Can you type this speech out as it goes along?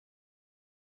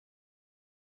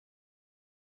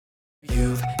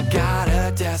You've got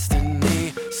a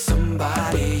destiny,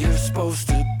 somebody you're supposed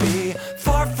to be.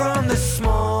 Far from this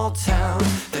small town,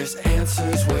 there's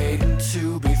answers waiting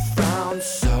to be found.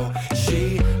 So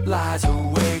she lies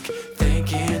awake,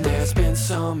 thinking there's been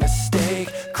some mistake.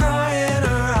 Crying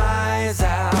her eyes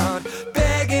out,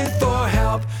 begging for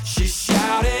help. She's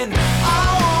shouting,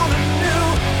 I want a new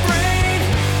brain,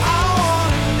 I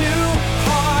want a new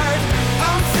heart.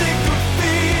 I'm sick of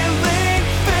feeling,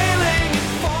 failing and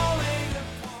falling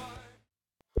apart.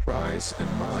 Rise in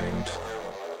mind.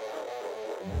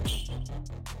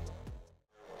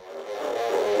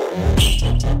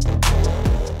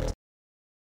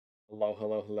 Hello,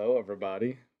 hello, hello,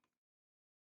 everybody.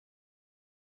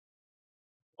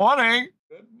 Morning.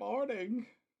 Good morning.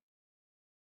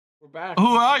 We're back. Who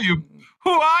are you?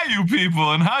 Who are you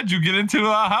people, and how'd you get into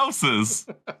our houses?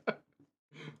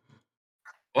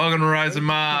 Welcome to Rise in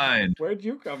Mind. Where'd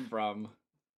you come from?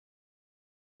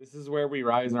 This is where we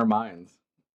rise our minds.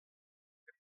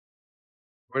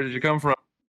 Where did you come from?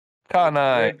 Cotton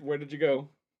Eye. Where did you go?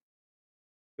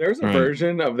 There's a Right.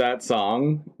 version of that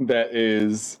song that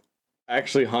is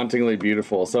actually hauntingly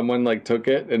beautiful. Someone took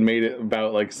it and made it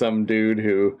about some dude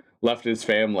who left his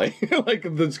family,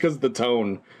 just because the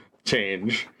tone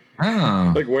change.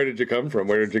 Oh. Where did you come from?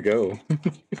 Where did you go?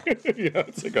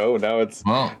 It's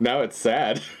now it's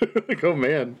sad. Oh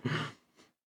man.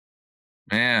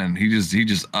 Man, he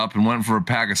just up and went for a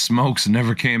pack of smokes and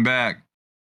never came back.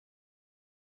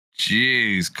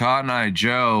 Jeez, Cotton Eye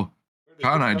Joe.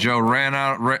 Cotton Eye Joe ran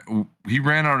out. He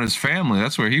ran out on his family.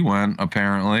 That's where he went,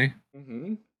 apparently.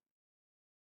 Mm-hmm.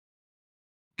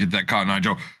 Get that Cotton Eye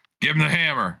Joe. Give him the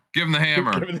hammer. Give him the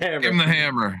hammer. Give him the hammer. Give him the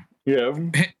hammer. Yeah.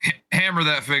 Hammer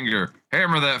that finger.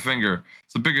 Hammer that finger.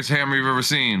 It's the biggest hammer you've ever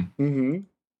seen. Mm-hmm.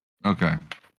 Okay.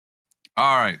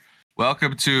 All right.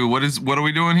 Welcome to what are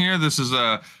we doing here? This is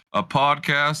a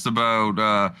podcast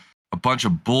about a bunch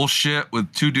of bullshit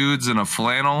with two dudes in a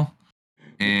flannel.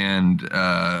 And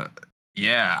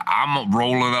yeah, I'm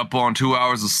rolling up on 2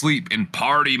 hours of sleep in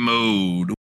party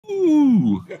mode.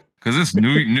 Ooh. Cause it's New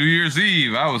Year's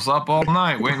Eve. I was up all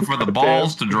night waiting for the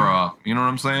balls to drop. You know what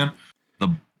I'm saying?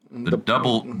 The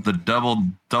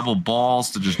double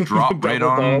balls to just drop right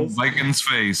on balls. Viking's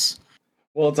face.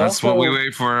 Well, it's That's also, what we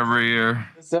wait for every year.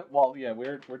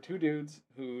 we're two dudes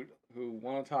who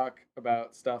want to talk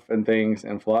about stuff and things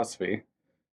and philosophy.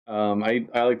 I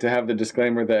like to have the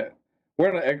disclaimer that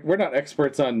we're not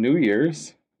experts on New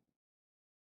Year's.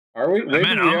 Are we? Maybe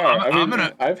Man, we are. I'm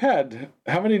gonna- I've had.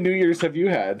 How many New Years have you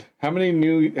had? How many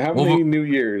New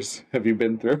Years have you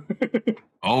been through?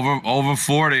 Over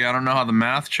 40. I don't know how the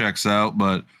math checks out,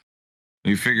 but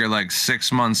you figure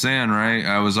 6 months in, right?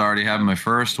 I was already having my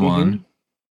first one.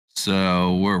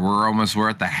 So we're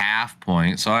at the half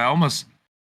point. So I almost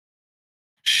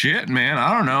shit, man.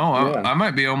 I don't know. Yeah. I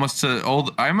might be almost to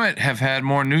old. I might have had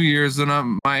more New Years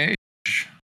than my age.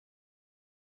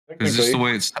 Because just the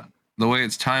way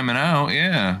it's timing out.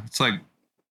 Yeah, it's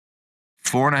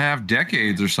 4.5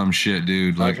 decades or some shit,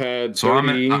 dude. I've had 30... So I'm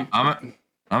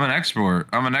an expert.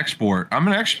 I don't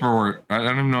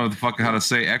even know how to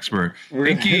say expert.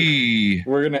 Pinky.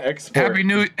 We're gonna export.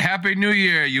 Happy New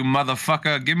Year, you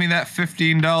motherfucker! Give me that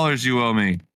 $15 you owe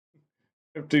me.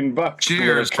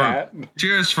 $15.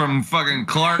 Cheers from fucking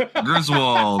Clark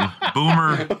Griswold,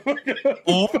 Boomer.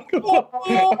 Oh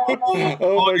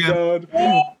my god!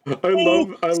 I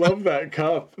love that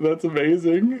cup. That's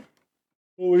amazing.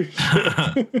 Holy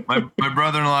shit! my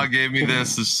brother-in-law gave me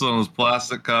this. It's one of those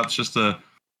plastic cups, just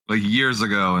years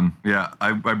ago, and yeah,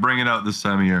 I bring it out this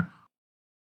time of year.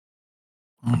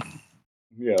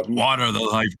 Yeah, Water, the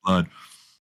lifeblood.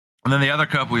 And then the other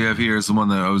cup we have here is the one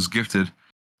that I was gifted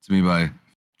to me by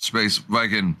Space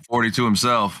Viking 42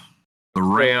 himself, the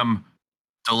Ram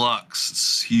Deluxe.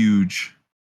 It's huge.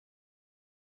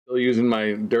 Still using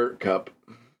my dirt cup,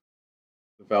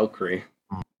 the Valkyrie.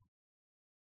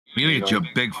 You get you a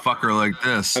big fucker like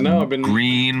this. I know, I've been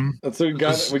green. That's what we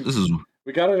got.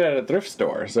 We got it at a thrift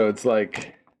store, so it's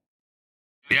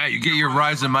yeah, you get your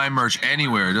Rise in Mind merch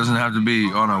anywhere. It doesn't have to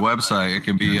be on our website. It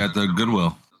can be at the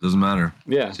Goodwill. Doesn't matter.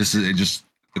 Yeah. It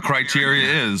the criteria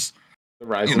is the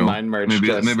Rise in Mind merch.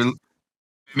 Maybe a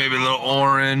little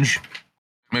orange,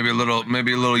 maybe a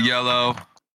little yellow.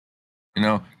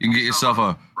 You can get yourself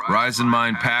a Rise in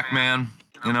Mind Pac-Man.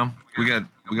 We got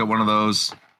one of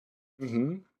those.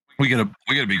 Mm-hmm. We gotta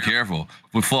be careful.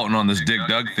 We're floating on this Dig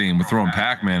Dug theme. We're throwing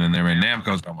Pac-Man in there, man.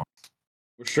 Namco's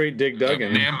we're straight Dig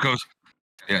Dugging.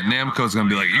 Namco's gonna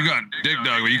be like, you got Dig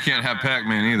Dug, but you can't have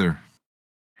Pac-Man either.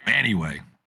 Anyway,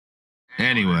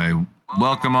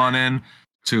 welcome on in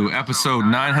to episode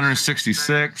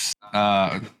 966.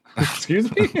 Excuse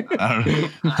me? I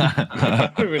don't,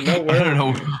 I don't even know where. I don't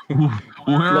know.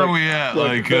 Where are we at?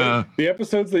 Like, the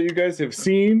epissodes that you guys have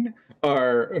seen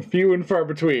are few and far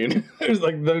between. there's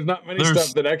not many There's-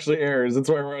 stuff that actually airs. That's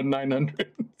why we're on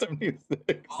 976.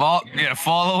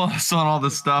 follow us on all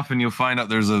this stuff, and you'll find out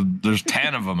there's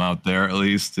 10 of them out there at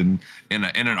least in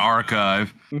an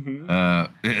archive.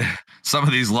 Some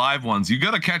of these live ones, you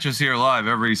got to catch us here live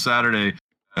every Saturday.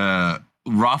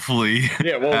 Roughly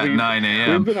at 9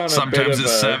 a.m. Sometimes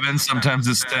it's 7, sometimes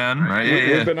it's 10, right?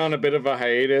 We've been on a bit of a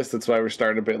hiatus. That's why we're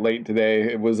starting a bit late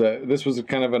today. This was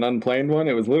kind of an unplanned one.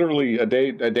 It was literally a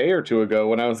day or two ago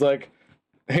when I was like,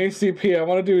 "Hey CP, I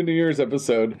want to do a New Year's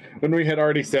episode," when we had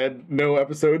already said no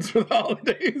episodes for the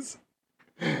holidays.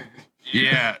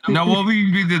 Yeah. No, well,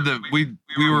 we did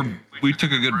we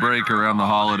took a good break around the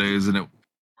holidays, and it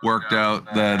worked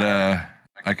out that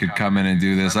I could come in and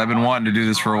do this. I've been wanting to do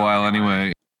this for a while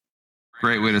anyway.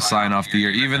 Great way to sign off the year,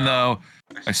 even though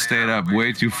I stayed up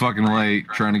way too fucking late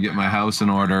trying to get my house in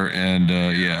order. And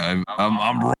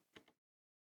I'm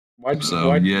Why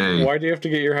do you have to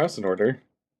get your house in order?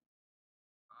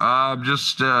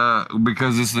 just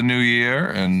because it's the new year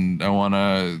and I want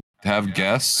to have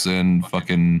guests and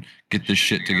fucking get this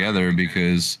shit together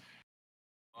because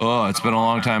it's been a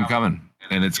long time coming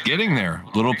and it's getting there.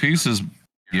 Little pieces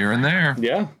here and there.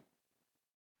 Yeah.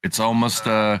 It's almost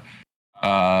a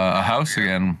house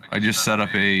again. I just set up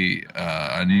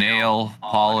a nail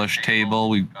polish table.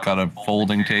 We got a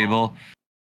folding table.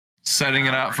 Setting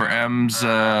it up for M's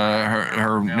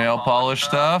her nail polish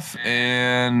stuff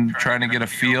and trying to get a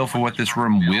feel for what this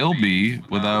room will be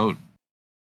without,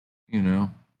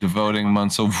 devoting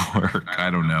months of work.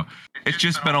 I don't know. It's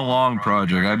just been a long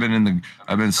project. I've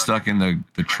been stuck in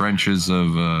the trenches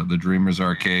of the Dreamers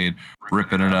Arcade,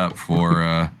 ripping it up for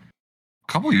a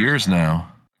couple of years now.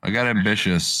 I got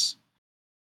ambitious,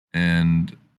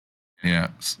 and yeah.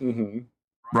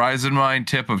 Rise in Mind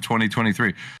tip of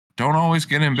 2023: don't always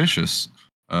get ambitious.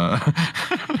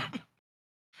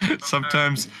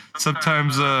 Sometimes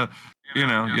you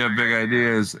have big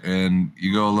ideas and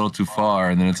you go a little too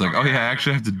far, and then it's like, oh yeah, I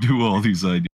actually have to do all these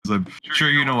ideas. I'm sure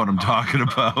you know what I'm talking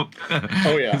about.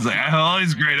 Oh yeah, it's like I have all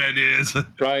these great ideas.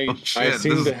 Right. Oh, I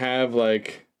seem to have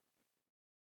like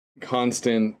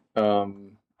constant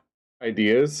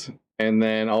ideas, and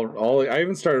then I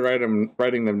even started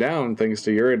writing them down thanks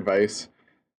to your advice,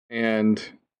 and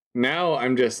now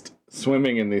I'm just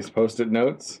swimming in these post-it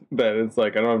notes that it's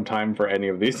like I don't have time for any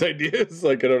of these ideas.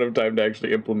 Like I don't have time to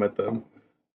actually implement them.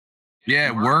 Yeah,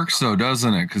 it works though,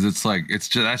 doesn't it? Because it's like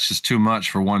that's just too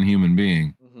much for one human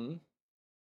being.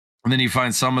 And then you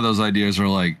find some of those ideas are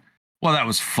like, well, that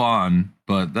was fun,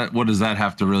 but what does that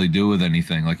have to really do with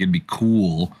anything? Like it'd be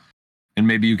cool, and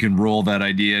maybe you can roll that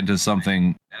idea into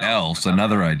something else,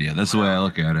 another idea. That's the way I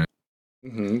look at it.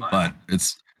 But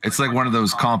it's like one of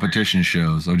those competition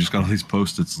shows. I just got all these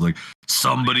post-its like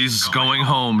somebody's going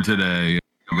home today,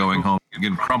 going home,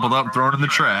 getting crumpled up, thrown in the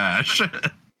trash.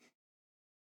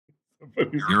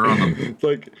 You're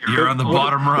on the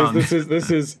bottom rung. This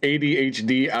is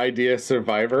ADHD idea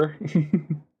survivor.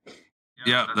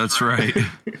 Yeah, that's right.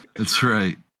 That's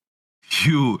right.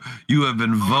 You have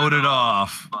been voted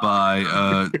off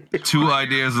by 2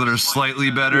 ideas that are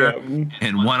slightly better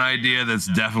and 1 idea that's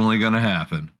definitely going to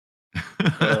happen.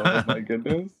 Oh my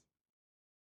goodness.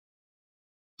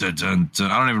 Dun, dun,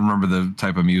 dun. I don't even remember the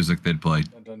type of music they'd play.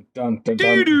 Dun, dun, dun,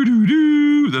 dun,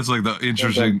 dun. That's like the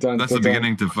interesting. Dun, dun, that's dun, the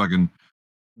beginning to fucking.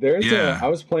 I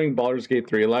was playing Baldur's Gate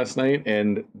 3 last night,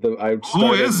 and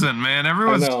who isn't, man?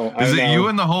 Everyone's. Is it you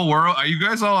and the whole world? Are you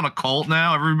guys all in a cult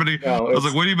now? Everybody. No, I was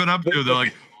like, what have you been up to? They're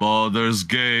like, Baldur's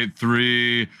Gate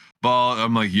 3.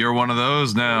 I'm like, you're one of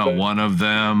those now. One of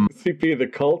them. CP, the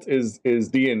cult is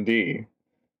D&D.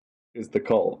 Is the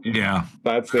cult. Yeah.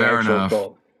 That's the fair actual enough.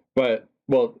 cult. But,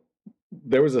 well,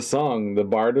 there was a song the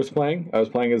Bard was playing. I was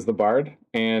playing as the Bard,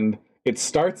 and it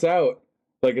starts out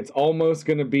like it's almost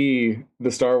going to be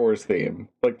the Star Wars theme.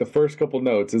 Like the first couple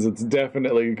notes it's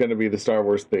definitely going to be the Star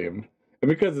Wars theme. And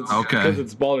because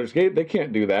it's Baldur's Gate, they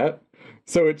can't do that.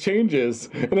 So it changes,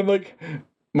 and I'm like,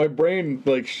 my brain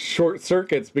like short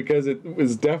circuits because it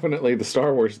was definitely the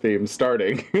Star Wars theme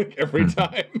starting every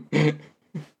time.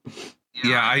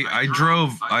 Yeah, I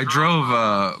drove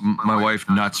my wife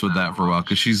nuts with that for a while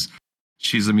because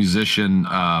she's a musician,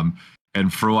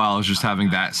 and for a while I was just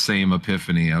having that same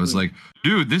epiphany. I was like,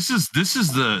 dude, this is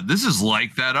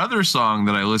like that other song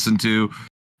that I listened to.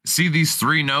 See these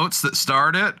 3 notes that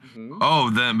start it?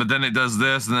 But then it does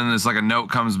this, and then it's like a note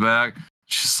comes back.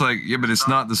 It's just like, yeah, but it's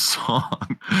not the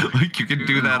song. Like you can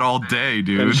do that all day,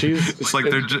 dude. It's like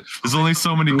there's only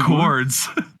so many chords.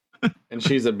 And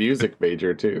she's a music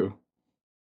major too.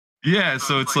 Yeah,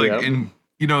 so it's like, Yeah. and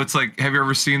it's like, have you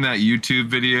ever seen that YouTube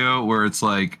video where it's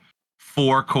like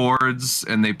 4 chords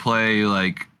and they play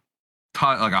like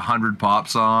like 100 pop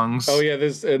songs? Oh yeah,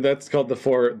 this that's called the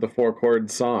four chord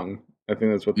song. I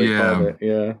think that's what they called Yeah. it.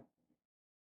 Yeah.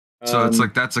 So it's like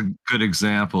Um, that's a good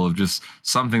example of just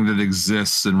something that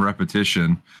exists in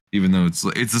repetition, even though it's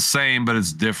the same but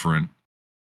it's different.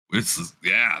 It's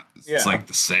yeah. like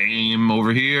the same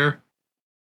over here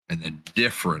and then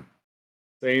different.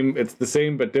 Same. It's the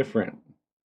same but different.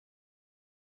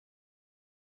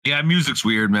 Yeah, music's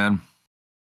weird, man.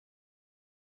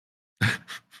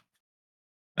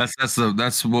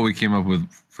 That's what we came up with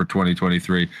for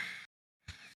 2023.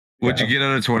 What'd you Yeah. get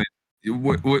out of 20?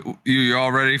 You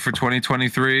all ready for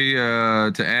 2023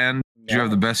 to end? Did you have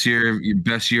the No. best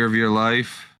year of your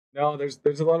life? No, there's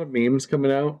a lot of memes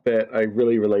coming out that I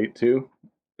really relate to.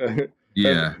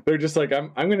 Yeah. They're just like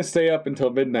I'm gonna stay up until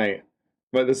midnight.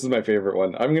 But this is my favorite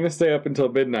one. I'm gonna stay up until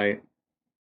midnight,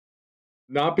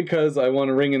 not because I want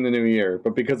to ring in the new year,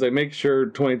 but because I make sure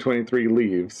 2023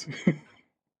 leaves.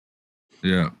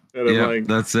 Yeah. And I'm Yeah, like,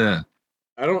 that's it.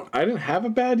 I didn't have a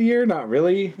bad year, not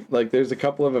really. Like there's a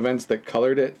couple of events that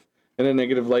colored it in a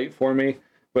negative light for me,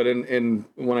 but in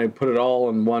when I put it all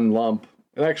in one lump,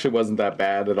 it actually wasn't that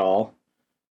bad at all.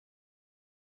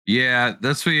 Yeah,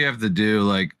 that's what you have to do.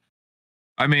 Like,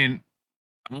 I mean,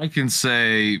 I can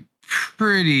say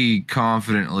pretty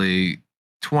confidently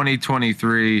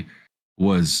 2023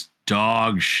 was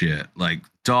dog shit. Like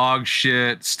dog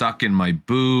shit stuck in my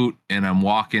boot, and I'm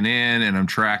walking in and I'm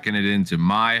tracking it into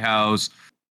my house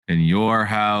and your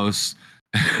house.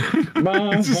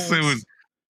 My It's just, it house was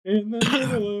in the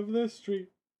middle of the street.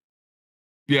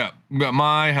 yeah, got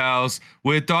my house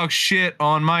with dog shit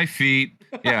on my feet.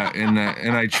 Yeah, and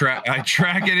I track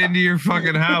it into your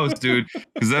fucking house, dude,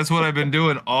 because that's what I've been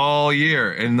doing all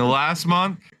year. And the last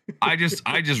month, I just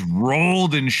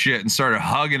rolled in shit and started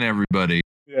hugging everybody.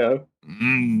 Yeah.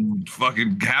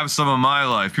 Fucking have some of my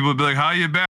life. People would be like, "How you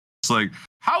been?" It's like,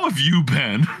 "How have you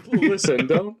been?" Listen,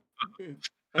 don't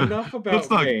enough Let's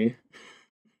about not. me.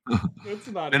 Let's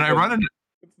not And I even run into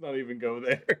let's not even go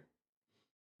there.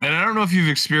 and I don't know if you've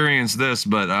experienced this,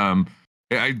 but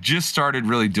I just started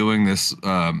really doing this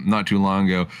not too long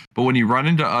ago. But when you run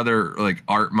into other like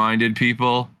art-minded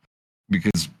people,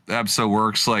 because EBSO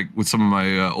works like with some of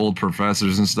my old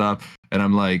professors and stuff, and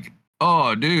I'm like,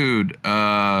 "Oh, dude,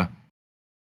 how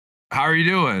are you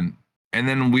doing?" And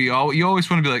then you always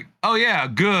want to be like, "Oh yeah,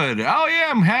 good. Oh yeah,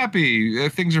 I'm happy.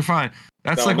 Things are fine."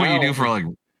 That's like what you do for like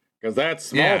because that's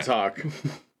small yeah. talk.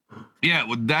 Yeah,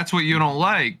 well, that's what you don't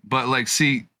like. But like,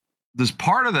 see, there's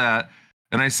part of that,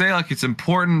 and I say like it's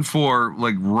important for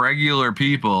like regular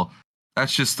people.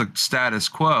 That's just the status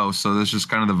quo. So that's just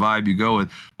kind of the vibe you go with.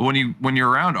 But when you're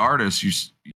around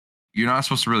artists, you're not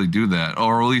supposed to really do that,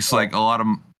 or at least like a lot of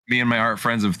me and my art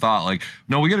friends have thought like,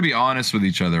 no, we got to be honest with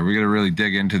each other. We got to really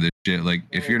dig into this shit. Like,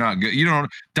 if you're not good, you don't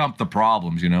dump the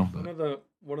problems, you know.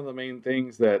 One of the main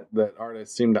things that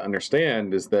artists seem to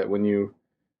understand is that when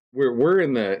we're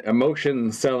in the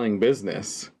emotion selling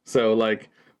business. So like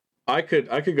I could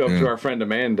go up to our friend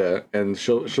Amanda and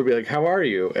she'll be like, "How are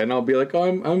you?" And I'll be like, "Oh,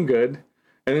 I'm good."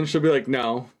 And then she'll be like,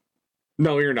 "No.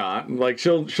 No, you're not." Like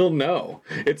she'll know.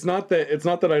 It's not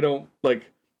that I don't like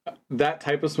that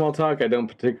type of small talk. I don't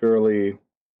particularly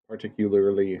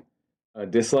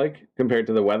dislike compared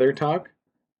to the weather talk.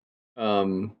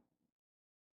 Um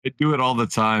I do it all the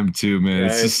time too, man. yeah,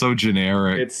 It's just so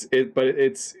generic. but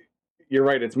it's you're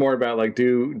right. It's more about like,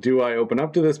 do I open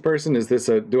up to this person?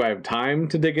 Do I have time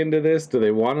to dig into this? Do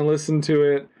they want to listen to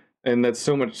it? And that's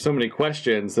so many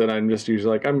questions that I'm just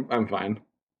usually like, I'm fine.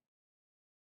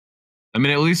 I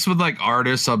mean, at least with like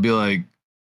artists, I'll be like,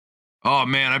 "Oh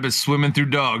man, I've been swimming through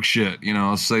dog shit."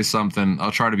 I'll say something.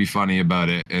 I'll try to be funny about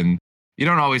it, and you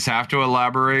don't always have to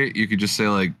elaborate. You could just say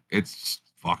like, "It's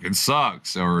fucking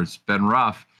sucks," or "It's been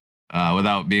rough,"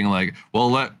 without being like,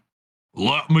 "Well, let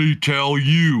me tell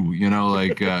you,"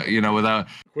 without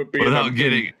Quit being without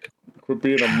getting. quit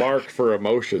being a mark for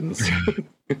emotions.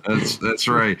 That's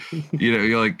right.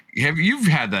 You're like, you've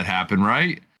had that happen,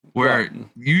 right? Where Well,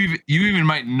 you even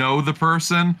might know the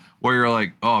person, where you're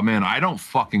like, "Oh man, I don't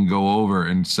fucking go over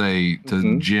and say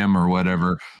to Jim or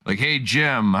whatever, like, 'Hey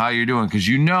Jim, how you doing?' Because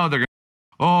they're gonna,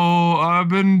 'Oh, I've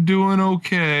been doing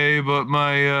okay, but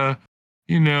my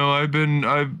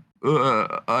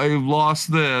I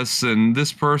lost this and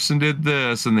this person did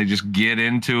this,' and they just get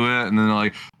into it, and then they're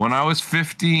like, 'When I was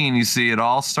 15, you see it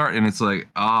all start,' and it's like,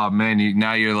 oh man,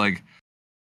 now you're like,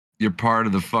 you're part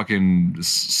of the fucking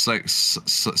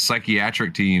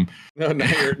psychiatric team. no,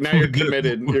 now you're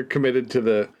committed. You're committed to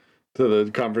to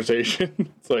the conversation.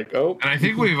 It's like, oh, And I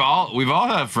think we've all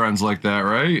had friends like that,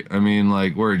 right? I mean,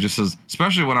 like where it just says,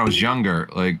 especially when I was younger,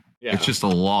 like yeah. it's just a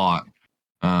lot.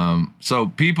 So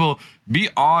people, be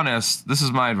honest. This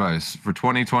is my advice for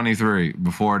 2023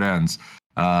 before it ends.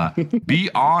 Be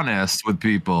honest with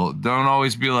people. Don't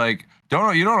always be like,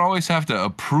 you don't always have to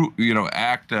approve,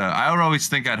 act. I would always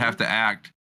think I'd have to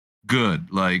act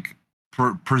good, like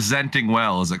presenting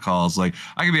well, as it calls. Like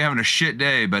I could be having a shit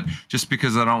day, but just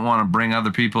because I don't want to bring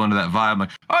other people into that vibe, I'm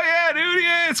like, oh yeah, dude,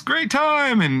 yeah, it's a great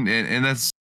time, and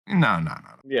that's no.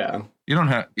 Yeah. You don't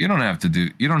have to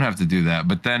do that.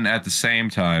 But then at the same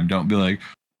time, don't be like,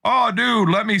 oh, dude,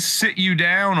 let me sit you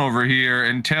down over here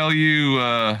and tell you.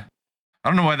 I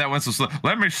don't know why that went so slow.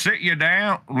 Let me sit you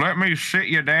down. Let me sit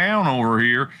you down over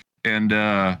here and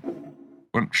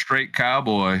went straight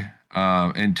cowboy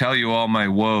and tell you all my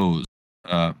woes.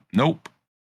 Nope.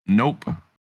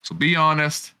 So be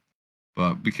honest,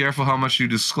 but be careful how much you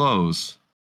disclose.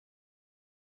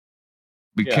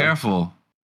 Be careful.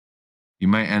 You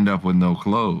might end up with no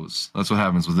clothes. That's what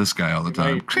happens with this guy all the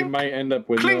time. You might end up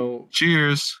with no.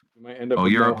 Cheers. You might end up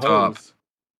with no up top. hose.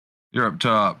 You're up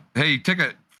top. Hey,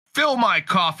 fill my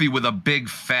coffee with a big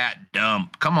fat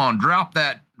dump. Come on, drop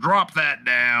that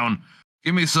down.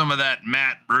 Give me some of that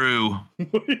Matt Brew.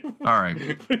 All right.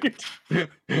 Did you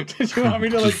want me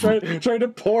to like try to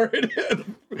pour it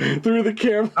through the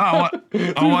camera? I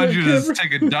want you to just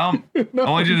take a dump. No. I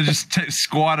want you to just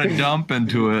squat a dump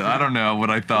into it. I don't know what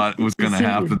I thought was going to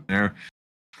happen there.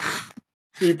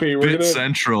 CP,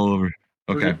 central over.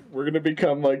 Okay. We're gonna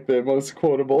become like the most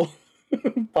quotable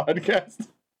podcast.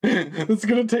 It's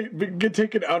gonna get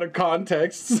taken out of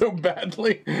context so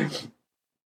badly.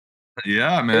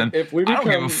 Yeah, man. If we I don't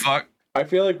give a fuck. I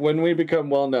feel like when we become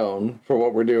well known for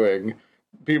what we're doing,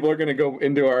 people are gonna go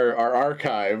into our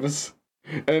archives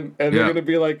and they're gonna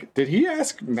be like, did he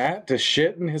ask Matt to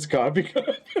shit in his coffee cup?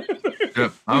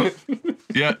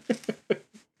 Yeah.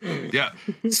 Yeah.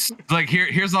 Like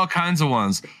here's all kinds of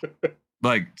ones.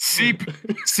 Like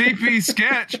CP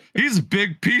Sketch, he's a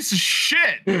big piece of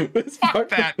shit. Fuck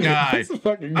that guy.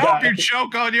 I hope you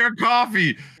choke on your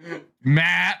coffee,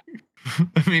 Matt.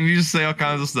 I mean, you just say all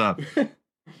kinds of stuff.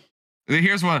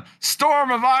 Here's one: Storm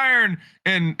of Iron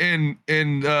and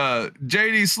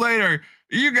JD Slater.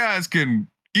 You guys can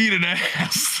eat an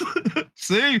ass.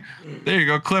 See, there you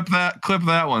go. Clip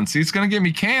that one. See, it's gonna get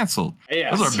me canceled.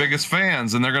 Yes. Those are our biggest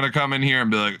fans, and they're gonna come in here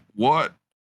and be like, "What?"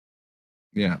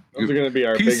 Yeah, those are gonna be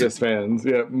our biggest fans.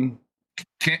 Yep.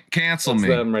 Cancel That's me.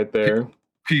 Them right there.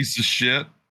 Piece of shit.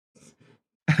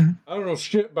 I don't know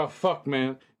shit about fuck,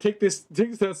 man. Take that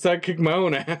sidekick my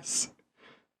own ass.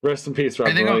 Rest in peace,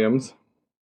 Rob Williams.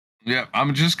 Yeah,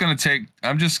 I'm just gonna take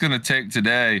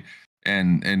today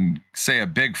and say a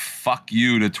big fuck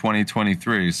you to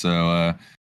 2023. So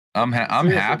I'm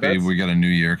happy we got a new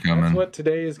year coming. That's what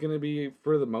today is gonna be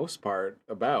for the most part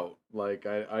about. Like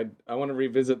I want to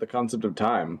revisit the concept of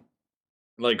time.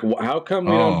 Like how come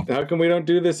we don't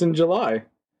do this in July?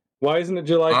 Why isn't it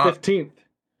July 15th?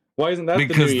 Why isn't that the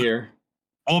new year?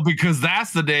 Well, because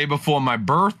that's the day before my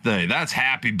birthday. That's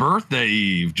happy birthday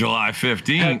eve, July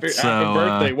 15th. Happy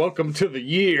birthday. Welcome to the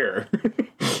year.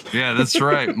 Yeah, that's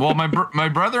right. Well, my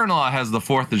brother-in-law has the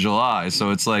 4th of July,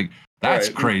 so it's like, that's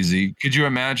right. Crazy. Could you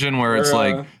imagine where it's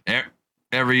like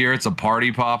every year it's a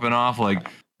party popping off? Like,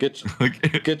 get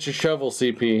your shovel,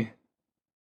 CP.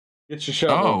 Get your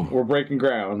shovel. Oh. We're breaking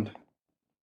ground.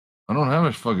 I don't have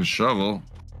a fucking shovel.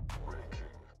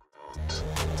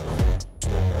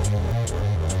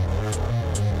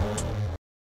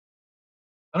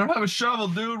 I don't have a shovel,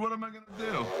 dude. What am I gonna do?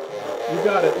 You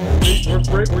got it.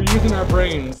 We're using our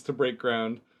brains to break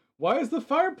ground. Why is the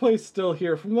fireplace still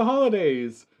here from the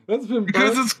holidays? That's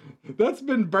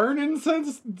been burning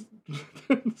since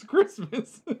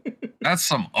Christmas. That's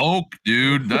some oak,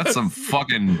 dude. That's some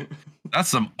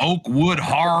oak wood,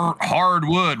 hard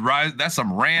wood, right? That's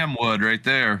some ram wood right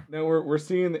there. Now we're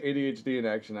seeing the ADHD in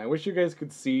action. I wish you guys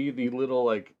could see the little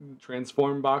like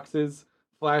transform boxes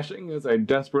flashing as I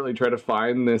desperately try to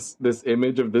find this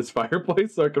image of this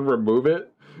fireplace so I can remove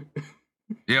it.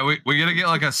 Yeah, we gotta get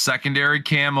like a secondary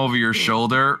cam over your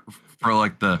shoulder for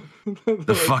like the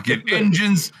fucking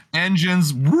engines.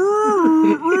 Gears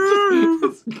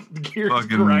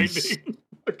fucking grinding.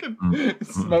 Fucking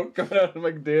smoke coming out of my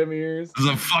damn ears. There's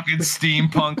a fucking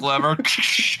steampunk lever.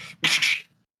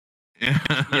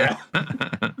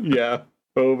 Yeah.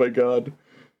 Oh my god.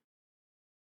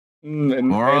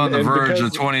 We're on the verge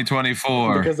of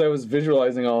 2024. Because I was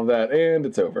visualizing all of that, and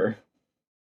it's over.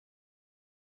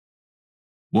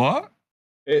 What?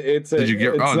 It's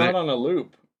not on a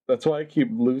loop. That's why I keep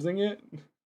losing it.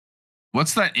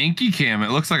 What's that Inky cam?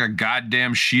 It looks like a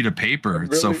goddamn sheet of paper.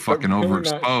 It's so fucking I'm really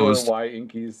overexposed. not sure why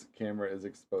Inky's camera is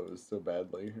exposed so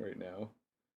badly right now.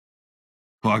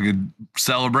 Fucking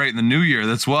celebrating the new year.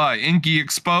 That's why Inky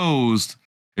exposed.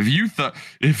 If you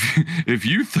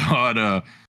thought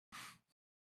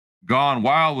Gone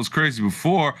Wild was crazy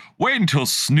before, wait until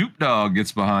Snoop Dogg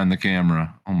gets behind the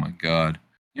camera. Oh my god. Can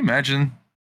you imagine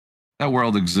that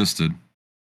world existed?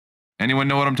 Anyone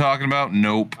know what I'm talking about?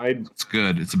 Nope. It's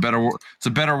good. It's a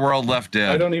better world left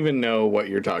dead. I don't even know what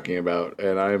you're talking about,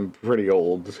 and I'm pretty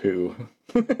old too.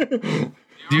 Do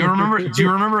you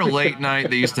remember late night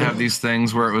they used to have these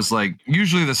things where it was like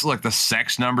usually this like the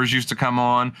sex numbers used to come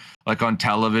on like on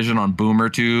television on Boomer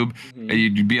Tube, and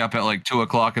you'd be up at like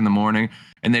 2:00 in the morning,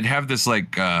 and they'd have this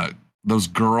like those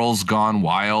Girls Gone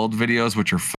Wild videos,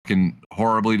 which are fucking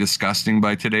horribly disgusting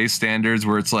by today's standards,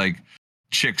 where it's like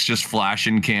chicks just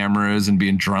flashing cameras and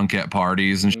being drunk at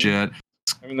parties and shit.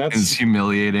 I mean, it's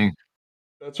humiliating.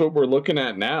 That's what we're looking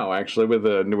at now, actually, with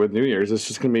New Year's. It's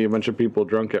just going to be a bunch of people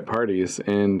drunk at parties.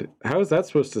 And how is that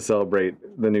supposed to celebrate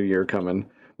the new year coming?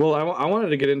 Well, I wanted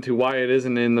to get into why it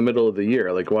isn't in the middle of the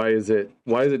year. Like, why is it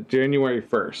January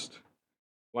 1st?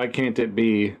 Why can't it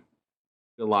be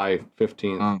July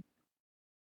 15th?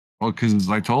 Well, because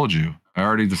I told you. I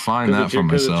already defined that for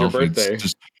myself. It's your birthday.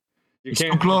 It's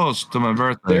so close to my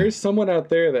birthday. There's someone out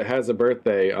there that has a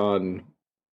birthday on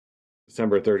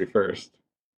December 31st.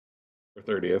 Or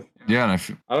 30th. Yeah,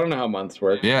 and I don't know how months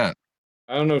work. Yeah.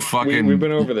 I don't know. We've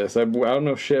been over this. I don't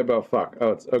know shit about fuck.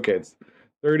 Oh, it's okay. It's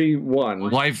 31.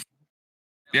 Life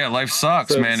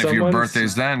sucks, man. If your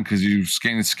birthday's then, because you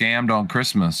getting scammed on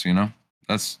Christmas, you know.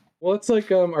 That's well. It's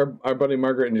like our buddy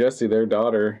Margaret and Jesse. Their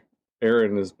daughter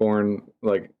Erin is born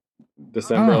like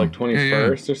December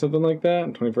 21st or something like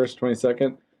that. 21st,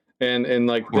 22nd, and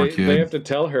like they have to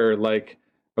tell her like,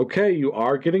 okay, you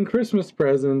are getting Christmas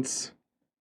presents,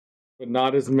 but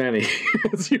not as many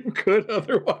as you could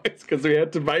otherwise, because we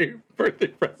had to buy you birthday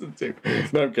presents too.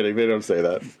 No, I'm kidding. They don't say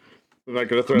that. I'm not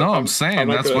gonna throw. No, I'm saying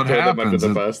that's what happens. Them under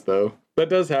the bus, though. That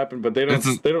does happen, but they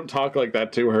don't talk like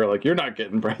that to her. Like, you're not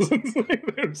getting presents. They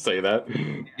don't say that.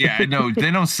 Yeah, I know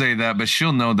they don't say that, but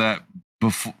she'll know that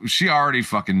before. She already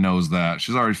fucking knows that.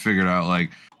 She's already figured out. Like,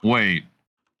 wait,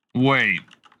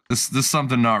 this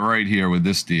something not right here with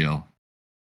this deal.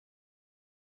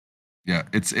 Yeah,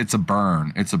 it's a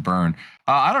burn. It's a burn.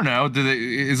 I don't know.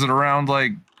 Is it around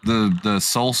like the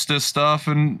solstice stuff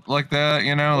and like that?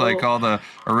 You know, like all the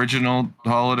original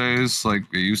holidays, like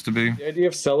it used to be. The idea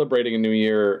of celebrating a new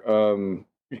year,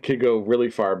 it could go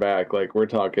really far back. Like we're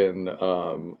talking.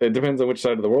 It depends on which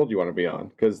side of the world you want to be on,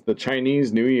 because the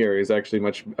Chinese New Year is actually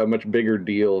a much bigger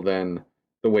deal than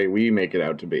the way we make it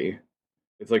out to be.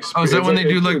 It's like is that when they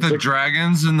do like the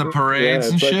dragons and the parades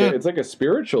and shit? It's like a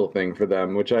spiritual thing for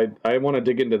them, which I want to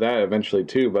dig into that eventually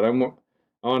too. But I want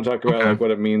to talk about like what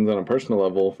it means on a personal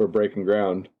level for breaking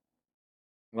ground.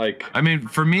 Like, I mean,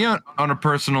 for me on a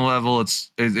personal level,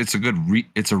 it's a good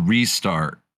it's a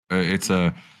restart. It's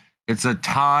a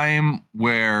time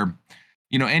where,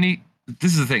 you know,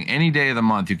 this is the thing. Any day of the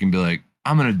month, you can be like,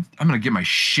 I'm gonna get my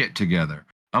shit together.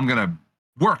 I'm gonna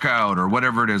work out or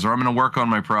whatever it is, or I'm gonna work on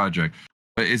my project.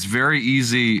 But it's very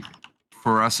easy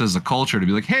for us as a culture to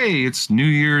be like, hey, it's New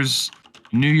Year's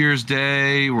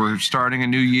Day. We're starting a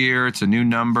new year. It's a new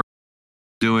number.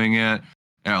 Doing it.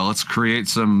 Yeah, let's create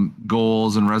some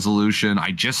goals and resolution.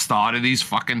 I just thought of these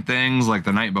fucking things like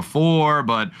the night before,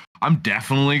 but I'm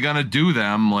definitely gonna do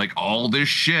them. Like all this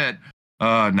shit.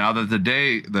 Now that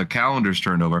the calendar's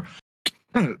turned over.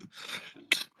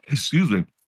 Excuse me.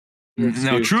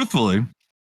 Now, truthfully,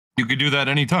 you could do that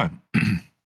anytime.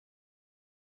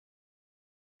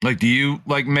 Like, do you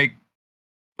like make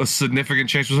a significant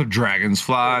change with Dragons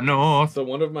Fly North? So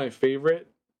one of my favorite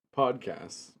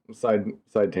podcasts, side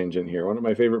tangent here. One of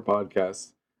my favorite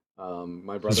podcasts,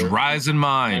 my brother. It's Rise in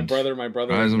Mind. My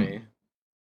brother and me.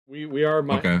 We are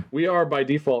by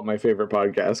default my favorite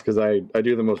podcast because I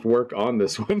do the most work on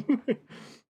this one.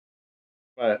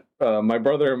 But my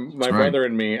brother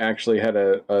and me actually had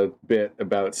a bit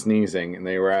about sneezing, and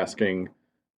they were asking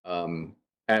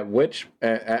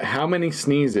at how many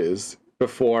sneezes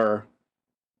before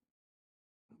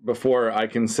I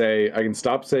can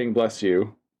stop saying bless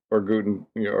you or guten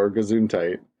or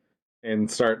gesundheit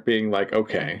and start being like,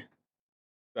 okay,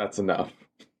 that's enough.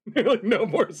 Like, no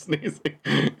more sneezing.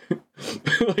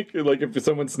 like if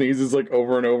someone sneezes like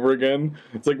over and over again,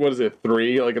 it's like, what is it,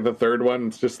 3? Like at the third one,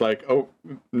 it's just like, oh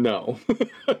no.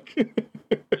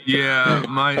 Yeah,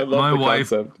 my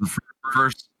wife,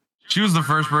 she was the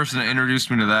first person to introduce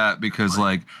me to that, because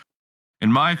like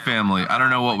in my family, I don't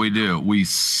know what we do. We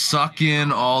suck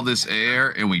in all this air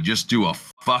and we just do a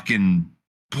fucking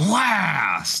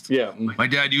blast. Yeah. My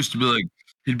dad used to be like,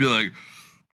 he'd be like,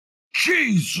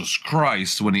 Jesus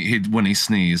Christ, when he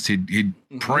sneezed, he'd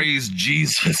praise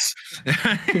Jesus,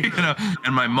 you know.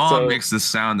 And my mom makes this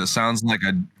sound that sounds like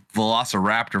a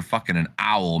velociraptor, fucking an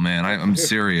owl, man. I'm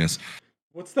serious.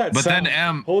 What's that But sound?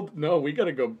 then No, we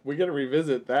gotta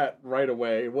revisit that right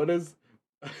away. What is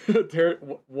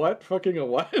what fucking a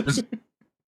what?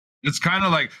 It's kind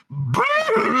of like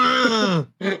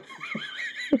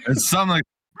it's something like,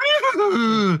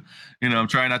 you know, I'm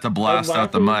trying not to blast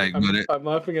out the mic, but I'm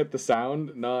laughing at the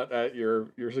sound, not at your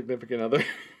significant other.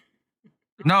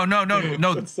 No.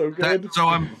 That's so good. So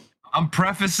I'm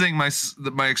prefacing my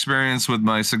experience with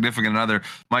my significant other.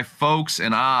 My folks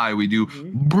and we do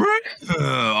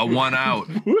a one out,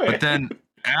 but then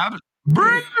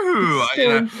Storm,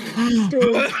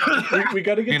 we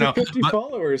got to get to 50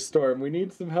 followers, Storm. We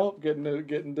need some help getting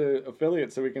to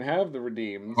affiliates so we can have the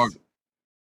redeems.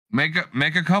 Make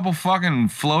a couple fucking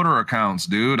floater accounts,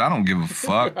 dude. I don't give a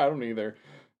fuck. I don't either.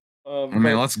 I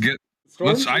mean, I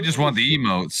just want the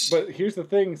emotes. But here's the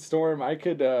thing, Storm. I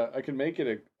could make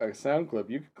it a sound clip.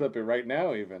 You could clip it right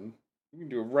now, even. You can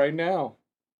do it right now.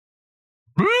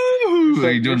 Are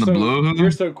you doing the blue? You're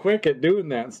so quick at doing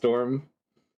that, Storm.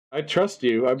 I trust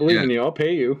you. I believe in you. I'll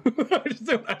pay you. I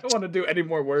don't want to do any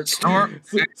more work.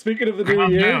 Speaking of the new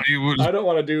year, I don't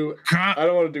want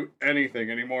to do anything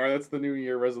anymore. That's the new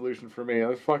year resolution for me.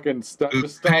 I fucking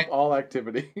just stop all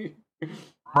activity.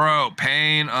 Bro,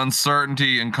 pain,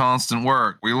 uncertainty, and constant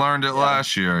work. We learned it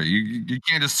last year. You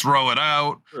can't just throw it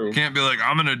out. True. You can't be like,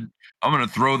 I'm gonna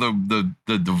throw the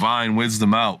divine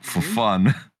wisdom out for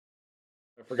fun.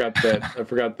 I forgot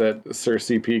that Sir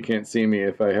CP can't see me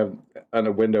if I have on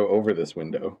a window over this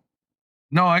window.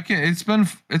 No, I can't. It's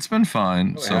been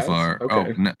fine so far.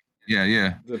 Okay.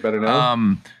 Yeah. Is it better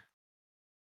now?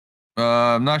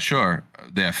 I'm not sure.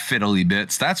 They're fiddly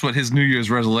bits. That's what his New Year's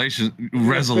resolution.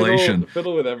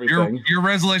 Fiddle with everything. Your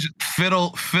resolution.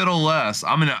 Fiddle less.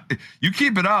 You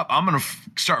keep it up. I'm gonna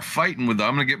start fighting with.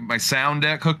 I'm gonna get my sound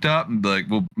deck hooked up and be like,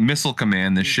 we'll missile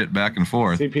command this shit back and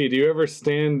forth. CP, do you ever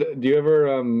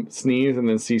sneeze and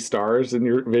then see stars in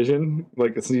your vision?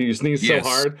 Like you sneeze so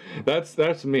hard.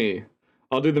 That's me.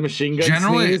 I'll do the machine gun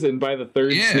sneeze, and by the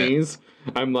third sneeze,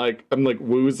 I'm like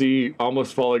woozy,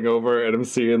 almost falling over, and I'm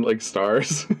seeing like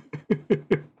stars.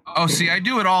 Oh, see, I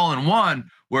do it all in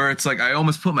one, where it's like I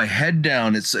almost put my head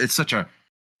down. It's such a,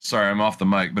 sorry, I'm off the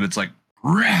mic, but it's like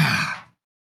rah,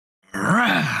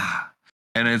 rah,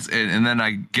 and then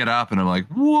I get up and I'm like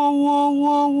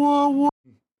whoa.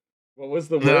 What was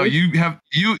the word? No, you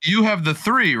have the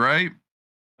three, right?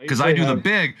 Because I do the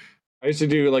big. I used to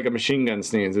do like a machine gun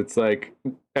sneeze. It's like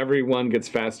every one gets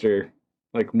faster,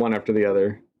 like one after the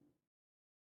other.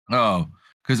 Oh,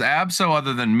 because Abso,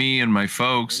 other than me and my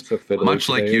folks, much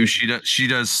like you,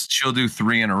 she'll do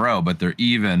three in a row, but they're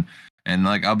even. And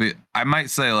like I might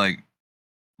say like,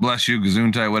 bless you,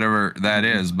 Gesundheit, whatever that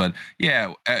is. But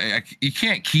yeah, you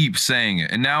can't keep saying it.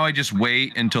 And now I just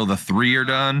wait until the three are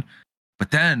done. But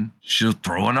then she'll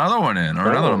throw another one in or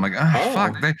another one. I'm like,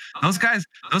 fuck. Those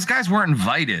guys weren't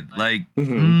invited. Like,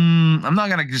 I'm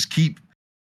not gonna just keep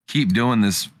doing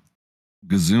this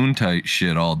Gesundheit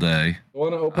shit all day. I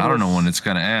don't know when it's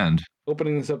gonna end.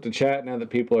 Opening this up to chat now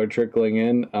that people are trickling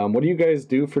in. What do you guys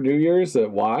do for New Year's?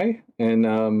 Why?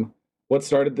 And what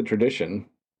started the tradition?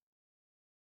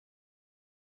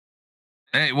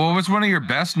 Hey, what was one of your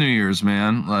best New Year's,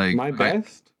 man? Like my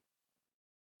best?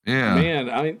 Yeah,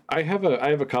 man, I have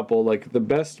a couple. Like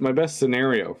my best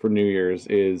scenario for New Year's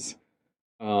is,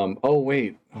 oh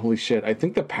wait, holy shit! I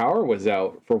think the power was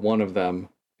out for one of them,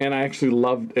 and I actually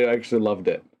loved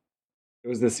it. It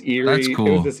was this eerie. That's cool.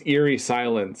 It was this eerie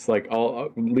silence, like all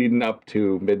leading up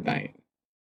to midnight.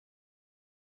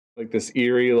 Like this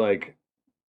eerie, like,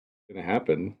 what's gonna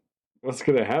happen? What's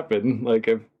gonna happen? Like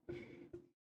if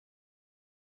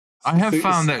I have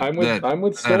found that I'm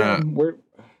with Storm.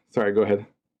 Sorry, go ahead.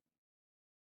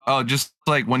 Oh, just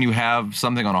like when you have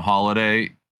something on a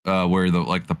holiday where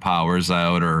the power's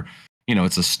out, or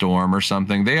it's a storm or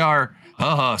something. They are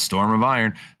Storm of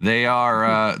Iron. They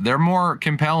are they're more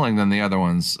compelling than the other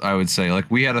ones, I would say. Like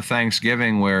we had a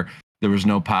Thanksgiving where there was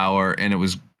no power, and it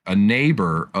was a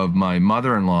neighbor of my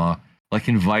mother-in-law like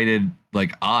invited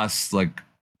like us, like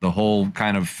the whole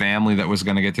kind of family that was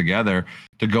going to get together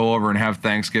to go over and have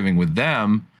Thanksgiving with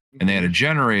them. And they had a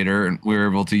generator, and we were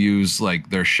able to use like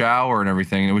their shower and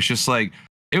everything. And it was just like,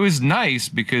 it was nice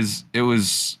because it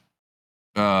was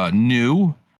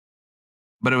new,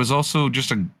 but it was also just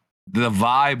the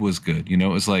vibe was good. It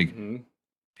was like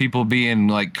people being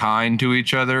like kind to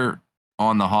each other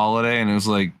on the holiday, and it was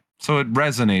like, so it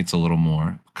resonates a little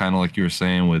more, kind of like you were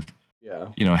saying with,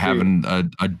 Yeah. having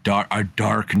a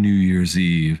dark New Year's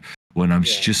Eve when I'm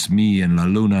just me and La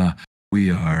Luna. We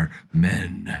are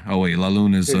men. Oh wait, La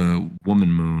Luna's a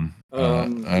woman moon.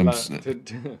 I'm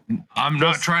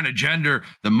not trying to gender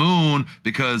the moon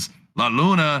because La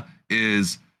Luna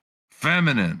is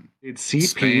feminine. Did CP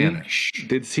Spanish.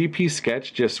 Did CP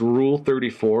sketch just Rule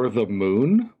 34 the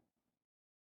moon?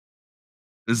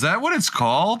 Is that what it's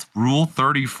called? Rule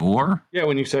 34? Yeah,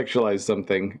 when you sexualize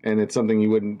something and it's something you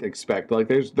wouldn't expect. Like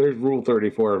there's Rule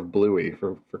 34 of Bluey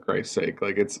for Christ's sake.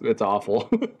 Like it's awful.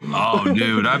 Oh,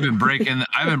 dude, I've been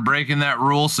breaking that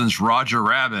rule since Roger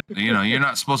Rabbit. You're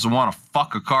not supposed to want to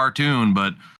fuck a cartoon,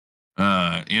 but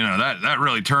that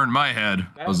really turned my head.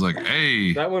 I was like,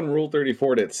 hey, that one Rule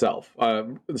 34'd itself.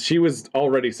 She was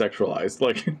already sexualized.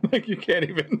 Like you can't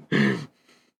even.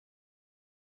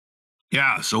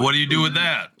 Yeah, so what do you do with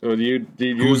that?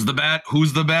 Who's the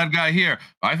bad guy here?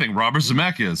 I think Robert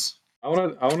Zemeckis. I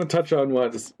want to touch on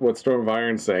what Storm of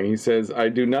Iron's saying. He says, "I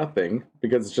do nothing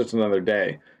because it's just another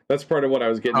day." That's part of what I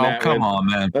was getting at. Oh, come on,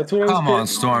 man. That's what come on,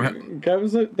 Storm.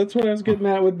 That's what I was getting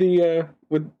at with the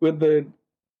with the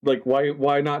like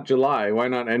why not July? Why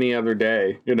not any other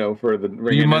day? For the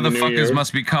you motherfuckers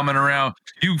must be coming around.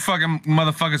 You fucking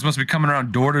motherfuckers must be coming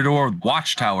around door to door with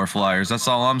Watchtower flyers. That's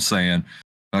all I'm saying.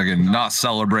 Fucking not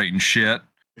celebrating shit.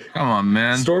 Come on,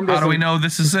 man. How do we know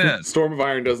this is it? Storm of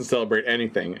Iron doesn't celebrate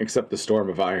anything except the Storm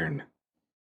of Iron.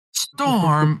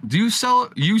 Storm, you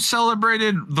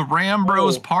celebrated the Ram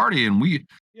Bros party, and we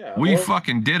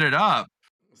fucking did it up.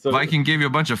 So, Viking gave you a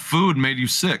bunch of food and made you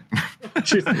sick.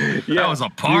 That was a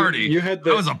party. That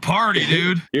was a party,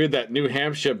 dude. You had that New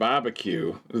Hampshire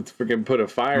barbecue. Let's freaking put a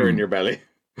fire in your belly.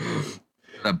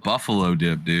 That buffalo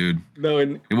dip, dude. No,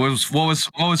 and it was what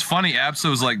was funny. Absa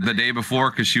was like the day before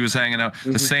because she was hanging out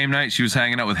the same night. She was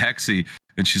hanging out with Hexy,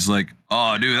 and she's like,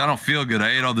 "Oh, dude, I don't feel good.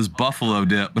 I ate all this buffalo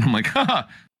dip." And I'm like, "Huh?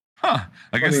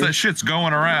 I guess that shit's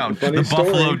going around. The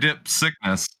buffalo dip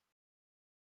sickness.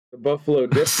 The buffalo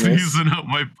dipness. Sneezing up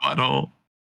my butthole.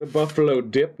 The buffalo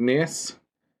dipness.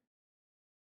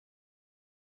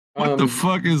 What the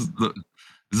fuck is the?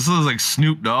 This is like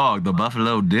Snoop Dogg. The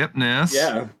buffalo dipness.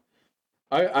 Yeah.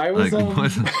 I was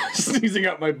sneezing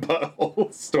out my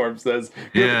butthole, Storm says.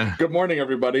 Yeah. Good morning,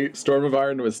 everybody. Storm of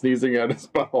Iron was sneezing out his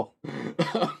butthole.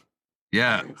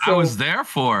 Yeah, so, I was there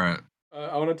for it.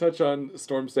 I want to touch on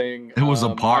Storm saying it was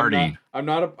a party.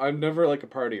 I'm never like a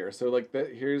partier. So like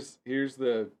that. Here's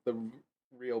the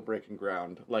real breaking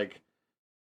ground. Like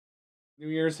New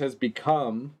Year's has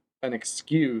become an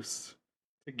excuse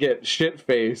to get shit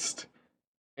faced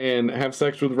and have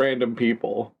sex with random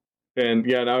people. And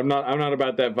yeah, no, I'm not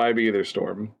about that vibe either,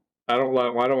 Storm. I don't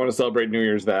want to celebrate New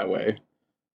Year's that way.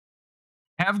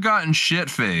 Have gotten shit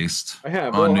faced. I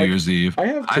have on New Year's Eve. I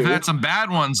have. I've had some bad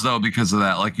ones though because of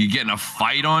that. Like you get in a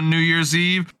fight on New Year's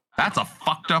Eve. That's a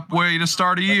fucked up way to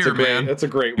start a year, man. That's a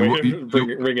great way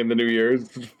to ring in the New Year's.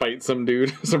 Fight some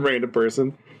dude, some random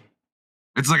person.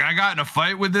 It's like I got in a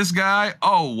fight with this guy.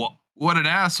 Oh, what an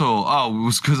asshole. Oh, it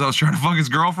was because I was trying to fuck his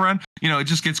girlfriend. It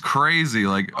just gets crazy.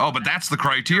 Like, oh, but that's the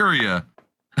criteria.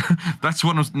 That's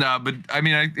what was but I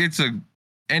mean,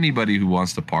 anybody who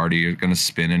wants to party is going to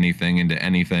spin anything into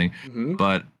anything. Mm-hmm.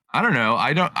 But I don't know.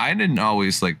 I didn't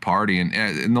always like party. And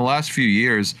in the last few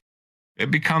years,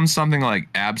 it becomes something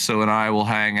like Abso and I will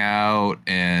hang out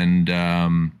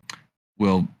and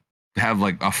we'll have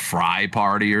like a fry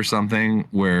party or something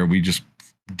where we just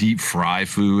deep fry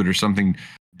food or something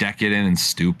decadent and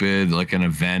stupid, like an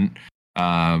event.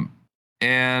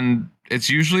 And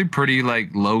it's usually pretty like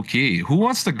low key. Who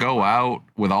wants to go out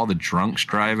with all the drunks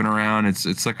driving around?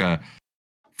 It's like a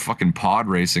fucking pod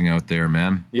racing out there,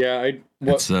 man. Yeah,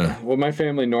 what my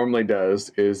family normally does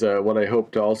is what I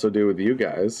hope to also do with you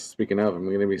guys. Speaking of, I'm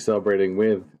going to be celebrating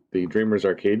with the Dreamers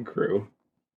Arcade crew.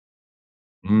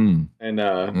 And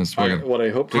what I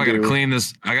hope to do. I gotta clean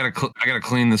this. I gotta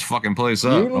clean this fucking place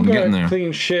up. I'm getting there.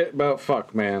 Clean shit about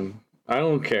fuck, man. I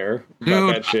don't care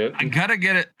about that shit. I gotta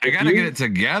get it. Get it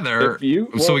together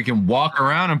so we can walk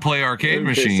around and play arcade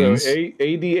machines. So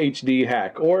ADHD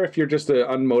hack, or if you're just an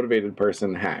unmotivated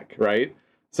person, hack. Right.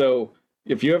 So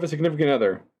if you have a significant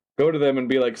other, go to them and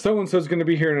be like, so and so's going to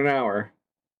be here in an hour,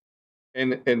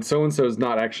 and so and so's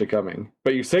not actually coming,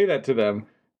 but you say that to them.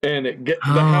 And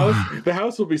the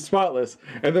house will be spotless.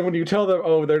 And then when you tell them,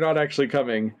 oh, they're not actually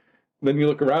coming, then you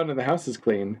look around and the house is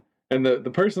clean. And the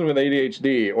person with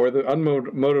ADHD or the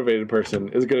unmotivated person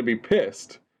is going to be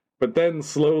pissed. But then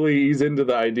slowly ease into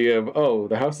the idea of, oh,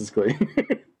 the house is clean.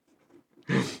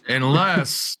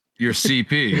 Unless your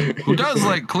CP, who does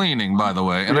like cleaning, by the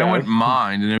way, and I Yeah. wouldn't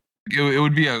mind, and it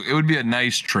would be a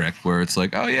nice trick where it's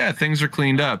like, oh yeah, things are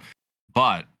cleaned up.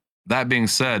 But that being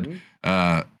said,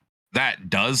 that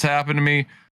does happen to me.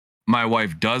 My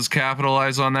wife does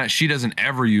capitalize on that. She doesn't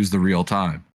ever use the real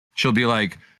time. She'll be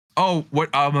like, oh, what?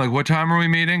 I'm like, what time are we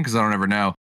meeting? Because I don't ever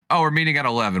know. Oh, we're meeting at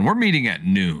 11. We're meeting at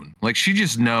noon. Like, she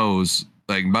just knows.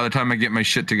 Like, by the time I get my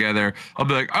shit together, I'll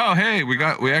be like, oh, hey,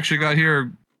 we actually got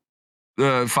here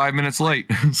 5 minutes late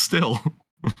still.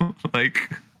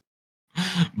 Like,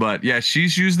 but yeah,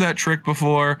 she's used that trick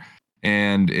before,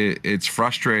 and it's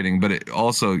frustrating. But it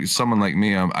also, someone like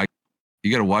me,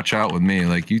 you got to watch out with me.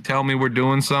 Like, you tell me we're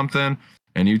doing something,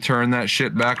 and you turn that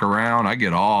shit back around, I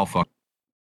get all fucked.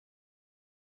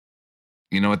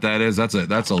 You know what that is? That's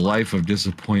a life of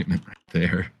disappointment right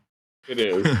there. It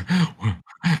is.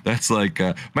 That's like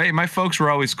my folks were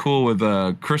always cool with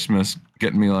Christmas,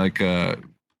 getting me like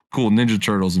cool Ninja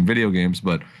Turtles and video games,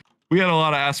 but we had a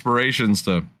lot of aspirations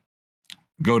to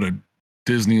go to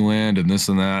Disneyland and this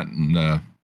and that, and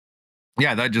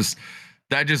yeah, that just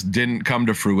didn't come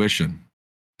to fruition.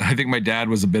 I think my dad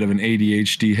was a bit of an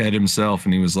ADHD head himself,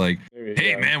 and he was like,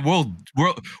 "Hey man, we're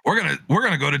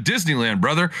gonna go to Disneyland,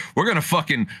 brother. We're gonna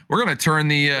turn we're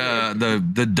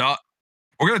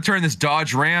gonna turn this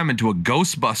Dodge Ram into a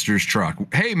Ghostbusters truck.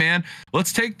 Hey man,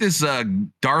 let's take this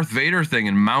Darth Vader thing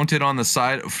and mount it on the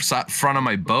front of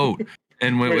my boat,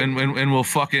 and we'll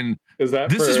fucking." Is that?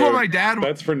 This is what my dad.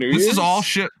 That's for New Year's. This is all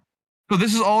shit. So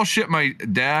this is all shit my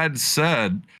dad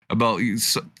said about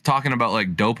talking about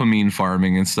like dopamine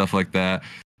farming and stuff like that.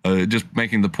 Just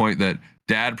making the point that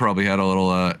dad probably had a little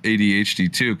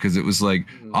ADHD too, because it was like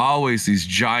always these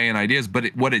giant ideas. But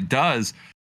what it does.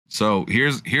 So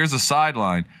here's a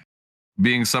sideline.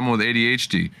 Being someone with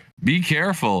ADHD, be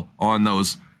careful on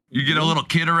those. You get a little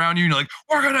kid around you, and you're like,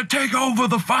 "We're gonna take over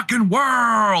the fucking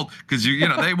world," because you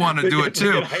know they want to do it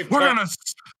too.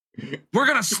 We're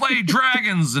gonna slay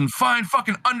dragons and find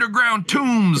fucking underground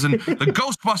tombs, and the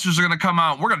Ghostbusters are gonna come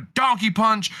out. We're gonna donkey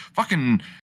punch fucking,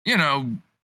 you know,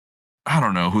 I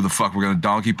don't know who the fuck we're gonna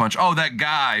donkey punch. Oh, that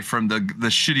guy from the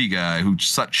shitty guy who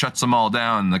shuts them all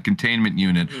down in the containment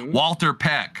unit. Walter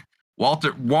Peck.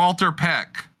 Walter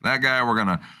Peck. That guy we're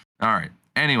gonna. All right.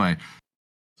 Anyway.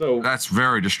 So that's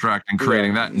very distracting,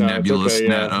 creating that nebulous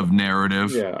net of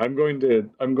narrative. Yeah, I'm going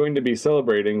to be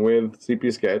celebrating with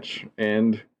CP Sketch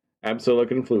and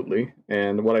Absolute and Flutely,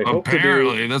 and what I hope to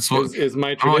do is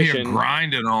my tradition. I'm here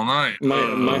grinding all night.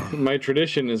 My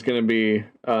tradition is going to be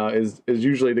is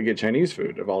usually to get Chinese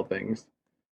food of all things.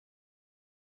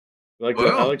 I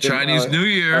like Chinese New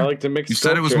Year. I like to mix. You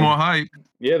said it was more hype.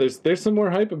 Yeah, there's some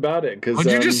more hype about it. Because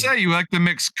what'd you just say? You like to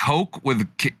mix Coke with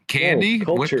candy? No,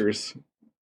 cultures.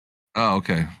 Oh,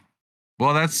 okay.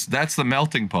 Well, that's the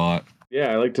melting pot.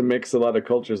 Yeah, I like to mix a lot of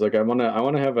cultures. Like I want to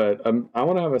have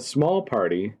a small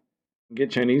party,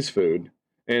 get Chinese food,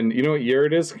 and you know what year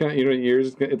it is? You know what year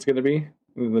it's going to be?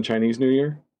 The Chinese New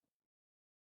Year.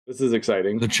 This is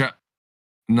exciting. The fuck?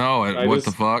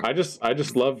 I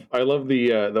love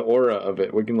the aura of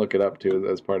it. We can look it up too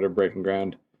as part of Breaking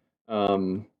Ground.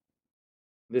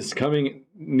 This coming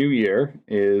New Year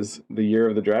is the Year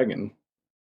of the Dragon.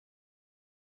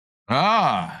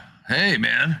 Ah, hey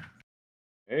man.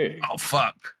 Hey. Oh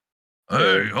fuck.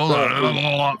 Hey, hold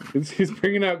on. He's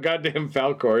bringing out goddamn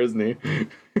Falcor, isn't he?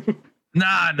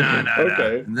 Nah.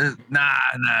 Okay. Nah.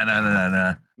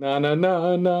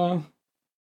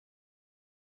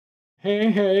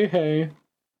 Hey.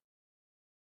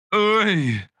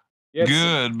 Oy. Yes.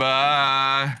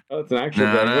 Goodbye. Oh, it's an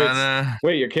actual dragon.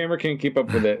 Wait, your camera can't keep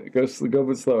up with it. Go a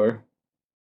bit slower.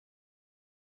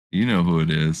 You know who it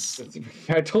is.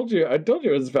 I told you it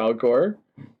was Falcor.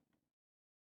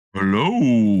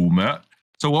 Hello, Matt.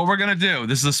 So what we're gonna do?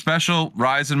 This is a special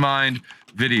Rise in Mind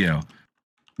video.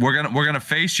 We're gonna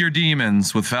face your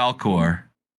demons with Falcor,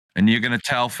 and you're gonna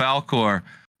tell Falcor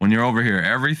when you're over here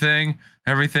everything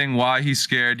why he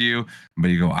scared you. But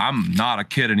you go, I'm not a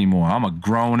kid anymore. I'm a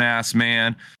grown ass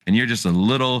man, and you're just a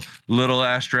little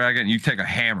ass dragon. You take a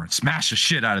hammer, smash the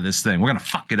shit out of this thing. We're gonna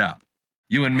fuck it up,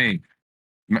 you and me.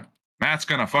 Matt's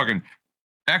gonna fucking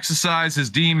exercise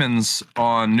his demons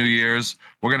on New Year's.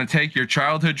 We're gonna take your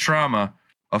childhood trauma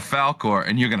of Falcor,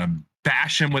 and you're gonna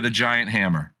bash him with a giant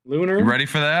hammer. Lunar, you ready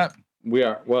for that? We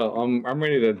are. Well, I'm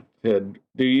ready to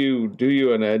do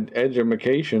you an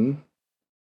edumacation.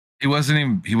 He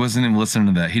wasn't even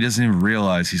listening to that. He doesn't even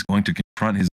realize he's going to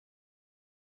confront his.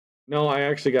 No, I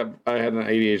had an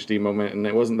ADHD moment, and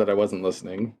it wasn't that I wasn't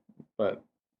listening, but.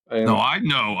 No, I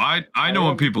know. I know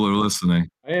when people are listening.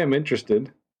 I am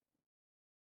interested.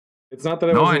 It's not that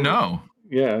I No, wasn't. I know.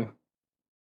 Yeah.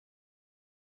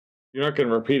 You're not going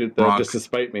to repeat it though, Rock. just to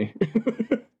spite me.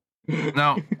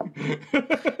 No.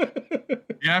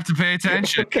 You have to pay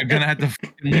attention. You're gonna have to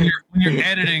when you're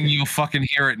editing, you'll fucking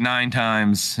hear it 9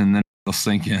 times and then it'll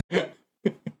sink in.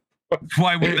 That's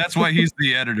why he's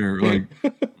the editor. Like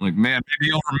man, maybe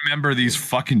you'll remember these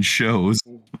fucking shows.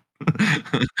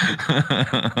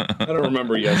 I don't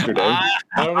remember yesterday.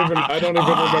 I don't even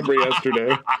remember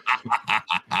yesterday.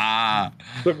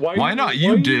 But why not?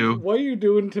 You do. Why are you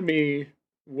doing to me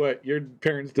what your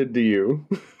parents did to you?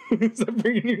 Is that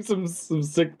bringing you some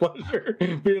sick pleasure?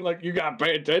 Being like, you gotta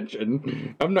pay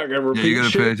attention. I'm not gonna repeat you gotta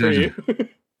shit pay attention. for you.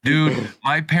 Dude,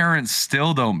 my parents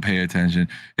still don't pay attention.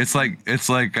 It's like they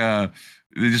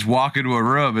just walk into a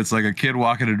room. It's like a kid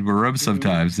walking into a room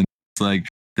sometimes, and it's like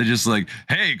they're just like,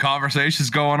 "Hey, conversation's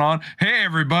going on. Hey,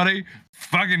 everybody,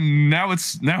 fucking now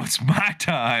it's my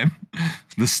time.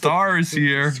 The star is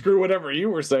here. Screw whatever you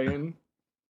were saying.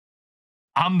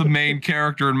 I'm the main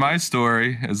character in my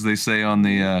story," as they say on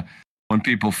the when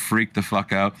people freak the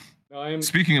fuck out.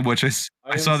 Speaking of which, I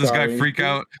saw this guy freak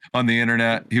out on the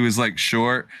internet. He was like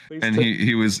short, and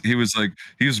he was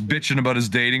bitching about his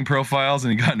dating profiles,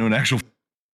 and he got into an actual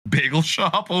bagel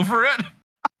shop over it.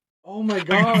 Oh my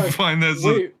god! Find this.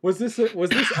 Wait, was this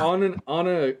on a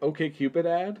OkCupid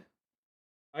ad?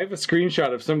 I have a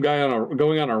screenshot of some guy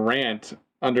going on a rant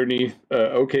underneath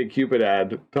OkCupid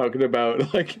ad talking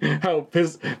about like how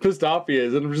pissed off he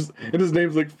is, and his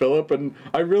name's like Philip, and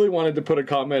I really wanted to put a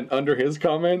comment under his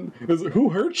comment. It was, who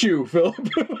hurt you, Philip?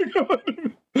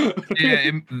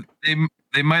 Yeah,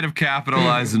 they might have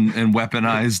capitalized and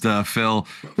weaponized Phil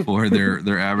for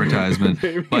their advertisement.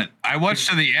 Maybe. But I watched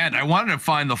to the end. I wanted to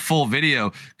find the full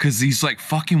video because he's like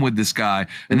fucking with this guy,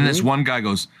 and then this one guy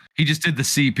goes, he just did the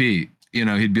CP. You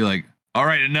know, he'd be like, "All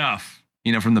right, enough."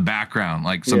 You know, from the background,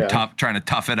 like some trying to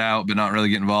tough it out, but not really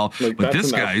get involved. Like, but this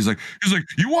enough. guy, he's like,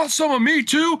 "You want some of me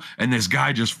too?" And this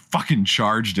guy just fucking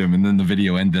charged him, and then the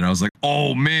video ended. I was like,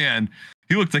 "Oh man,"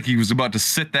 he looked like he was about to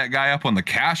sit that guy up on the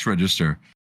cash register.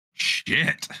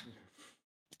 Shit.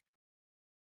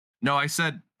 No, I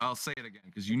said I'll say it again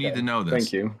because you need to know this.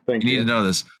 Thank you. You need to know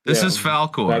this. This is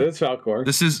Falkor. That is Falkor.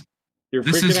 This is You're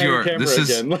this freaking is out your camera this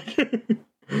is. again.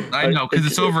 I know because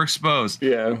it's overexposed.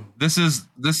 Yeah. This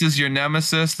is your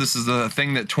nemesis. This is the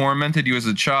thing that tormented you as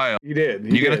a child. You did.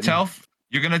 You're gonna tell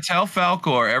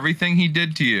Falkor everything he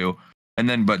did to you, and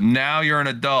then but now you're an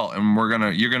adult, and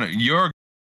you're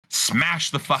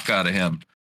smash the fuck out of him.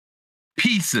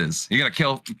 Pieces. You're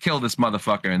gonna kill this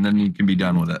motherfucker, and then you can be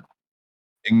done with it.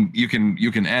 And you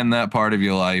can end that part of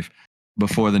your life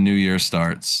before the new year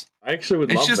starts. I actually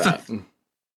would love that.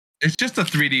 It's just a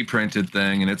 3D printed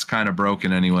thing, and it's kind of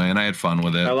broken anyway. And I had fun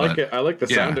with it. I like it. I like the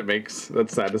sound it makes.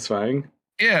 That's satisfying.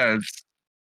 Yeah, it's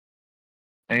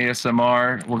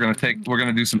ASMR. We're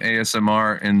gonna do some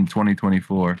ASMR in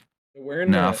 2024.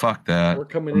 Fuck that. We're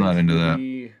coming. I'm not into that.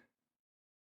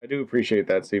 I do appreciate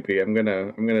that, CP. I'm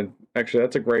gonna actually.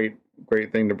 That's a great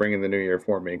thing to bring in the new year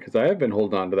for me because I have been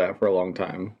holding on to that for a long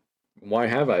time. Why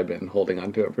have I been holding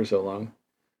on to it for so long?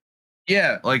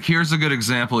 Yeah, like here's a good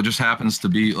example. It just happens to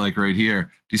be like right here. Do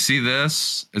you see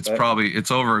this? It's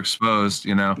overexposed,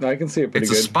 you know. I can see it pretty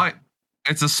good.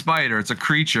 It's a spider. It's a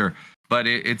creature, but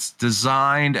it's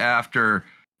designed after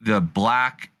the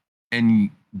black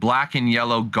and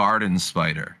yellow garden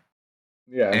spider.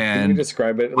 Yeah, can you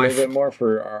describe it a little bit more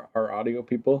for our audio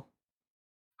people?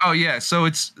 Oh yeah, so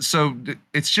it's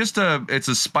just a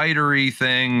spidery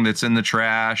thing that's in the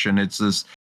trash, and it's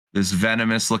this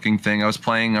venomous looking thing. I was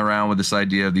playing around with this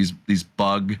idea of these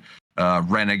bug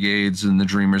renegades in the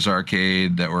Dreamers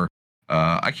arcade that were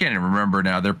I can't even remember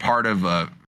now. They're part of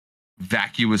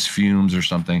vacuous fumes or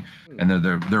something, and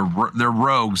they're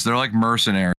rogues. They're like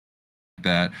mercenaries like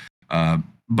that.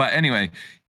 But anyway,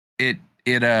 it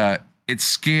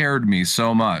scared me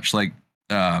so much. Like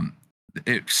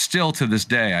it still to this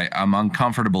day I'm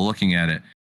uncomfortable looking at it.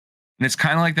 And it's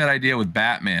kind of like that idea with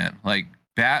Batman. Like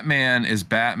Batman is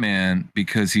Batman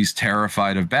because he's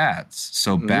terrified of bats.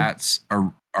 So bats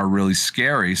are really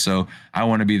scary. So I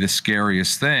want to be the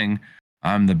scariest thing.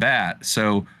 I'm the bat.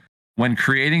 So when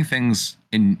creating things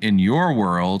in your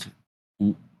world,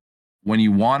 when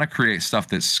you want to create stuff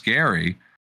that's scary,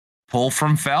 pull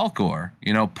from Falkor.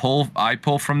 You know, I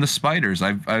pull from the spiders.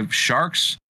 I've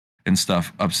sharks and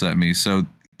stuff upset me. So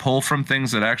pull from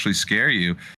things that actually scare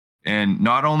you. And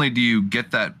not only do you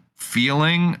get that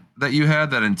feeling that you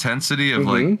had, that intensity of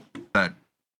like that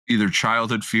either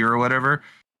childhood fear or whatever,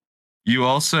 you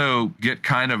also get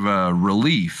kind of a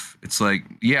relief. It's like,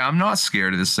 yeah, I'm not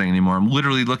scared of this thing anymore. I'm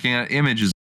literally looking at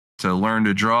images to learn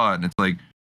to draw it. And it's like,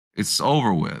 it's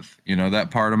over with. You know, that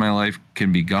part of my life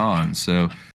can be gone. So,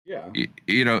 yeah,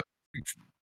 you know,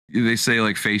 they say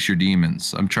like face your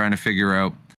demons. I'm trying to figure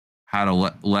out how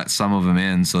to let some of them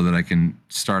in so that I can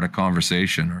start a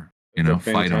conversation or It's a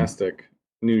fight them. fantastic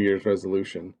New Year's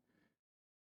resolution.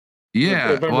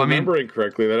 Yeah, If I'm well, I mean, remembering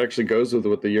correctly, that actually goes with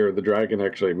what the Year of the Dragon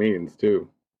actually means too.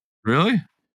 really?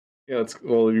 Yeah,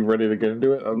 well, you ready to get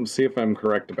into it? See if I'm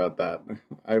correct about that.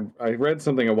 I read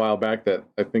something a while back that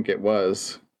I think it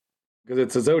was because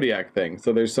it's a zodiac thing,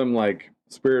 so there's some like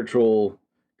spiritual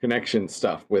connection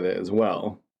stuff with it as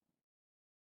well.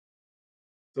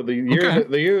 So the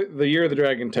year of the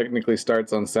dragon technically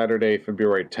starts on Saturday,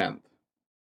 February 10th.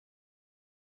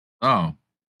 Oh,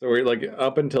 So we're like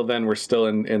up until then we're still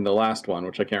in the last one,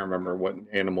 which I can't remember what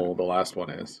animal the last one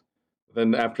is.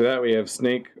 Then after that we have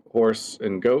snake, horse,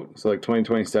 and goat. So like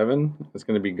 2027 is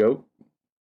going to be goat.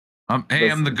 hey,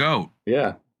 I'm the goat.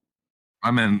 Yeah. I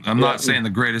mean, I'm not saying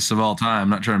the greatest of all time. I'm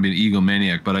not trying to be an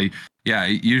egomaniac, but I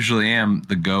usually am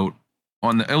the goat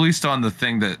at least on the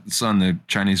thing that's on the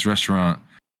Chinese restaurant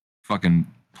fucking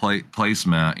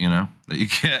placemat, that you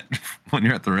get when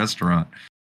you're at the restaurant.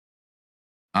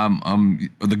 I'm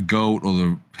the goat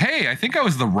or hey, I think I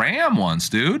was the ram once,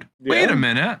 dude. Yeah. Wait a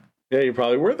minute. Yeah, you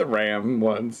probably were the ram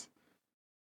once.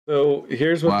 So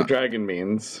here's what the dragon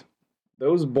means.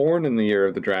 Those born in the year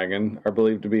of the dragon are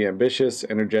believed to be ambitious,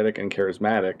 energetic, and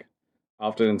charismatic,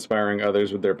 often inspiring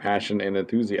others with their passion and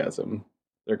enthusiasm.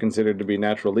 They're considered to be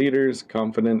natural leaders,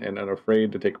 confident and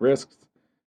unafraid to take risks,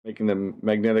 making them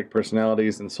magnetic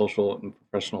personalities in social and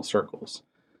professional circles.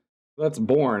 That's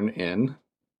born in.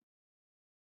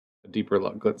 A deeper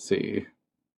look. Let's see.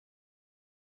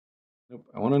 Nope.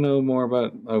 I want to know more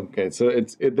about. Okay, so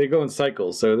they go in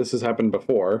cycles. So this has happened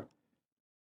before.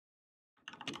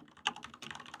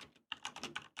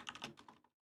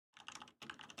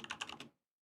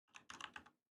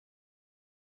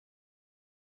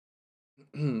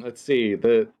 Let's see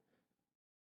the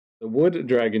wood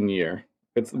dragon year.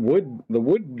 It's the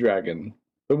wood dragon.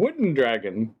 The wooden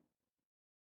dragon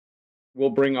will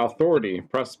bring authority,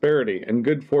 prosperity, and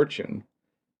good fortune.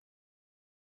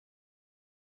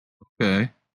 Okay.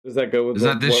 Does that go with Is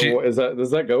that this year?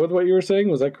 Does that go with what you were saying?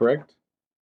 Was that correct?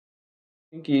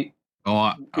 Inky. Oh,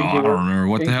 I don't remember.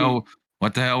 What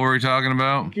the hell were we talking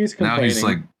about? Inky's complaining. Now he's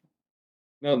like,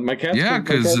 no, my cat's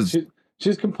because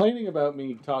she's complaining about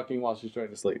me talking while she's trying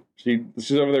to sleep. She's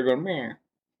over there going meh,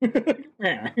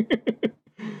 meh,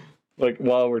 like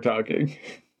while we're talking.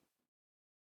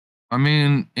 I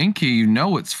mean, Inky,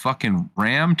 it's fucking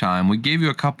ram time. We gave you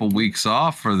a couple weeks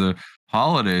off for the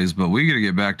holidays, but we got to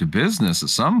get back to business at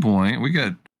some point. We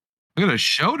got a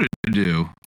show to do.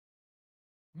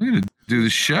 We got to do the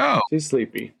show. She's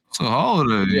sleepy. It's a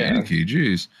holiday, Inky.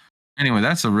 Jeez. Anyway,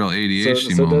 that's a real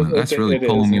ADHD moment. That's really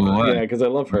pulling you away. Yeah, because I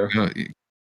love her.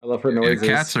 I love her noises.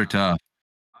 Yeah, cats are tough.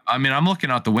 I mean, I'm looking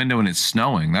out the window and it's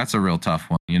snowing. That's a real tough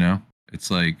one.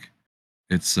 It's like.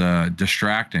 It's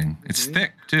distracting. It's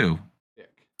thick too.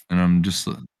 And I'm just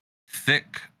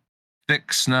thick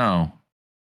snow.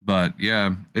 But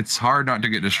yeah, it's hard not to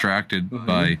get distracted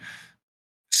by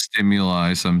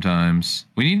stimuli sometimes.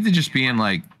 We need to just be in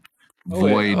like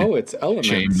void it's elements.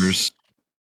 chambers.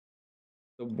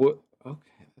 Okay,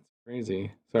 that's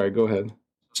crazy. Sorry, go ahead.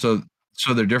 So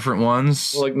they're different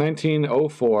ones? Well, like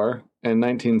 1904 and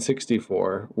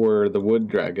 1964 were the wood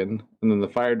dragon, and then the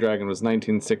fire dragon was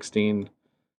 1916.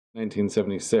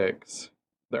 1976.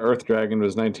 The Earth Dragon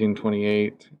was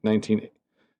 1928.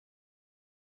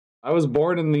 I was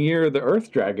born in the year of the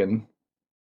Earth Dragon.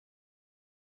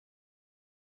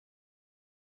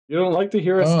 You don't like to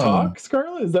hear us talk,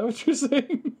 Scarlett? Is that what you're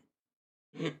saying?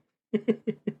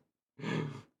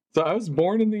 So I was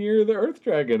born in the year of the Earth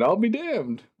Dragon. I'll be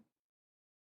damned.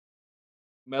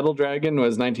 Metal Dragon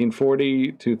was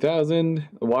 1940, 2000.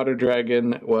 The Water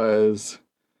Dragon was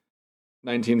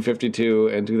 1952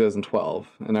 and 2012,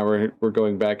 and now we're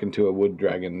going back into a wood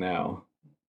dragon now.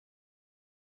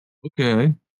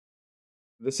 Okay.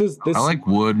 This. I like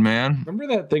wood, man. Remember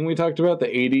that thing we talked about, the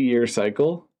 80-year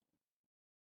cycle?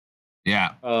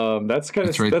 Yeah. That's kind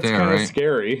of right?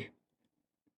 scary,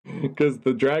 because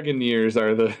the dragon years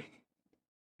are the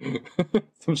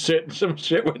some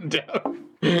shit went down.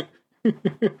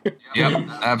 Yep,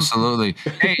 absolutely.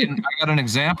 Hey, and I got an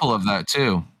example of that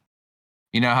too.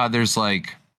 You know how there's the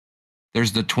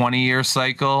 20-year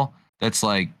cycle that's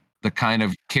like the kind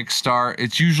of kickstart.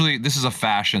 It's usually, this is a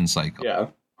fashion cycle. Yeah.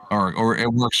 Or it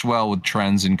works well with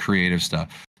trends and creative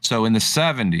stuff. So in the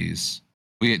 70s,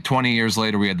 we had 20 years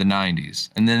later, we had the 90s.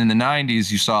 And then in the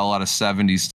 90s, you saw a lot of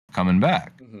 70s coming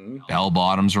back. Mm-hmm. Bell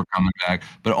bottoms were coming back,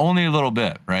 but only a little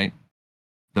bit, right?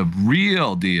 The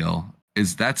real deal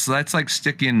is that's like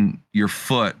sticking your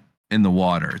foot in the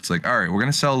water. It's like, all right, we're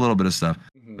going to sell a little bit of stuff.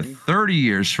 But 30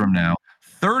 years from now,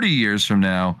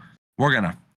 we're going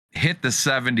to hit the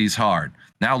 70s hard.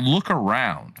 Now look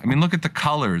around. I mean, look at the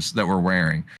colors that we're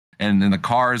wearing and the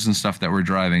cars and stuff that we're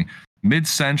driving.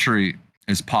 Mid-century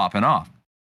is popping off.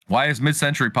 Why is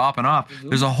mid-century popping off?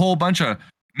 There's a whole bunch of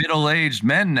middle-aged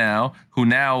men now who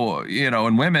now,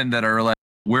 and women that are like,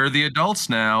 we're the adults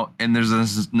now. And there's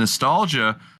this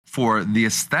nostalgia for the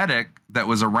aesthetic that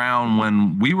was around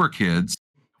when we were kids.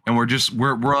 And we're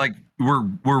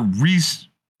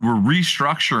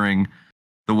restructuring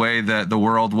the way that the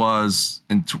world was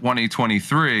in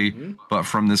 2023, but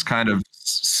from this kind of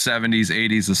 70s,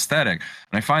 80s aesthetic.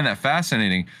 And I find that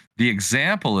fascinating. The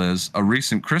example is a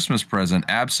recent Christmas present.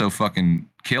 Abso fucking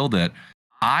killed it.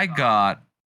 I got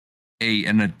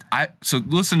so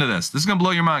listen to this. This is going to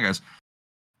blow your mind, guys.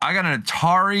 I got an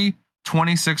Atari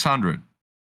 2600.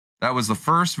 That was the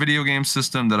first video game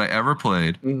system that I ever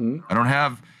played. I don't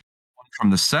have one from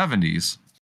the 70s.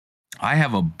 I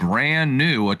have a brand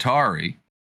new Atari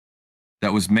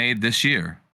that was made this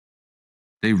year.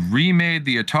 They remade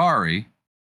the Atari,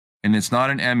 and it's not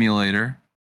an emulator.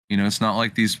 It's not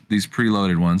like these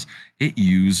preloaded ones. It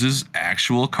uses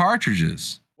actual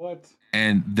cartridges. What?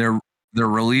 And they're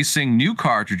releasing new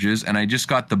cartridges, and I just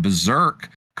got the Berserk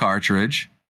cartridge,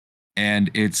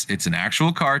 and it's an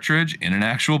actual cartridge in an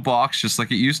actual box, just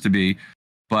like it used to be.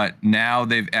 But now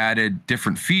they've added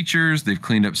different features. They've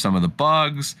cleaned up some of the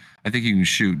bugs. I think you can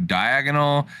shoot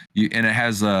diagonal, and it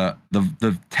has the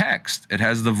text. It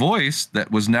has the voice that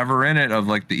was never in it of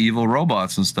like the evil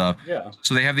robots and stuff. Yeah.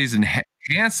 So they have these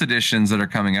enhanced editions that are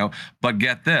coming out. But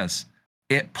get this,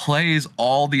 it plays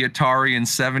all the Atari and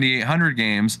 7800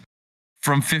 games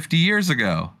from 50 years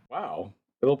ago. Wow.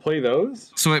 It'll play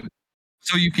those? So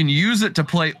you can use it to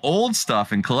play old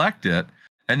stuff and collect it,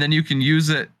 and then you can use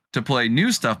it to play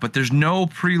new stuff, but there's no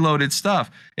preloaded stuff.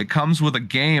 It comes with a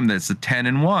game that's a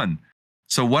 10-in-1.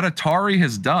 So what Atari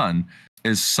has done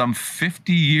is some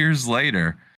 50 years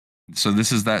later, so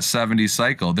this is that 70s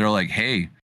cycle, they're like, hey,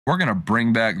 we're going to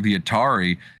bring back the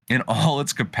Atari in all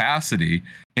its capacity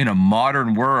in a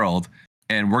modern world,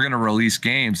 and we're going to release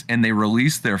games. And they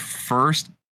released their first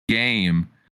game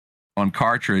on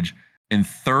cartridge in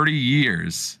 30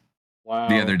 years. Wow.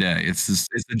 The other day. It's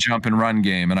a jump and run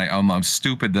game, and I'm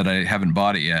stupid that I haven't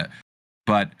bought it yet.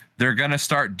 But they're gonna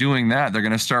start doing that. They're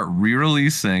gonna start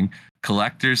re-releasing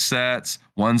collector's sets,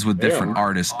 ones with different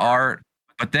artist art.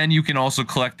 But then you can also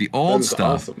collect the old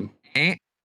stuff. Awesome.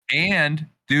 And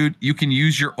dude, you can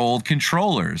use your old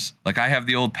controllers. Like I have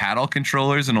the old paddle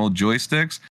controllers and old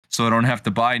joysticks, so I don't have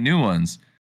to buy new ones.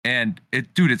 And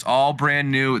it's all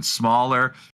brand new. It's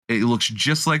smaller. It looks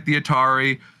just like the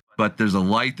Atari, but there's a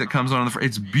light that comes on the front.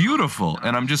 It's beautiful,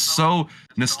 and I'm just so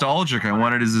nostalgic. I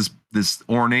wanted this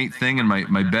ornate thing in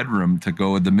my bedroom to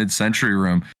go with the mid-century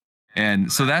room,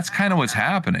 and so that's kind of what's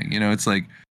happening. It's like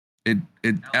it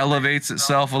elevates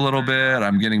itself a little bit.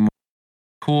 I'm getting more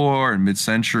core and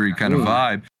mid-century kind of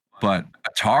vibe, but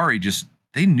Atari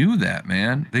they knew that,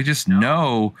 man. They just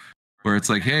know where it's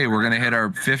like, hey, we're gonna hit our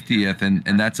 50th,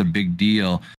 and that's a big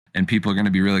deal, and people are gonna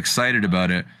be really excited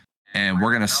about it. And we're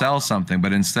going to sell something,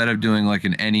 but instead of doing like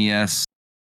an NES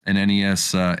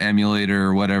emulator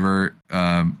or whatever,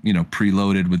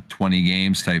 preloaded with 20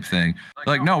 games type thing,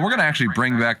 like, no, we're going to actually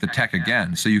bring back the tech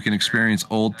again. So you can experience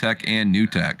old tech and new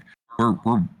tech. We're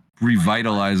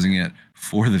revitalizing it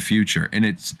for the future. And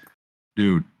it's,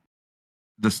 dude,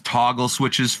 this toggle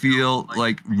switches feel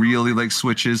like really like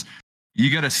switches. You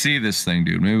got to see this thing,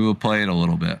 dude. Maybe we'll play it a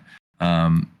little bit.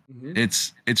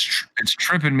 It's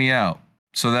tripping me out.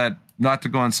 So that, not to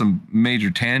go on some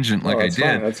major tangent like I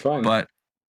did, that's fine. But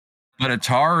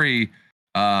Atari,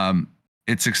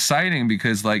 it's exciting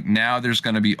because like now there's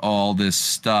going to be all this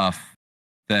stuff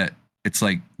that it's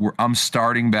like I'm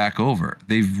starting back over.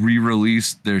 They've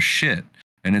re-released their shit,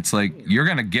 and it's like you're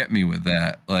going to get me with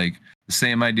that. Like the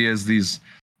same idea as these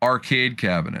arcade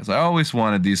cabinets. I always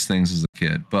wanted these things as a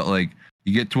kid, but like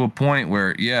you get to a point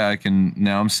where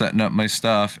now I'm setting up my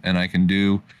stuff and I can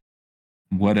do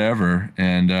whatever,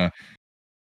 and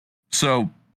so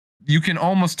you can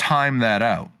almost time that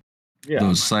out,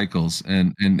 those cycles,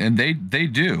 and they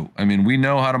do. I mean, we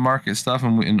know how to market stuff,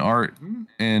 and in art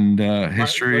and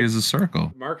history is a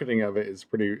circle. Marketing of it is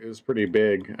pretty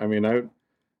big. I mean,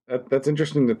 that's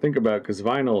interesting to think about because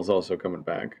vinyl is also coming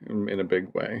back in a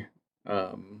big way.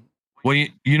 Well,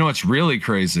 it's really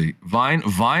crazy.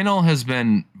 Vinyl has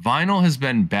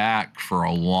been back for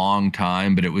a long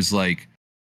time, but it was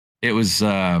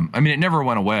I mean, it never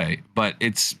went away, but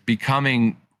it's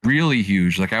becoming really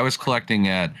huge. Like I was collecting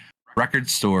at record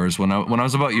stores when I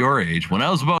was about your age. When I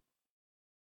was about,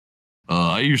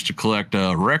 I used to collect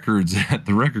records at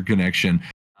the Record Connection,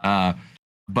 but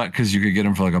because you could get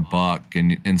them for like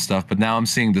 $1 and stuff. But now I'm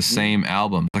seeing the same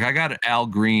album. Like I got an Al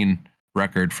Green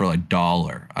record for like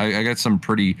 $1. I got some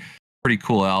pretty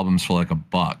cool albums for like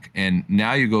 $1. And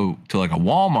now you go to like a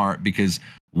Walmart because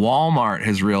Walmart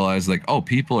has realized like, oh,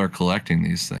 people are collecting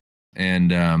these things,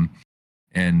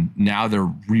 and now they're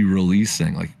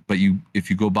re-releasing. Like, but if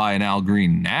you go buy an Al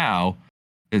Green now,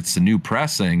 it's a new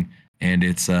pressing, and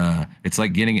it's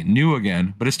like getting it new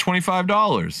again, but it's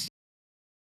 $25.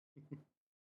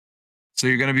 So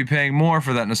you're going to be paying more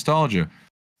for that nostalgia.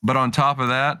 But on top of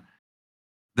that,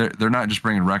 they're not just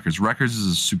bringing records. Records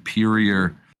is a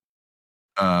superior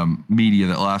media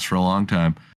that lasts for a long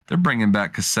time. They're bringing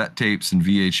back cassette tapes and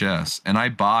VHS, and I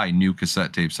buy new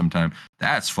cassette tapes sometimes.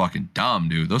 That's fucking dumb,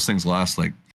 dude. Those things last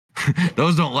like,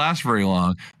 those don't last very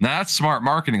long. Now that's smart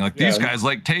marketing. Like these guys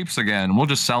like tapes again. We'll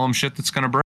just sell them shit that's gonna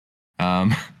break. I'll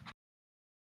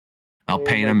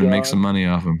paint them and make some money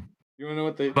off them. You want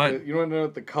to know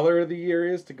what the color of the year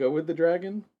is to go with the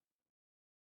dragon?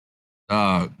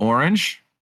 Orange.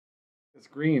 It's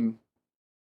green.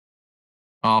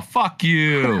 Oh, fuck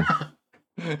you.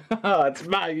 Oh, it's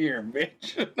my year,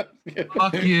 bitch.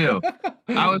 Fuck you.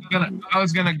 I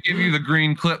was gonna give you the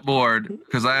green clipboard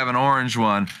because I have an orange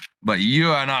one, but you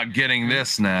are not getting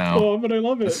this now. Oh, but I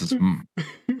love it. This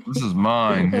is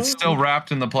mine. It's still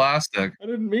wrapped in the plastic. I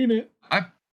didn't mean it.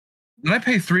 Did I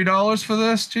pay $3 for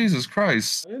this? Jesus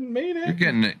Christ. I didn't mean it.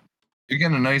 You're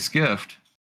getting a nice gift.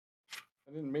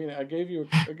 I didn't mean it. I gave you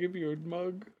a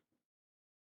mug.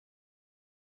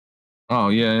 Oh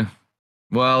yeah.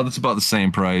 Well, that's about the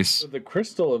same price. So the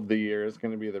crystal of the year is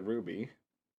going to be the ruby.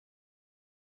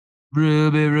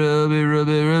 Ruby, ruby,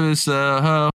 ruby, ruby,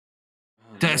 Soho. Oh,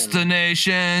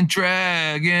 Destination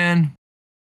Dragon.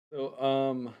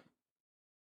 So,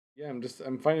 yeah,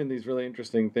 I'm finding these really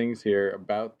interesting things here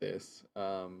about this.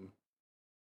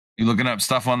 You looking up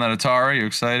stuff on that Atari? You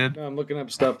excited? No, I'm looking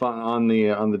up stuff on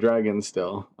the dragon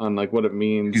still, on like what it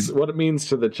means, what it means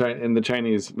to in the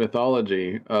Chinese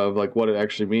mythology of like what it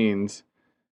actually means.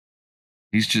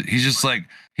 He's just like,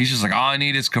 all I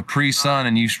need is Capri Sun,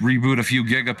 and you reboot a few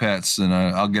gigapets, and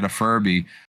I'll get a Furby.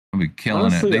 I'll be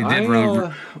killing it. They did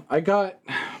really. I got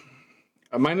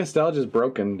my nostalgia is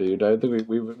broken, dude. I think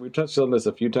we touched on this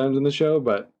a few times in the show,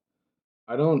 but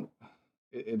I don't.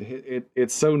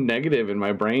 It's so negative in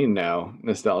my brain now.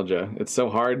 Nostalgia. It's so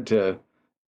hard to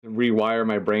rewire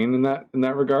my brain in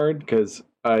that regard because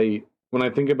when I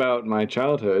think about my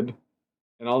childhood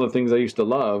and all the things I used to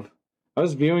love, I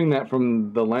was viewing that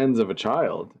from the lens of a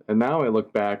child, and now I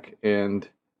look back and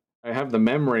I have the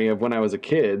memory of when I was a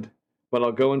kid, but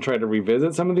I'll go and try to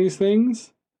revisit some of these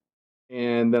things,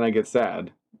 and then I get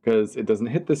sad because it doesn't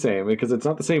hit the same, because it's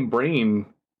not the same brain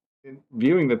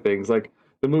viewing the things. Like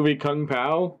the movie Kung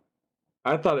Pao,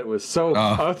 I thought it was so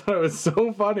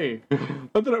funny. I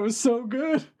thought it was so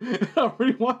good. I'll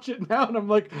rewatch it now, and I'm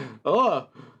like, oh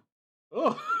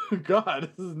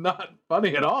God, this is not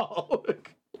funny at all.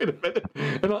 Wait a minute.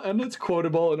 And it's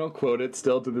quotable, and I'll quote it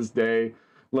still to this day.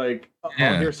 Like, I'll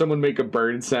hear someone make a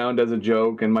bird sound as a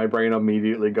joke, and my brain will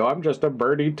immediately go, I'm just a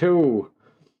birdie too.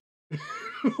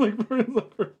 like,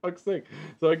 for fuck's sake.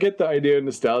 So I get the idea of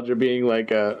nostalgia being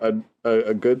like a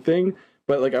good thing,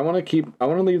 but like I want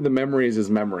to leave the memories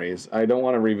as memories. I don't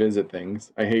want to revisit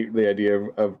things. I hate the idea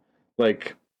of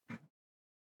like,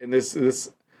 and this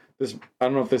I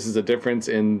don't know if this is a difference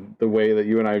in the way that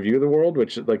you and I view the world,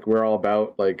 which like we're all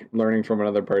about like learning from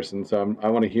another person. So I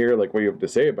want to hear like what you have to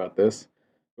say about this.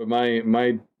 But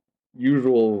my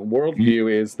usual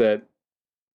worldview is that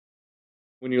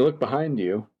when you look behind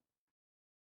you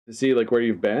to see like where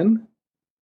you've been,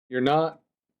 you're not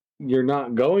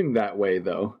going that way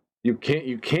though. You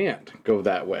can't go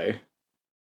that way.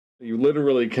 You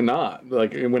literally cannot.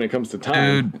 Like when it comes to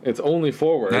time, it's only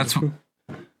forward.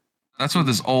 That's what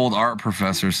this old art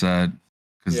professor said,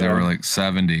 because they were like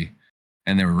 70,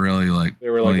 and they were really like,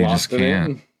 well, you just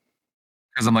can't.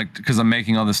 Because I'm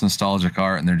making all this nostalgic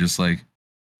art, and they're just like,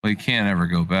 well, you can't ever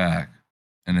go back.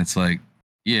 And it's like,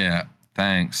 yeah,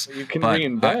 thanks. You can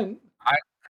reinvent.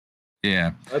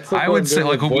 I would say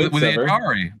like with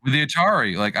the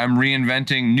Atari, like I'm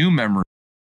reinventing new memories.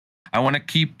 I want to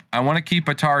keep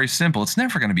Atari simple. It's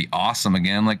never going to be awesome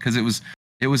again, like because it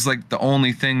was like the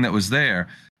only thing that was there.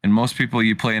 And most people,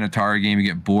 you play an Atari game, you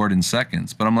get bored in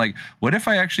seconds. But I'm like, what if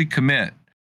I actually commit?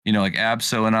 You know, like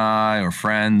Abso and I or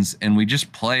friends, and we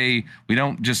just play. We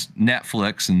don't just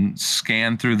Netflix and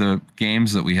scan through the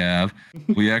games that we have.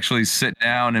 We actually sit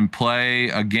down and play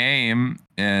a game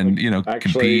and,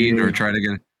 compete or try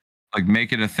to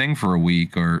make it a thing for a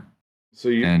week or So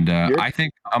And you're I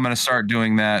think I'm gonna start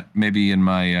doing that maybe in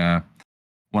my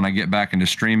when I get back into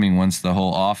streaming once the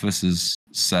whole office is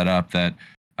set up. That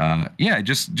yeah,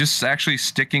 just actually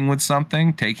sticking with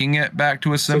something, taking it back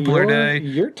to a so simpler day,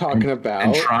 you're talking and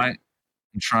about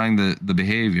trying the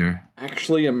behavior.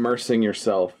 actually immersing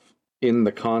yourself in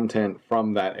the content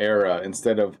from that era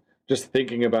instead of just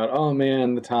thinking about, oh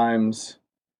man, the times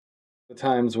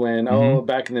when, Hmm. oh,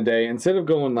 back in the day. Instead of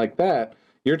going like that,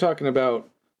 you're talking about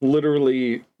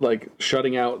literally like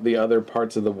shutting out the other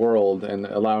parts of the world and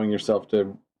allowing yourself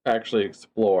to actually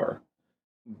explore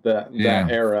that Yeah.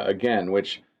 era again,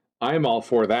 which I'm all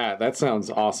for that. That sounds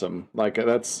awesome. Like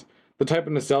that's the type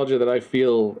of nostalgia that I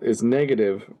feel is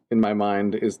negative in my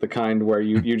mind is the kind where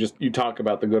you talk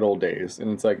about the good old days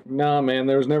and it's like, nah man,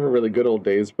 there was never really good old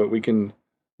days, but we can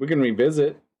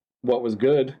revisit what was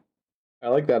good. I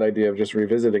like that idea of just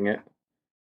revisiting it.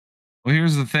 Well,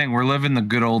 here's the thing: we're living the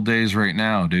good old days right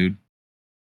now, dude.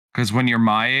 Because when you're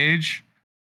my age,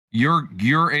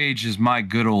 your age is my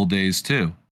good old days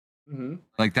too. Mm-hmm.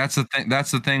 Like that's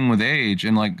the thing with age,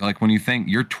 and like when you think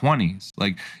your 20s,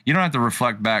 like you don't have to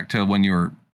reflect back to when you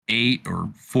were 8 or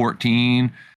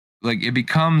 14. Like it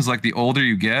becomes like the older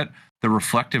you get, the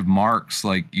reflective marks,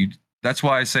 like you, that's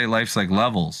why I say life's like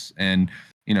levels, and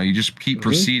you just keep Mm-hmm.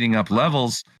 proceeding up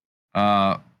levels,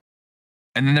 uh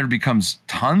and then there becomes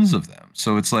tons of them,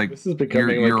 so it's like This is you're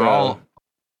becoming like you're a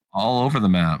all over the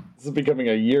map. this is becoming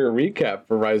a year recap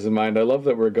for Rise of Mind. I love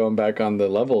that we're going back on the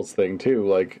levels thing too.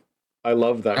 Like, I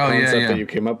love that Oh yeah, concept that yeah. you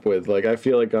came up with. Like, I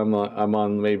feel like I'm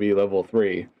on maybe level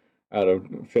 3 out of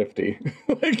 50.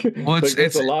 Well, like that's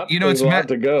it's a lot. it's There's a lot meant,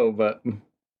 to go, but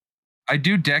I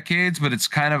do decades, but it's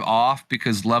kind of off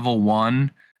because level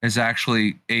 1 is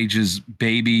actually ages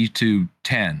baby to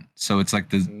 10. So it's like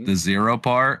the zero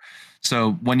part.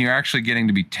 So when you're actually getting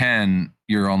to be 10,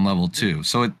 you're on level 2.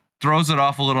 So it throws it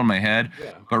off a little in my head,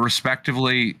 yeah. but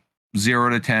respectively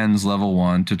 0 to 10's level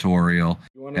 1 tutorial,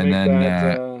 You want to and make then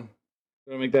that? You want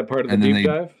to make that part of the and then deep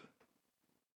they dive?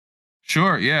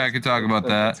 sure, yeah, I could talk about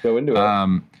Let's that. go into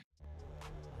it.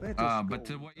 But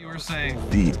to what you were saying,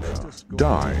 Deep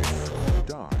dive.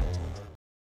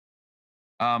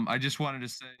 I just wanted to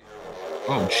say,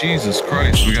 oh Jesus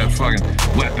Christ, we got fucking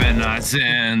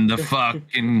weaponizing the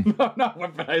fucking No, I'm not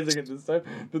weaponizing it this time.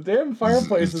 The damn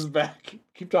fireplace is back.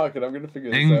 Keep talking. I'm gonna figure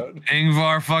this out.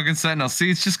 Ingvar fucking Sentinel. See,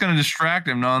 it's just gonna distract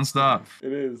him nonstop.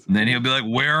 It is. And then he'll be like,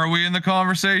 "Where are we in the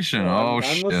conversation?" No, Oh I'm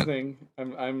shit! listening.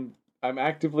 I'm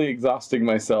actively exhausting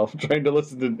myself trying to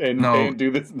listen to No. and do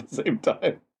this at the same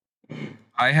time.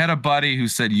 I had a buddy who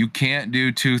said you can't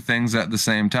do two things at the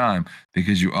same time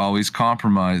because you always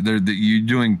compromise. You're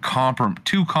doing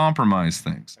two compromise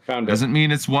things. I found it. Doesn't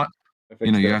mean it's one. I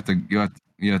fixed You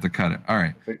it. have to cut it. All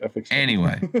right. I fixed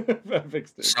Anyway. it. I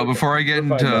fixed it. So before I get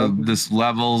We're fine into now. this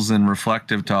levels and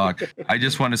reflective talk, I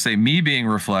just want to say me being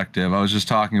reflective. I was just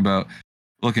talking about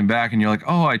looking back, and you're like,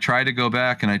 "Oh, I try to go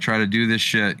back and I try to do this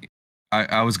shit."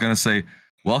 I was gonna say,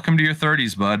 "Welcome to your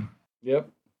 30s, bud." Yep.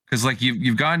 Because like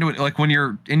you've gotten to it, like when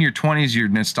you're in your 20s, you're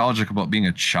nostalgic about being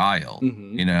a child,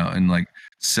 Mhm. and like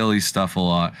silly stuff a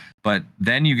lot. But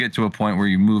then you get to a point where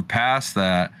you move past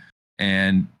that,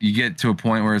 and you get to a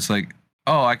point where it's like,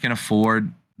 oh, I can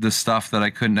afford the stuff that I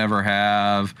could never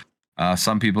have.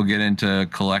 Some people get into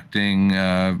collecting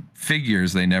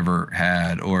figures they never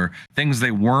had or things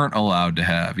they weren't allowed to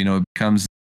have. It becomes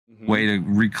Mhm. way to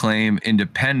reclaim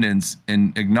independence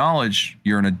and acknowledge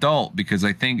you're an adult, because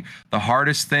I think the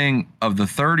hardest thing of the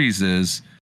 30s is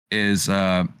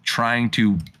trying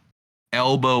to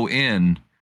elbow in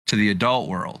to the adult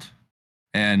world.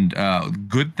 And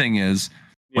good thing is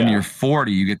when Yeah. you're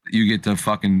 40, you get to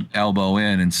fucking elbow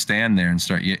in and stand there and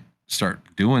start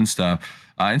doing stuff.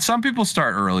 And some people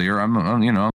start earlier.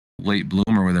 I'm late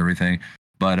bloomer with everything,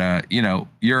 but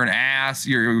you're an ass.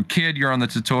 You're a kid. You're on the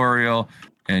tutorial,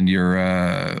 and you're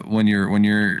when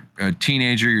you're a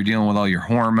teenager, you're dealing with all your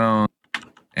hormones,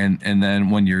 and then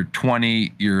when you're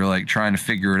 20, you're like trying to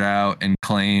figure it out and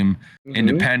claim Mhm.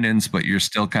 independence, but you're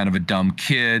still kind of a dumb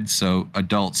kid. So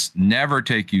adults never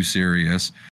take you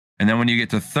serious. And then when you get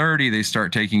to 30, they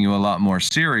start taking you a lot more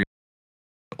serious.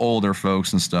 Older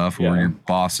folks and stuff, who are Yeah. your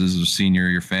bosses or senior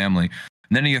your family.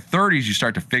 And then in your 30s, you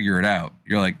start to figure it out.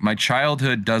 You're like, my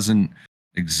childhood doesn't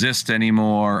exist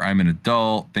anymore. I'm an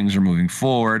adult. Things are moving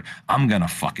forward. I'm gonna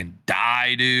fucking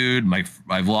die, dude.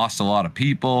 I've lost a lot of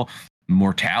people.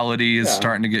 Mortality is Yeah.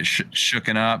 starting to get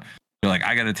shooken up. You're like,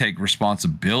 I got to take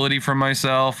responsibility for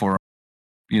myself, or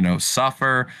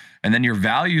suffer. And then your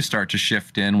values start to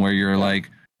shift in, where you're like,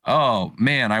 oh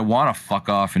man, I want to fuck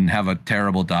off and have a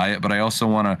terrible diet, but I also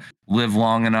want to live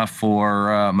long enough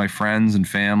for my friends and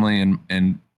family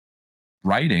and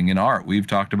writing and art. We've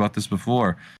talked about this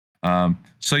before.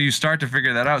 So you start to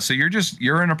figure that out. So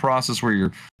you're in a process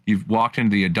where you've walked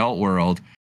into the adult world,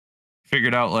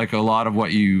 figured out like a lot of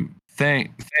what you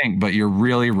think, but you're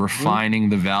really refining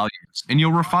the values, and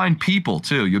you'll refine people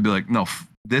too. You'll be like, no,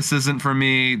 this isn't for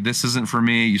me. This isn't for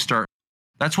me. You start.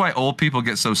 That's why old people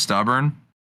get so stubborn.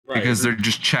 Right. Because they're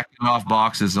just checking off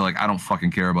boxes. They're like, I don't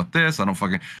fucking care about this. I don't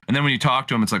fucking. And then when you talk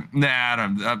to them, it's like, nah,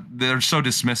 they're so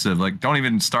dismissive. Like, don't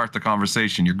even start the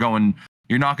conversation. You're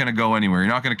not going to go anywhere. You're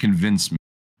not going to convince me.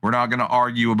 We're not going to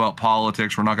argue about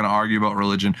politics. We're not going to argue about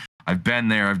religion. I've been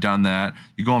there. I've done that.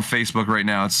 You go on Facebook right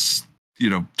now. It's,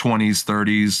 20s,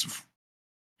 30s,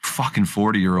 fucking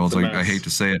 40-year-olds. Like, I hate to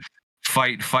say it,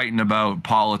 fighting about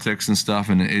politics and stuff.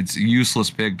 And it's useless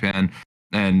pig pen.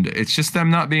 And it's just them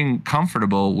not being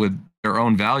comfortable with their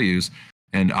own values.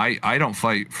 And I don't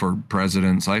fight for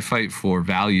presidents. I fight for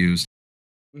values.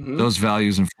 Mm-hmm. Those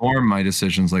values inform my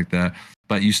decisions like that.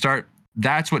 But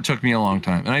that's what took me a long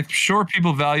time. And I'm sure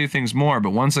people value things more.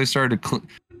 But once I started to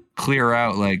clear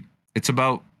out, like, it's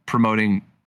about promoting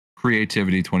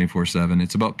creativity 24/7.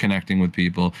 It's about connecting with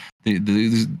people.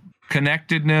 The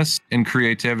connectedness and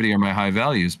creativity are my high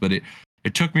values. But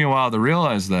it took me a while to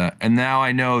realize that. And now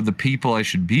I know the people I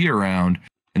should be around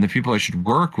and the people I should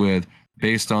work with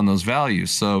based on those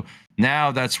values. So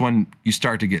now that's when you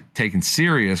start to get taken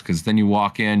serious, because then you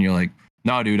walk in, you're like,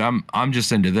 no, dude, I'm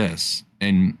just into this.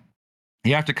 And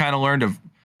you have to kind of learn to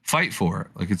fight for it.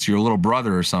 Like it's your little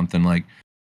brother or something. Like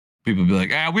people be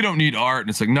like, we don't need art.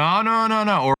 And it's like, no.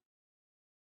 Or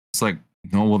it's like,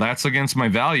 no, well, that's against my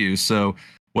values. So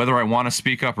whether I want to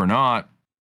speak up or not,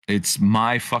 it's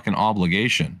my fucking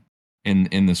obligation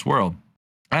in this world.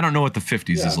 I don't know what the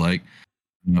 50s is like,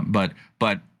 but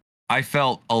I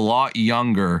felt a lot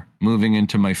younger moving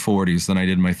into my 40s than I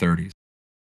did my 30s.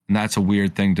 And that's a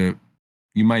weird thing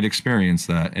you might experience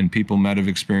that, and people might have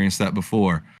experienced that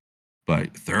before.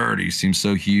 But 30 seems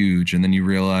so huge, and then you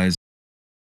realize,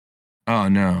 oh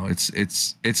no,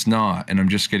 it's not, and I'm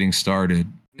just getting started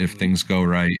if things go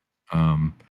right.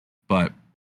 But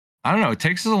I don't know. It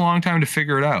takes us a long time to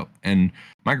figure it out. And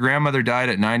my grandmother died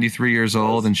at 93 years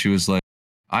old, and she was like,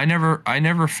 I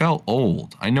never felt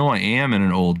old. I know I am in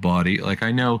an old body. Like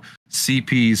I know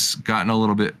CP's gotten a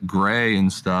little bit gray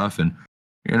and stuff, and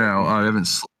I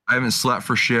haven't slept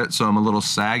for shit, so I'm a little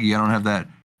saggy. I don't have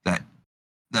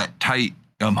that tight.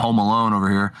 I'm home alone over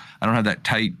here. I don't have that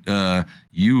tight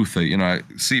youth.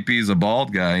 CP's a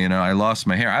bald guy. I lost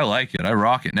my hair. I like it. I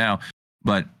rock it now,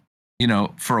 but.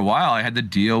 For a while I had to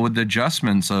deal with the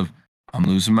adjustments of I'm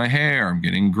losing my hair, I'm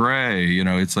getting gray.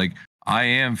 It's like I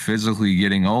am physically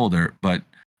getting older, but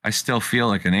I still feel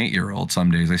like an 8-year-old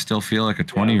some days. I still feel like a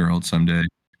 20-year-old some day.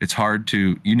 It's hard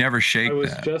to, you never shake that. I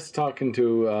was just talking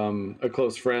to a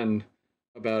close friend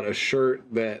about a shirt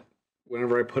that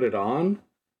whenever I put it on,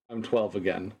 I'm 12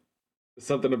 again. There's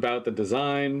something about the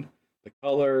design, the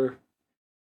color.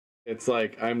 It's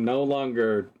like I'm no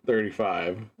longer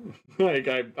 35. Like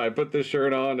I put this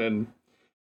shirt on and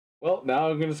well, now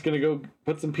I'm just gonna go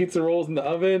put some pizza rolls in the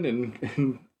oven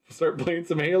and start playing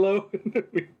some Halo.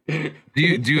 Do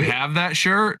you have that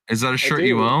shirt? Is that a shirt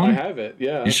you own? I have it.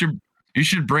 Yeah. You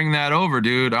should bring that over,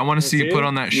 dude. I want to see you put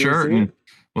on that shirt, and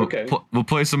we'll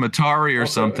play some Atari or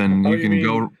something. You can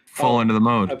go full into the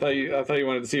mode. I thought you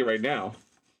wanted to see it right now.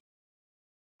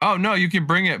 Oh no, you can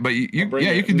bring it, but you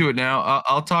can do it now.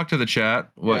 I'll talk to the chat.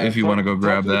 If you want to go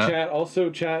grab that? Chat. Also,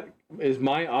 chat, is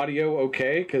my audio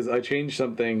okay? Because I changed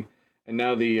something, and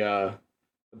now the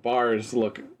bars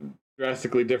look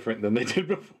drastically different than they did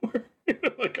before.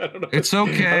 Like I don't know. It's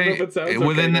okay. I don't know if it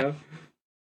sounds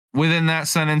within that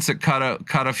sentence, it cut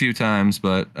a few times,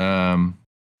 but and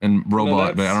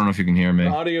robot. But I don't know if you can hear me. The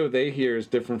audio they hear is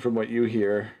different from what you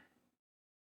hear.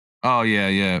 Oh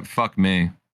yeah. Fuck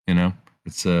me.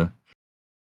 It's don't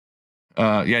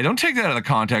take that out of the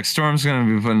context. Storm's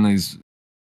gonna be putting these.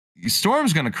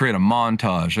 Storm's gonna create a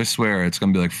montage. I swear, it's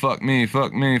gonna be like fuck me.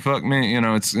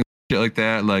 It's shit like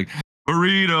that, like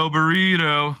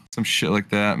burrito, some shit like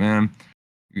that, man.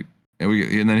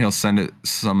 And then he'll send it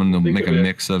someone to make a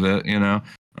mix of it. It'll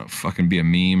fucking be a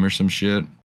meme or some shit.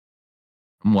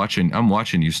 I'm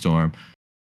watching you, Storm.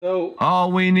 So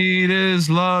all we need is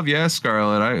love. Yes,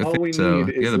 Scarlett. I think so.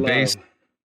 Yeah, the bass.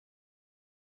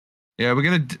 Yeah,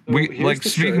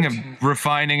 speaking of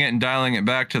refining it and dialing it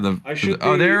back to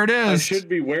there it is. I should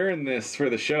be wearing this for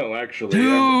the show, actually.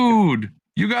 Dude,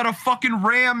 you got a fucking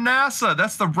Ram NASA.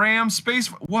 That's the Ram space.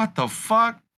 What the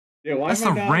fuck? Yeah, why am I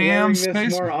not wearing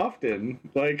this more often?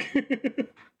 Like,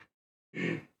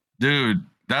 dude,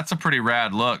 that's a pretty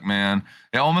rad look, man.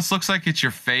 It almost looks like it's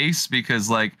your face because,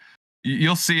 like,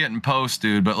 You'll see it in post,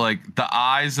 dude. But like the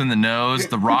eyes and the nose,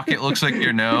 the rocket looks like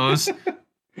your nose.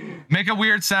 Make a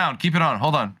weird sound. Keep it on.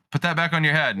 Hold on. Put that back on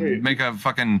your head. Wait. And make a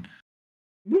fucking.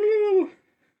 Woo!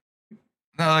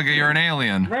 No, like you're an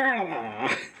alien.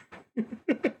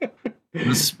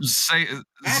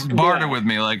 Barter with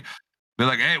me, like, be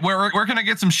like, hey, where can I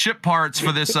get some ship parts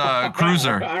for this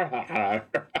cruiser?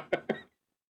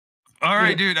 All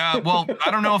right, dude. Well,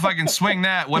 I don't know if I can swing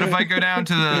that. What if I go down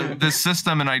to this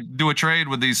system and I do a trade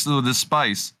with this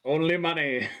spice? Only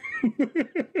money.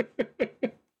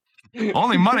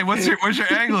 Only money. What's your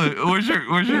English? What's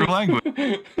your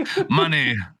language?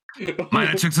 Money.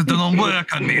 My chicks don't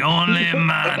work on me. Only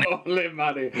money. Only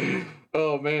money.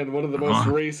 Oh man, one of the most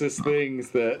racist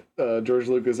things that George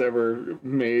Lucas ever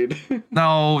made.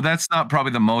 No, that's not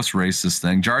probably the most racist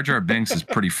thing. Jar Jar Binks is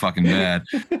pretty fucking bad.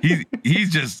 He's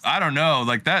just, I don't know,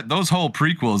 like that. Those whole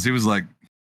prequels,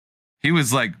 he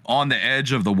was like on the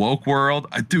edge of the woke world.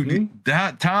 Dude,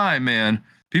 that time, man,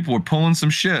 people were pulling some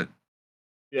shit.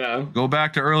 Yeah. Go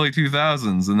back to early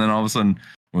 2000s, and then all of a sudden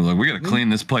we're like, we got to clean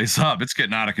this place up. It's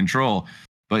getting out of control.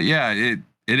 But yeah, it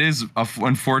is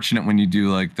unfortunate when you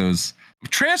do like those.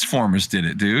 Transformers did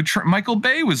it, dude. Michael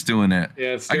Bay was doing it.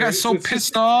 Yeah, I got so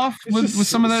pissed off with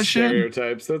some of that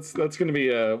stereotypes. That's going to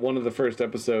be one of the first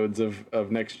episodes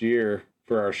of next year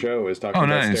for our show is talking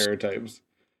about stereotypes.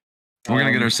 We're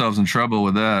gonna get ourselves in trouble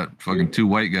with that. Fucking two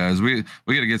white guys. We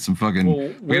gotta get some fucking.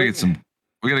 We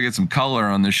gotta get some color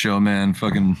on this show, man.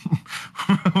 Fucking.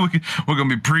 We're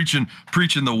gonna be preaching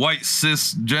the white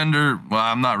cisgender. Well,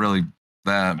 I'm not really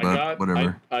that, but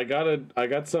whatever. I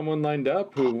got someone lined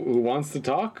up who wants to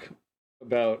talk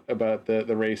about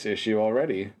the race issue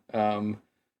already. One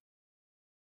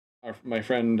of my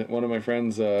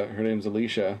friends, her name's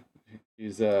Alicia.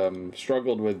 She's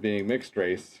struggled with being mixed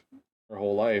race her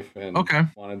whole life, and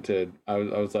wanted to. I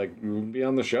was like, we would be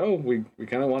on the show. We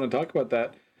kind of want to talk about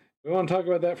that. We want to talk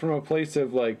about that from a place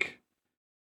of love,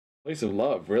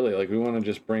 really. Like we want to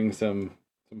just bring some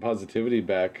positivity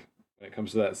back when it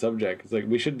comes to that subject. It's like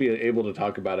we should be able to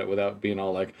talk about it without being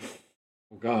all like,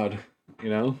 oh God, you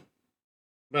know.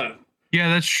 But yeah,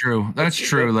 that's true. That's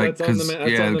true. Like that's on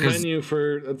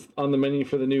the menu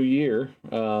for the new year.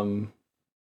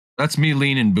 That's me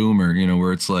leaning boomer, you know,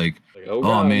 where it's like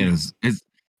oh man, it's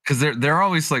because they're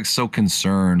always like so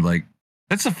concerned. Like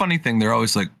that's the funny thing. They're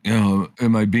always like, you know,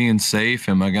 am I being safe?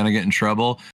 Am I gonna get in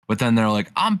trouble? But then they're like,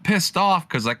 I'm pissed off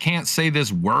because I can't say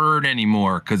this word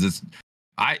anymore because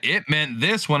it meant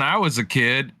this when I was a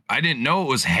kid. I didn't know it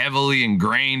was heavily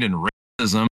ingrained in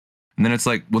racism. And then it's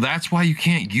like, well, that's why you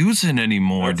can't use it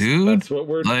anymore, dude. That's what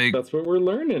we're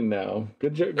learning now.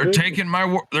 Good job. They're taking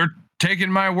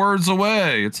my words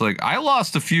away. It's like I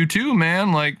lost a few too,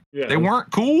 man. Like they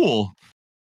weren't cool.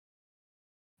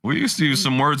 We used to use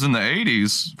some words in the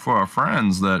 80s for our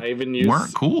friends that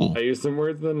weren't cool. I used some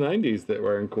words in the 90s that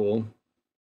weren't cool.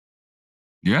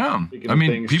 Yeah. I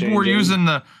mean, people were using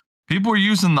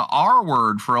the R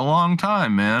word for a long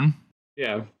time, man.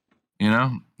 Yeah. You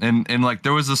know? And like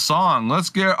there was a song,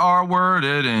 let's get R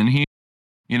worded, and he,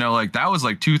 you know, like that was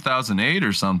like 2008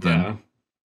 or something. Yeah.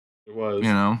 It was.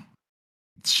 You know?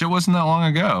 Shit wasn't that long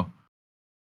ago.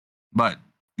 But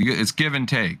it's give and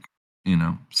take. You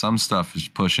know, some stuff is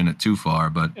pushing it too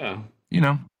far, but you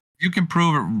know, you can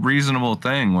prove a reasonable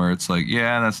thing where it's like,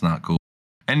 yeah, that's not cool.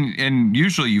 And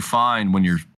usually you find when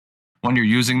you're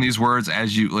using these words,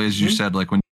 as you said,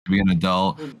 like when you be an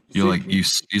adult, you're like you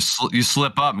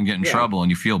slip up and get in trouble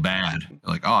and you feel bad. You're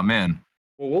like, oh man.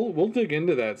 Well, we'll dig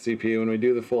into that, CP, when we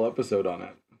do the full episode on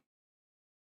it.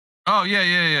 Oh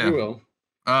yeah. We will.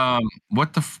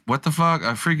 What the fuck?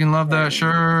 I freaking love that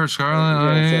shirt,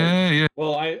 Scarlett. Yeah.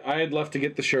 Well, I had left to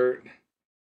get the shirt,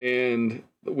 and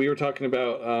we were talking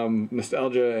about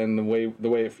nostalgia and the way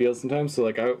it feels sometimes. So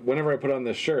like, whenever I put on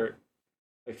this shirt,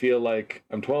 I feel like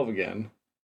I'm 12 again.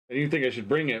 And you think I should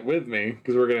bring it with me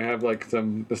because we're gonna have like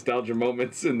some nostalgia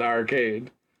moments in the arcade.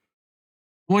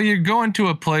 Well, you're going to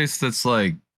a place that's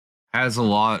like has a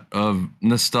lot of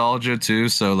nostalgia too,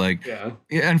 so like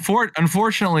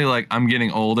unfortunately, like I'm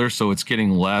getting older, so it's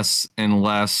getting less and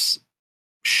less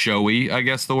showy, I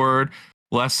guess the word,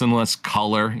 less and less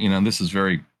color. You know, this is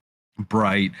very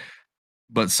bright,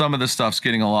 but some of the stuff's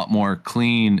getting a lot more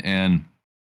clean. And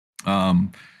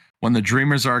when the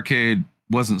Dreamers arcade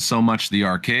wasn't so much the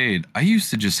arcade, I used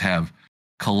to just have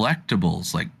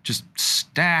collectibles like just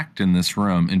stacked in this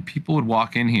room, and people would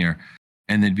walk in here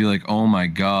and they'd be like, oh my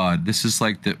God, this is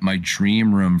like my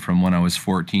dream room from when I was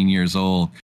 14 years old.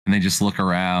 And they just look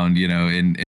around, you know,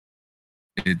 and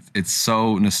it's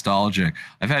so nostalgic.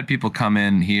 I've had people come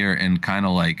in here and kind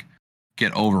of like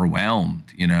get overwhelmed,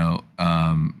 you know,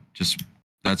 just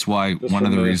That's why Just one of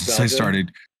from the the reasons I nostalgia?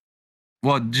 started.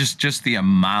 Well, just the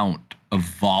amount of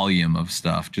volume of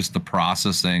stuff, just the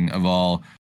processing of all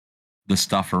the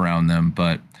stuff around them.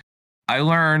 But I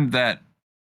learned that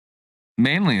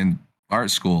mainly in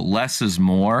art school, less is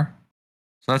more.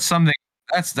 So that's something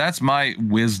that's my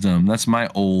wisdom. That's my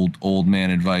old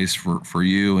man advice for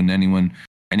you and anyone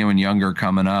younger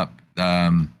coming up.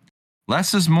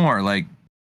 Less is more. Like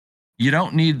you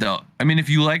don't need the. I mean, if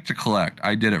you like to collect,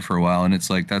 I did it for a while, and it's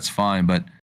like that's fine. But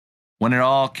when it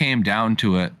all came down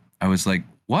to it, I was like,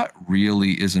 what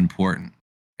really is important?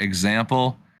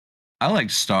 Example, I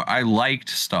liked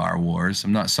Star Wars.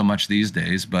 I'm not so much these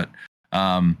days, but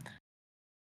um,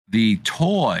 the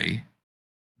toy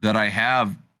that I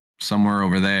have somewhere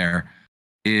over there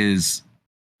is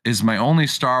my only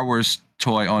Star Wars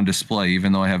toy on display,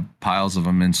 even though I have piles of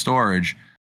them in storage.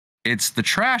 It's the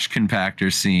trash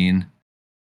compactor scene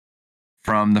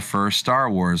from the first Star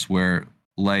Wars where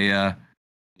Leia,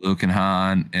 Luke and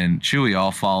Han and Chewie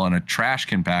all fall in a trash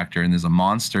compactor, and there's a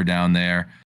monster down there,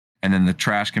 and then the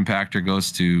trash compactor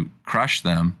goes to crush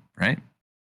them, right?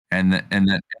 And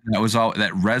that was all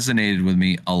that resonated with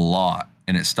me a lot,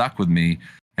 and it stuck with me.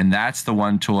 And that's the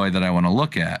one toy that I want to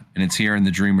look at, and it's here in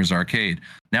the Dreamers Arcade.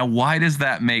 Now, why does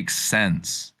that make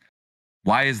sense?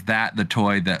 Why is that the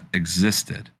toy that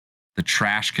existed? The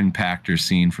trash compactor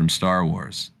scene from Star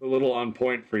Wars. A little on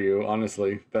point for you,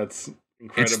 honestly. That's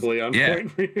incredibly on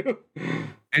point for you.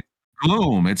 It's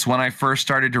gloom. It's when I first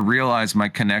started to realize my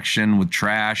connection with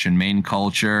trash and main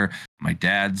culture. My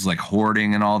dad's like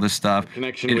hoarding and all this stuff.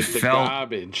 Connection with the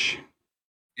garbage.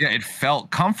 Yeah, it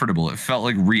felt comfortable. It felt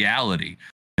like reality.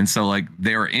 And so like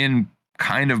they were in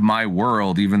kind of my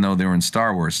world, even though they were in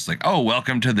Star Wars. It's like, oh,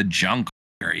 welcome to the junk.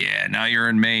 Yeah, now you're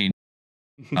in Maine.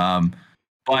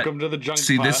 But welcome to the junk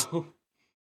see pile. This,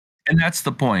 and that's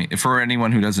the point. For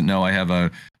anyone who doesn't know, I have a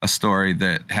story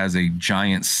that has a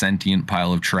giant sentient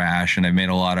pile of trash, and I've made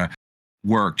a lot of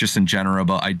work just in general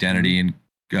about identity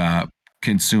and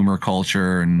consumer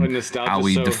culture and how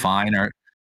we define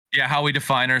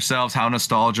ourselves, how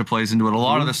nostalgia plays into it. A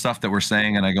lot of the stuff that we're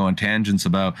saying, and I go on tangents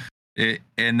about it,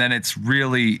 and then it's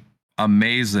really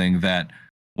amazing that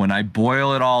when I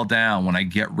boil it all down, when I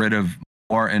get rid of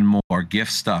more and more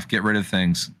gift stuff, get rid of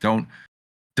things, don't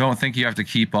think you have to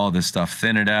keep all this stuff,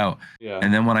 thin it out. Yeah.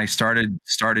 And then when I started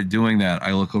doing that,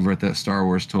 I look over at that Star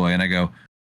Wars toy and I go,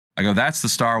 that's the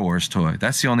Star Wars toy.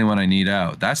 That's the only one I need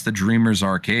out. That's the Dreamers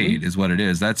Arcade is what it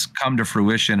is. That's come to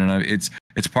fruition, and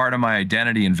it's part of my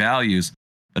identity and values.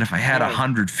 But if I had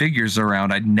 100 figures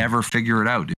around, I'd never figure it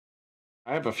out, dude.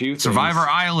 I have a few things. Survivor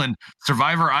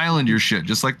Island, your shit,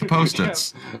 just like the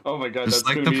Post-its. Yeah. Oh my god, just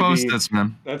like the Post-its,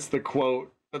 man. That's the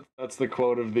quote. That's the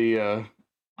quote of the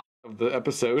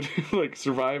episode. Like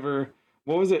Survivor.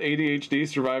 What was it? ADHD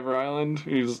Survivor Island.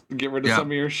 You just get rid of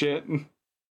some of your shit.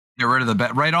 Get rid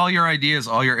of write all your ideas,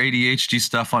 all your ADHD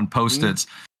stuff on Post-its.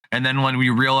 And then when we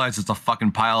realize it's a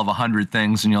fucking pile of 100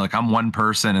 things, and you're like, I'm one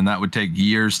person, and that would take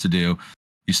years to do,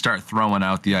 you start throwing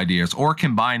out the ideas or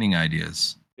combining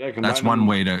ideas. Yeah, that's one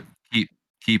way to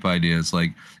keep ideas.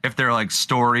 Like if they're like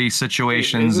story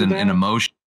situations and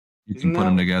emotion, you can put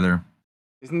them together.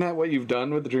 Isn't that what you've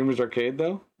done with the Dreamers Arcade,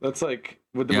 though? That's like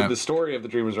with the story of the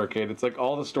Dreamers Arcade. It's like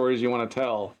all the stories you want to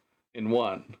tell in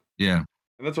one. Yeah.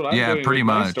 And that's what I'm doing with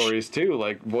my stories, too.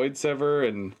 Like Void Sever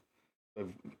and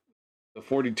the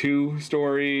 42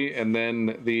 story, and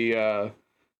then the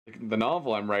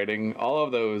novel I'm writing. All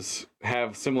of those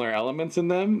have similar elements in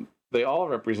them. They all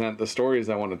represent the stories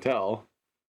I want to tell,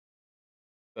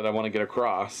 that I want to get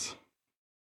across.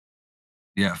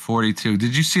 Yeah, 42.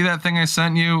 Did you see that thing I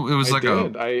sent you? It was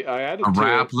I added a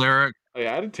rap lyric. I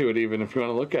added to it, even if you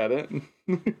want to look at it.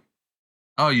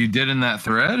 Oh, you did in that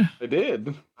thread? I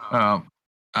did. Oh,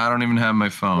 I don't even have my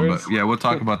phone, but yeah, we'll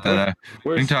talk about that.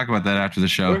 We can talk about that after the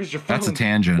show. Where's your phone? That's a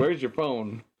tangent. Where's your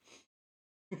phone?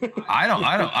 I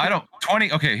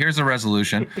don't. Okay, here's a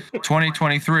resolution.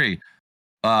 2023.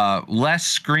 Less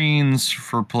screens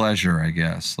for pleasure, I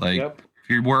guess. Like if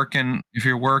you're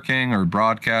working or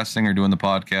broadcasting or doing the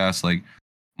podcast, like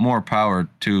more power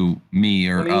to me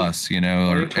or us,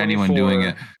 or anyone doing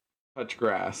it. Touch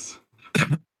grass.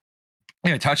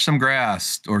 Yeah, touch some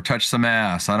grass or touch some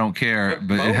ass. I don't care,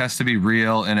 but it has to be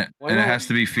real, and it has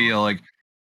to be feel like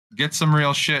get some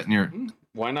real shit in your.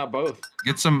 Why not both?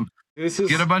 Get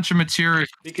a bunch of material.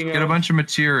 Get a bunch of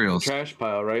materials. Trash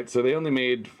pile, right? So they only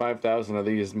made 5,000 of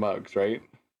these mugs, right?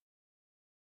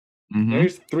 Mm-hmm.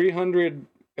 There's 300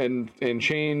 and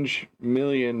change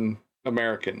million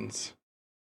Americans,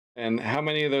 and how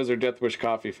many of those are Death Wish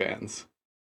Coffee fans?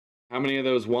 How many of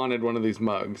those wanted one of these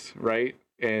mugs, right?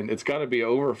 And it's got to be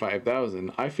over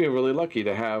 5,000. I feel really lucky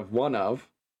to have one of,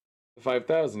 the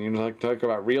 5,000. You know, like talk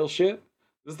about real shit.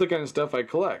 This is the kind of stuff I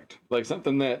collect, like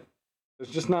something that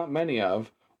there's just not many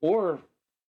of. Or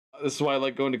this is why I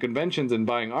like going to conventions and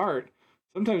buying art.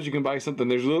 Sometimes you can buy something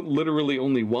there's literally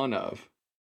only one of.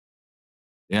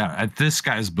 Yeah, at this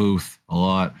guy's booth a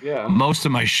lot. Yeah. Most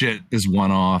of my shit is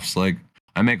one-offs. Like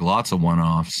I make lots of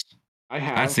one-offs. I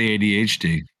have. That's the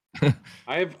ADHD.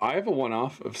 I have a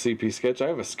one-off of CP Sketch. I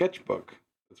have a sketchbook.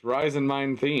 It's Rise and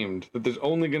Mine themed. That there's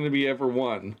only going to be ever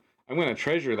one. I'm going to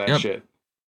treasure that shit.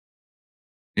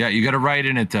 Yeah, you got to write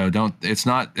in it though. Don't. It's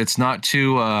not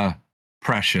too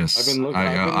precious. I've been looking.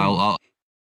 I'll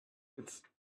It's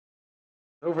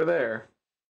over there.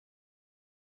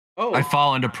 Oh, I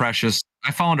fall into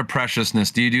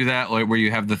preciousness. Do you do that, like where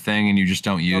you have the thing and you just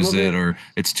don't use it, or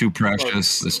it's too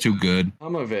precious, it's too good?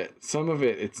 Some of it,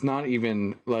 it's not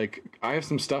even like I have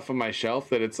some stuff on my shelf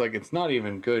that it's like it's not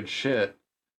even good shit,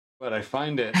 but I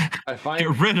find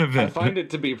Get rid of it. I find it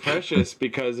to be precious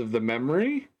because of the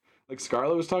memory. Like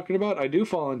Scarlett was talking about, I do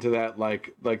fall into that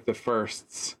like the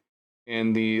firsts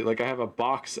and the like. I have a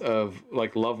box of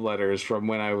like love letters from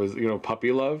when I was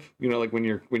puppy love. Like when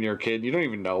you're a kid, you don't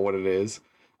even know what it is.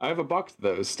 I have a box of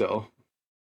those still.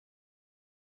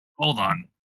 Hold on.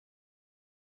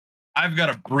 I've got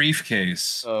a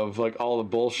briefcase Of like all the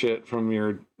bullshit from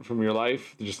your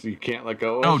life, just you can't let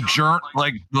go of. No,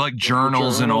 like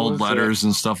journals and old letters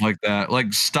and stuff like that.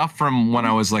 Like stuff from when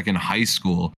I was like in high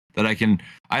school that I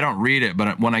don't read it,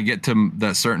 but when I get to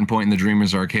that certain point in the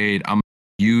Dreamers Arcade, I'm gonna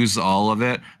use all of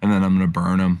it and then I'm gonna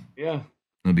burn them. Yeah,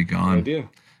 they'll be gone. Good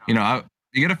idea.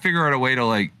 You got to figure out a way to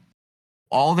like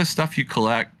all the stuff you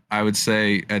collect. I would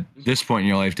say at this point in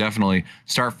your life, definitely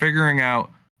start figuring out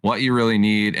what you really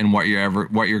need and what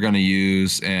you're going to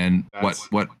use and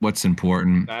what's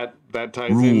important. That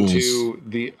ties Rules.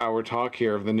 into our talk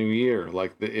here of the new year.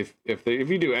 Like if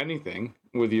you do anything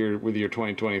with your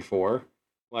 2024,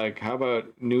 like how about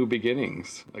new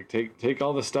beginnings? Like take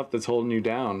all the stuff that's holding you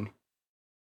down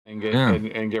and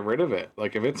get rid of it.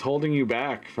 Like if it's holding you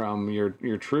back from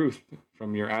your truth,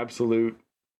 from your absolute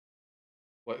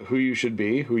who you should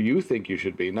be, who you think you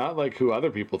should be, not like who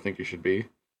other people think you should be,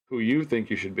 who you think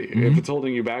you should be. Mm-hmm. If it's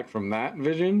holding you back from that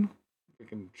vision, you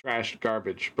can trash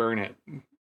garbage, burn it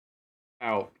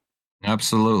out.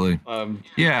 Absolutely. We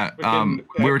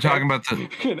were talking about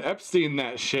the Epstein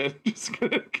that shit. Just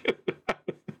gonna get it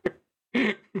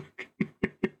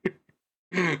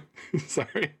out.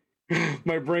 Sorry.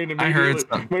 My brain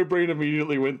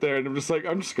immediately went there, and I'm just like,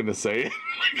 I'm just gonna say it.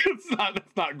 It's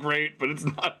not great, but it's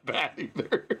not bad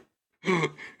either.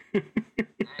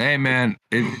 Hey man,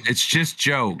 it's just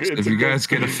jokes. If you guys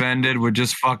get offended, we're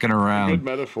just fucking around. Good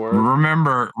metaphor.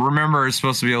 Remember, it's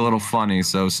supposed to be a little funny.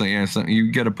 So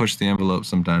you got to push the envelope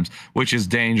sometimes, which is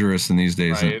dangerous in these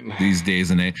days. Right. These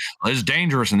days and age, it's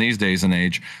dangerous in these days and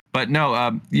age. But no,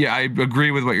 I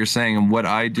agree with what you're saying. And what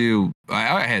I do,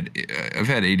 I've had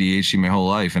ADHD my whole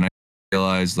life, and I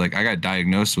realized like I got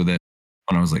diagnosed with it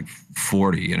when I was like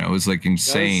 40. It was like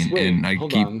insane.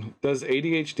 Does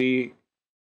ADHD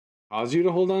cause you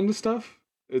to hold on to stuff?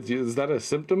 Is that a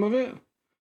symptom of it?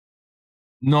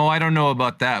 No, I don't know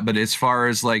about that, but as far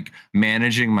as like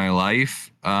managing my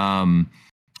life, I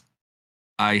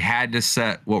had to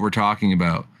set what we're talking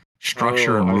about,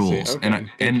 structure and rules. Okay.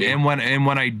 And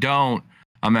when I don't,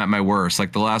 I'm at my worst.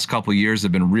 Like the last couple of years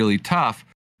have been really tough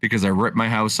because I ripped my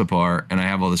house apart and I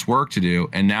have all this work to do,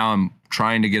 and now I'm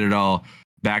trying to get it all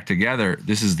back together.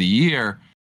 This is the year,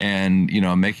 and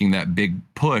I'm making that big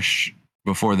push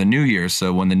before the new year.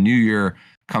 So when the new year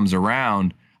comes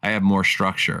around, I have more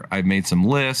structure. I've made some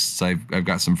lists. I've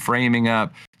got some framing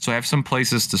up. So I have some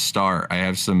places to start. I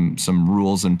have some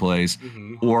rules in place,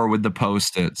 or with the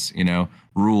Post-its,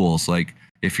 rules. Like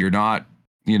if you're not,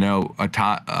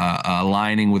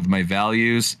 aligning with my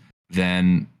values,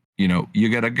 then, you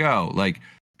got to go. Like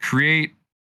create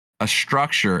a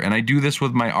structure. And I do this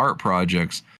with my art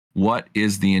projects. What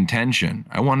is the intention?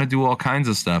 I want to do all kinds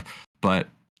of stuff, but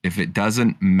if it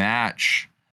doesn't match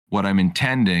what I'm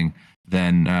intending,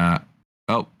 then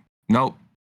nope,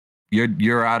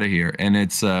 you're out of here. And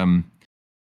it's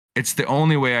the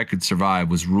only way I could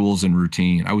survive was rules and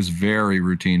routine. I was very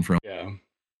routine for I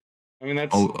mean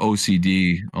that's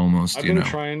OCD almost. I've been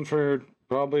trying for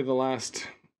probably the last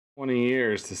 20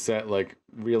 years to set like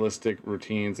realistic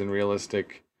routines and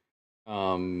realistic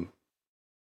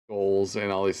goals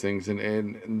and all these things,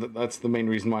 and that's the main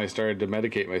reason why I started to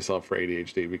medicate myself for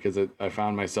ADHD, because I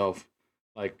found myself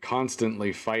like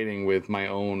constantly fighting with my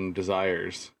own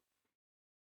desires.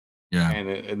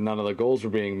 And none of the goals were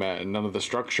being met, and none of the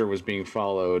structure was being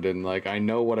followed, and like I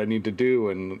know what I need to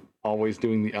do and always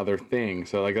doing the other thing.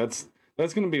 So like that's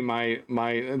That's going to be my.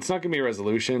 It's not going to be a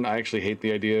resolution. I actually hate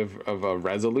the idea of a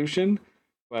resolution,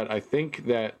 but I think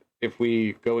that if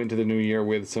we go into the new year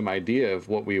with some idea of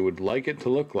what we would like it to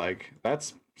look like,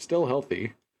 that's still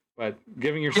healthy. But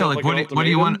giving yourself like, like an what do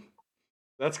you want? ultimatum,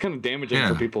 that's kind of damaging Yeah.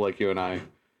 for people like you and I.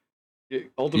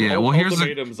 Yeah, well, here's the-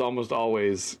 Ultimatums almost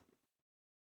always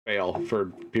fail for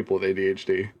people with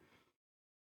ADHD.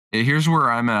 Here's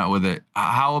where I'm at with it.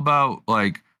 How about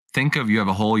like think of you have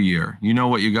a whole year. You know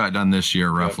what you got done this year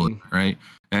roughly, right?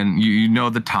 And you know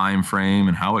the time frame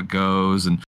and how it goes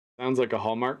and Sounds like a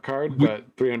Hallmark card, but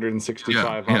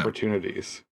 365 Yeah.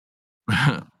 opportunities.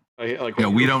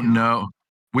 we don't know.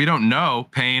 We don't know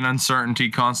pain, uncertainty,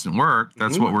 constant work.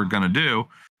 That's what we're gonna do.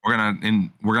 We're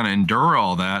gonna endure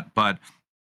all that. But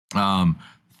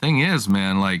thing is,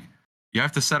 man, like you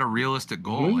have to set a realistic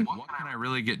goal. Like, what can I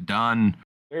really get done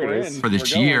There it is. for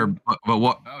this We're year? going. But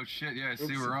what? Oh shit! Yeah, I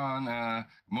see we're on.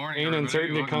 Morning, Pain, everybody.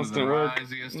 uncertainty, Welcome constant to the work.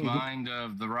 Risiest mind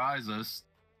of the risest.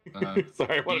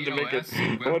 Sorry, I wanted to make it. EOS,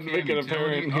 I wanted to make it webcam,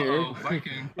 apparent utility. here. Uh-oh,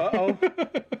 Viking. Uh-oh.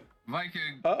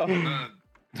 Viking. Uh-oh.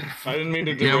 I didn't mean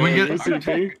to do Yeah, we get-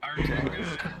 UCP.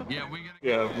 Yeah, we get.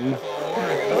 Yeah.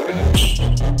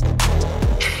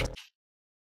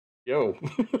 Yo.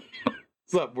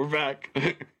 What's up? We're back.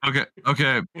 Okay.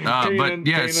 Pain, but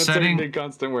yeah, pain, setting uncertainty,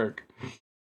 constant work.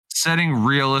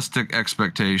 realistic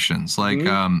expectations. Like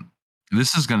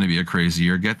this is going to be a crazy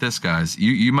year. Get this, guys.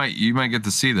 You might get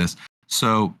to see this.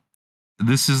 So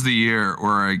this is the year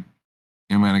where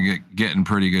I'm going to get in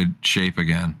pretty good shape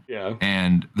again. Yeah.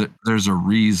 And there's a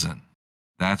reason.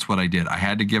 That's what I did. I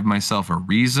had to give myself a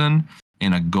reason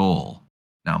and a goal.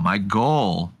 Now, my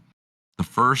goal, the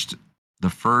first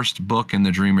book in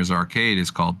the Dreamers Arcade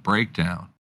is called Breakdown.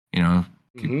 You know,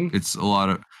 it's a lot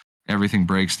of everything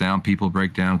breaks down. People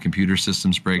break down. Computer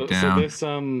systems break down.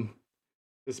 So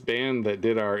this band that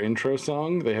did our intro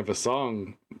song, they have a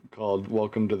song called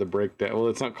 "Welcome to the Breakdown." Well,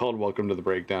 it's not called "Welcome to the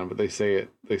Breakdown," but they say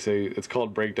it's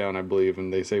called Breakdown, I believe,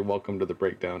 and they say "Welcome to the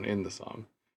Breakdown" in the song.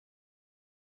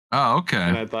 Oh, okay.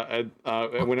 And I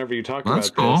thought, whenever you talk That's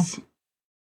about cool. this,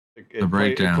 The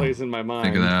breakdown. it plays in my mind.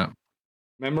 Think of that.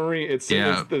 Memory. It's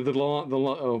Yeah.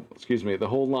 the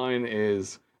whole line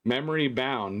is memory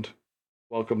bound.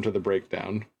 Welcome to the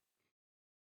breakdown.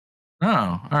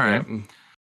 Oh, all right. Yeah.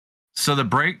 So the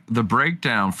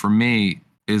breakdown for me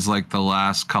is like the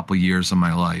last couple years of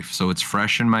my life. So it's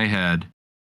fresh in my head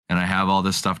and I have all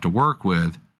this stuff to work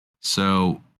with.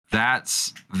 So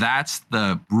that's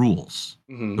the rules.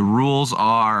 Mhm. The rules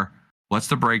are what's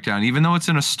the breakdown, even though it's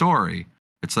in a story.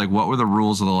 It's like, what were the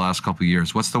rules of the last couple of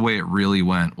years? What's the way it really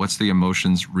went? What's the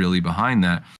emotions really behind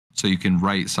that? So you can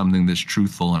write something that's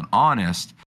truthful and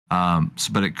honest.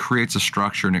 But it creates a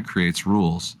structure and it creates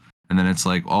rules. And then it's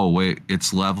like, oh, wait,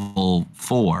 it's level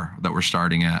 4 that we're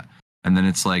starting at. And then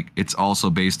it's like, it's also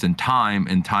based in time,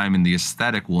 and time and the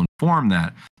aesthetic will inform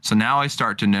that. So now I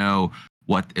start to know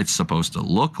what it's supposed to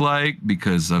look like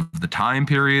because of the time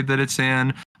period that it's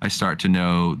in. I start to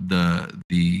know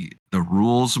the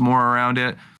rules more around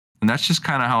it. And that's just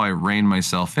kind of how I rein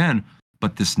myself in.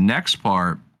 But this next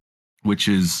part, which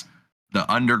is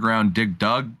the underground Dig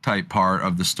Dug type part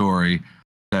of the story,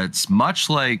 that's much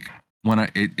like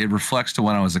it reflects to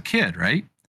when I was a kid, right?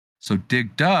 So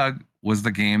Dig Dug was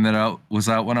the game that was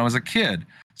out when I was a kid.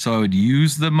 So I would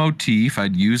use the motif,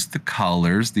 I'd use the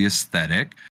colors, the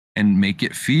aesthetic, and make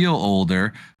it feel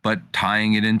older, but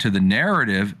tying it into the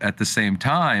narrative at the same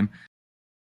time.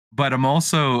 But I'm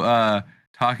also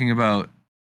talking about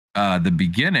the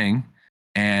beginning,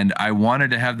 and I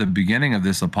wanted to have the beginning of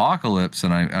this apocalypse,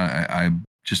 and I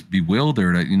just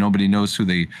bewildered. Nobody knows who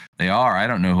they are. I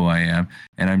don't know who I am,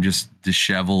 and I'm just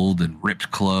disheveled and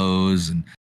ripped clothes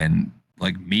and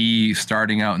like me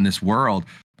starting out in this world.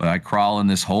 But I crawl in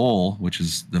this hole, which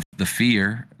is the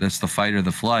fear. That's the fight or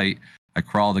the flight. I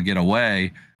crawl to get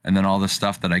away, and then all the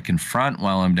stuff that I confront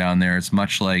while I'm down there. It's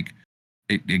much like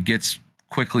it gets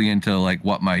quickly into like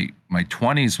what my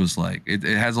 20s was like. It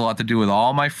has a lot to do with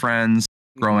all my friends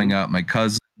growing up, my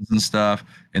cousins and stuff,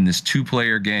 in this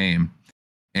 2-player game.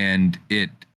 And it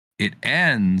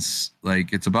ends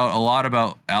like it's about a lot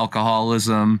about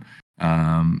alcoholism,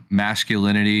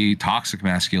 masculinity, toxic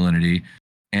masculinity,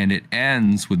 and it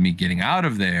ends with me getting out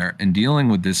of there and dealing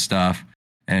with this stuff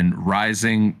and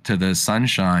rising to the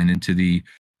sunshine into the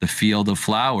field of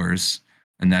flowers.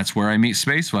 And that's where I meet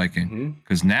Space Viking,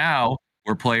 because now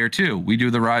we're player 2. We do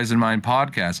the Rise in Mind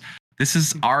podcast. This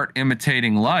is art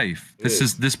imitating life. This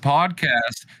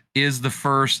podcast is the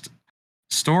first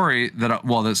story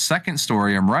the second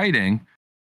story I'm writing,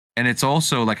 and it's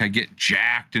also like I get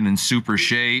jacked and in super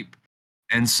shape,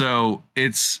 and so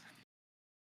it's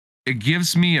it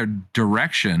gives me a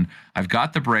direction. I've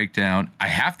got the breakdown. I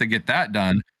have to get that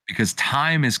done because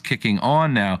time is kicking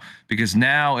on now. Because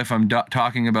now, if I'm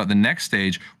talking about the next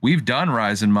stage, we've done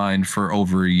Rise and Mind for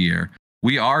over a year.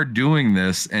 We are doing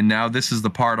this, and now this is the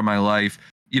part of my life.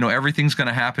 Everything's going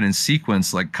to happen in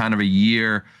sequence, like kind of a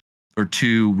year or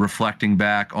two, reflecting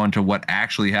back onto what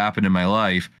actually happened in my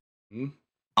life,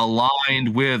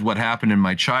 aligned with what happened in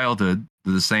my childhood,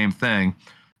 the same thing,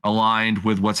 aligned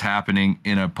with what's happening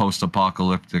in a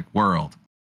post-apocalyptic world.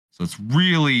 So it's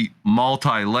really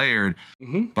multi-layered,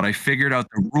 but I figured out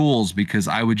the rules because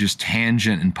I would just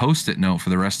tangent and post-it note for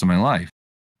the rest of my life.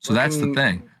 So that's the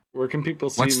thing. Where can people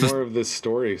see more of this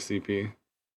story, CP?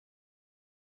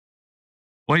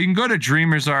 Well, you can go to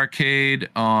Dreamers Arcade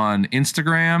on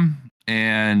Instagram,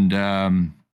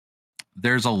 and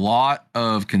there's a lot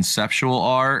of conceptual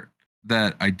art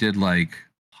that I did, like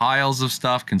piles of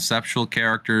stuff, conceptual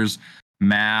characters,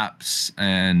 maps,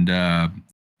 and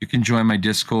you can join my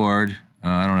Discord.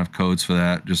 I don't have codes for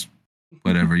that. Just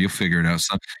whatever. You'll figure it out.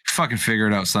 Fucking figure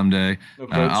it out someday. No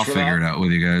I'll figure it out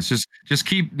with you guys. Just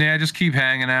keep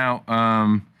hanging out.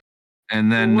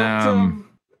 And then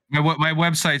my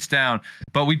website's down,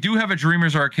 but we do have a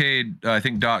Dreamers Arcade, I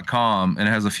think .com, and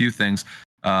it has a few things.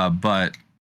 But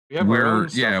we have our own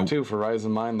stuff too for Rise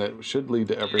and Mind that should lead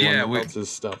to everyone else's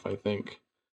stuff, I think.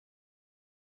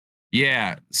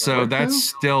 Yeah, so that's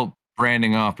still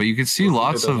branding off, but you can see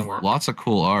lots of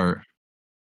cool art.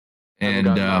 And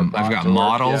I've got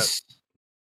models.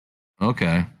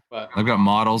 Okay. But I've got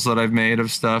models that I've made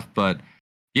of stuff, but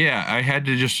yeah,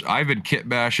 I've been kit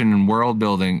bashing and world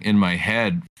building in my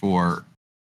head for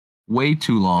way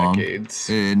too long. Decades.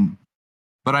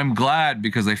 But I'm glad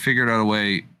because I figured out a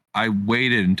way. I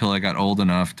waited until I got old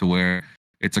enough to where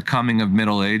it's a coming of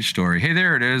middle age story. Hey,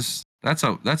 there it is.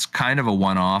 That's kind of a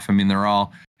one-off. I mean, they're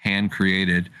all hand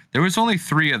created. There was only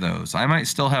 3 of those. I might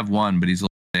still have one, but he's a little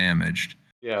damaged.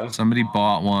 Yeah. Somebody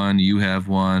bought one. You have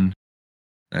one.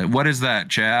 What is that,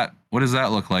 chat? What does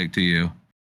that look like to you?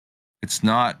 It's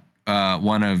not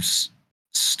one of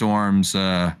Storm's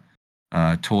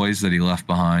toys that he left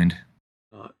behind.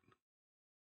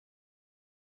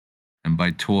 And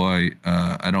by toy,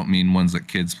 I don't mean ones that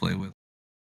kids play with.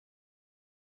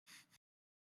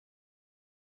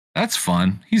 That's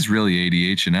fun. He's really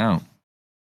ADHing out.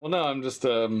 Well, no, I'm just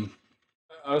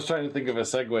I was trying to think of a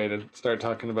segue to start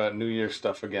talking about New Year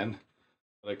stuff again,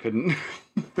 but I couldn't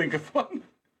think of one.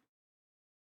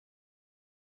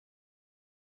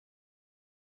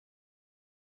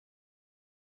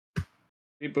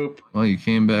 Beep boop. Well, you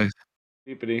came back.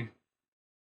 Beepity.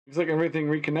 Looks like everything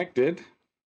reconnected.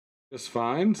 Just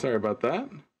fine. Sorry about that.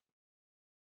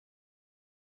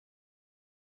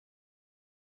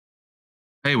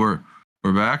 Hey, we're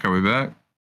back. Are we back?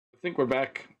 I think we're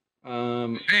back.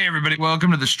 Hey everybody,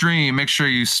 welcome to the stream. Make sure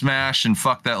you smash and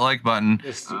fuck that like button.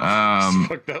 Just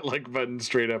fuck that like button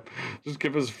straight up. Just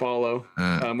give us a follow.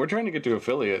 We're trying to get to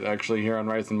affiliate actually here on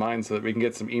Rise and Mind so that we can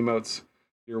get some emotes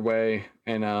your way,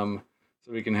 and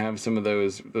so we can have some of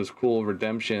those cool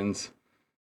redemptions.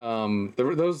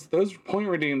 Those point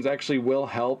redeems actually will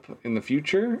help in the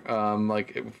future.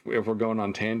 Like if we're going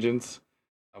on tangents,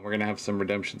 we're gonna have some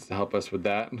redemptions to help us with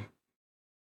that.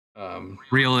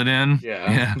 Reel it in.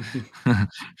 Yeah.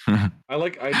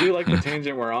 I do like the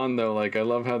tangent we're on though. Like I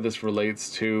love how this relates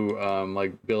to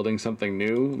like building something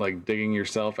new, like digging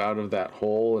yourself out of that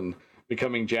hole and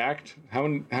becoming jacked. How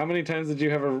many times did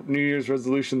you have a New Year's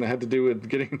resolution that had to do with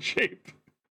getting in shape?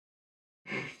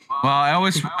 Well, I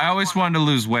always wanted to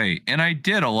lose weight, and I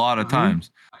did a lot of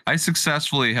times. I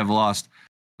successfully have lost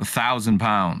 1,000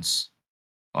 pounds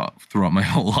throughout my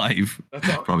whole life.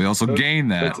 Probably also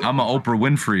gained that. I'm an Oprah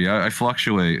Winfrey. I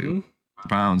fluctuate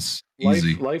pounds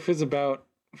easy. Life is about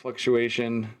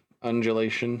fluctuation,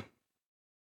 undulation,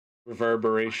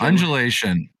 reverberation.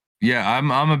 Undulation. Yeah,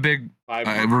 I'm a big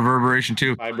reverberation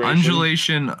too. Vibration.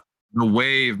 Undulation, the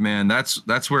wave, man.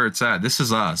 That's where it's at. This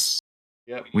is us.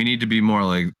 Yep. We need to be more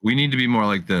like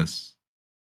this.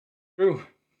 True.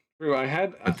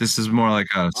 But this is more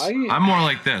like us. I'm more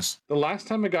like this. The last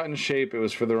time I got in shape, it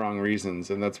was for the wrong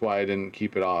reasons, and that's why I didn't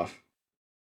keep it off.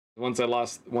 Once I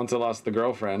lost the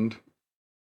girlfriend,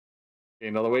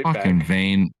 gained all the weight back. Fucking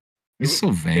vain. He's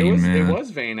so vain, man. It was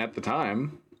vain at the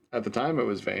time. At the time, it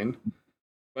was vain.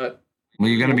 But well,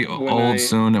 you're gonna be old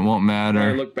soon. It won't matter. When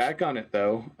I look back on it,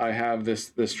 though, I have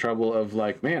this trouble of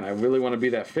like, man, I really want to be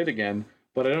that fit again,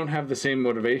 but I don't have the same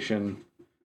motivation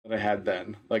that I had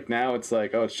then. Like now, it's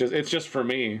like, oh, it's just for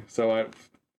me. So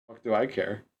fuck do I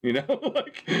care? You know,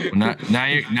 like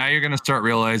now you're gonna start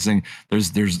realizing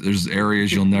there's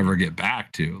areas you'll never get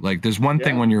back to. Like there's one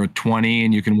thing when you're 20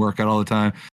 and you can work out all the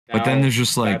time. But then Now, there's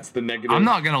just like, that's the negative. I'm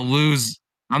not gonna lose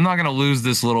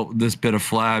this bit of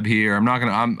flab here.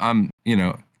 I'm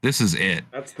this is it.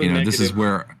 That's the This is negative.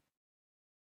 where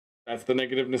That's the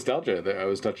negative nostalgia that I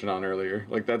was touching on earlier.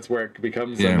 Like that's where it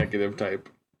becomes a Yeah. negative type.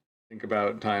 Think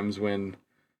about times when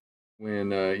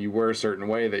you were a certain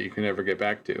way that you can never get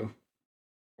back to,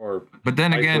 or but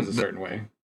then life again, was a certain way.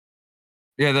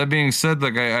 yeah, that being said,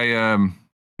 like I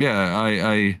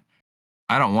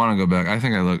don't want to go back. I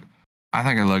think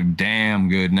I look damn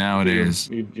good nowadays.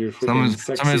 You're freaking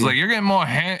sexy. Somebody's like, you're getting more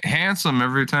handsome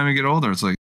every time you get older. It's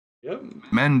like, yep.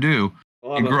 men do.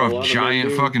 You grow a lot giant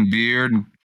of men do. fucking beard and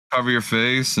cover your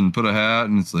face and put a hat,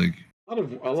 and it's like, A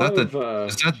lot of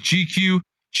is that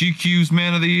GQ's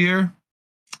Man of the Year?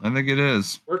 I think it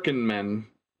is. working men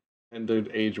tend to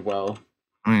age well.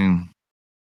 I mean,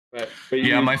 But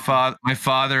yeah, my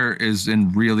father is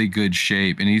in really good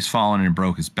shape, and he's fallen and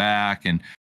broke his back, and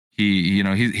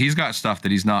he's got stuff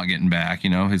that he's not getting back.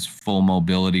 His full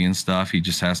mobility and stuff. He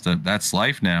just has to. That's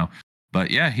life now. But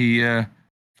yeah, he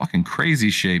fucking crazy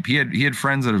shape. He had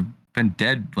friends that have been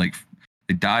dead, like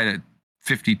they died at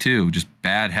 52, just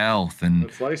bad health and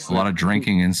That's lice a lot now. of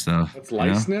drinking and stuff. That's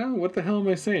lice now? What the hell am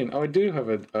I saying? Oh, I do have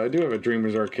a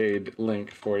Dreamers Arcade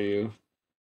link for you.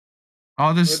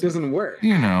 Oh, But it doesn't work.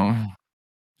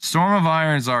 Storm of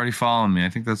Iron's already following me. I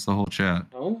think that's the whole chat.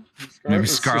 Oh, Maybe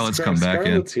Scarlett's come back in.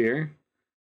 Scarlett's here.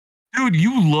 Dude,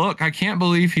 you look. I can't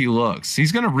believe he looks.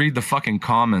 He's gonna read the fucking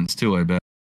comments too, I bet.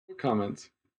 What comments?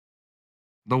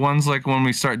 The ones like when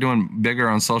we start doing bigger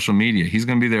on social media, he's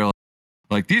gonna be there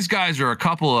like these guys are a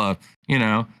couple of,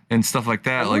 and stuff like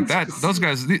that. Like that, those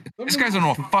guys, this guy's don't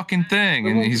know a fucking thing,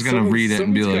 and he's gonna read it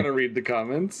and be like, gotta read the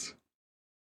comments.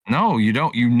 no, you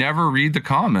don't. You never read the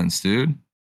comments, dude.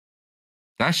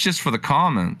 That's just for the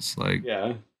comments. Like,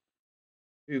 Yeah.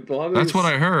 Dude, a lot of that's these- what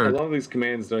I heard. A lot of these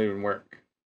commands don't even work.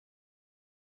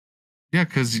 Yeah,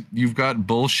 because you've got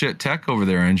bullshit tech over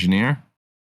there, engineer.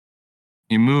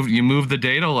 You moved the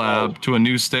data lab to a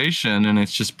new station, and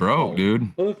it's just broke,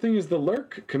 dude. Well, the thing is, the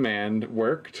lurk command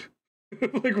worked.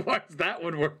 Like, why is that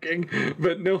one working,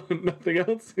 but nothing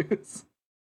else is?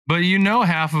 But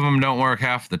half of them don't work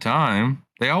half the time.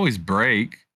 They always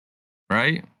break,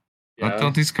 right? Yeah.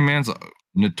 Don't these commands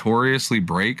notoriously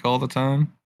break all the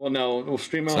time? Well, no. Well,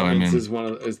 Stream So, Elements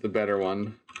is the better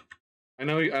one. I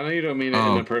know you don't mean it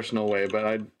in a personal way, but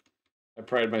I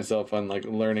pride myself on like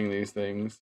learning these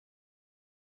things.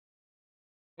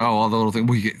 Oh, all the little things.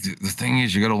 The thing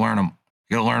is, you got to learn them.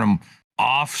 You got to learn them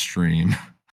off stream.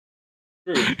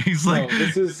 True. He's like,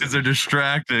 this is because they're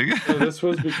distracting. So this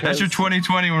was because That's your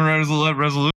 2020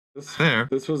 resolution.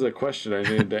 This was a question I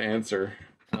needed to answer,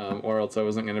 or else I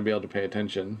wasn't going to be able to pay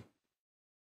attention.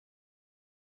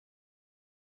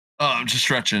 Oh, I'm just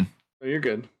stretching. Oh, you're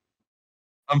good.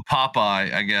 I'm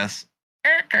Popeye, I guess.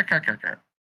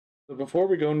 So before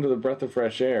we go into the breath of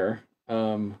fresh air,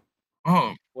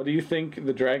 what do you think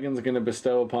the dragon's going to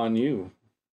bestow upon you?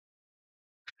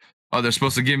 Oh, they're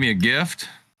supposed to give me a gift?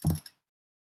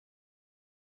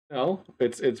 No,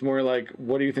 it's more like,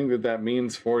 what do you think that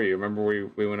means for you? Remember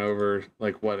we went over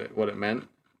like what it meant?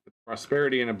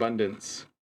 Prosperity and abundance,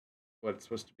 what it's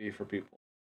supposed to be for people.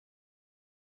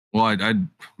 Well, I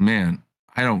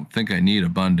don't think I need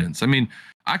abundance. I mean,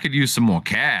 I could use some more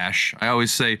cash. I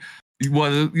always say,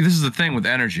 well, this is the thing with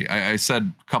energy. I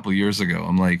said a couple of years ago,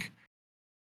 I'm like,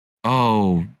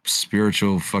 oh,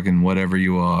 spiritual fucking whatever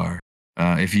you are.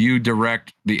 If you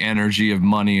direct the energy of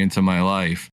money into my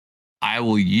life, I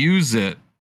will use it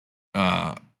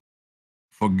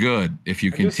for good. If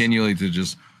you continually to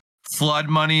just flood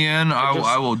money in,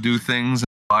 I will do things,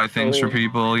 buy things for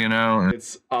people, and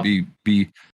It's be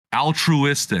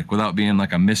altruistic without being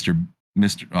like a Mr.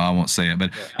 I won't say it,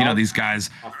 but these guys,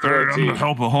 I'm gonna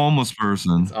help a homeless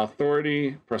person. It's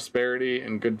authority, prosperity,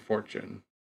 and good fortune.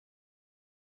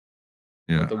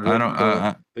 Yeah,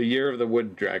 The year of the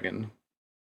wood dragon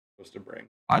supposed to bring.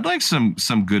 I'd like some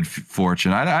good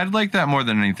fortune. I'd like that more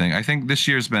than anything. I think this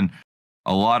year's been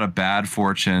a lot of bad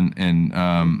fortune,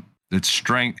 and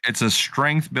it's a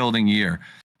strength building year.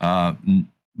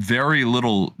 Very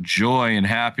little joy and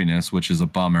happiness, which is a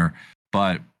bummer,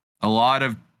 but a lot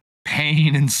of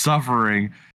pain and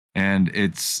suffering, and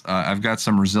it's I've got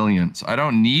some resilience. I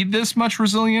don't need this much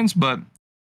resilience, but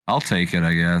I'll take it,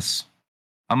 I guess.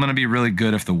 I'm gonna be really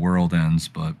good if the world ends,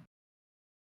 but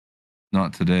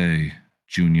not today,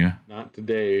 Junior. Not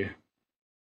today.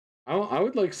 I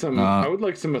would like some. I would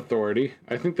like some authority.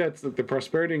 I think that's the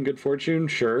prosperity and good fortune.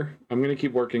 Sure, I'm gonna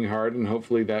keep working hard, and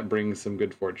hopefully that brings some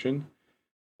good fortune.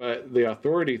 But the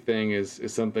authority thing is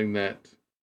something that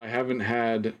I haven't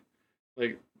had.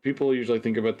 Like, people usually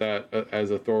think about that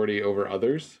as authority over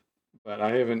others, but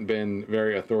I haven't been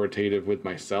very authoritative with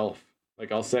myself.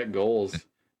 Like I'll set goals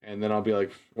and then I'll be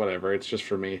like, whatever, it's just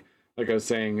for me. Like I was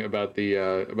saying about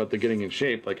the getting in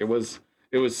shape, like it was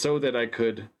so that I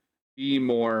could be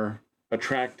more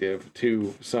attractive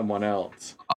to someone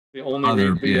else. The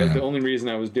only reason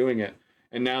I was doing it.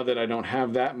 And now that I don't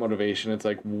have that motivation, it's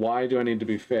like, why do I need to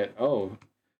be fit? Oh,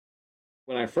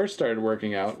 when I first started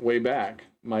working out way back,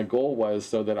 my goal was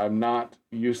so that I'm not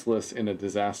useless in a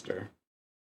disaster.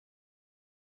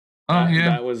 Oh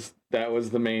yeah. That was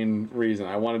the main reason.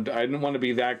 I didn't want to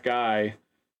be that guy,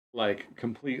 like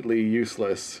completely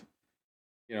useless,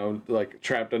 like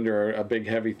trapped under a big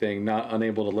heavy thing, not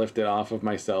unable to lift it off of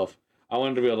myself. I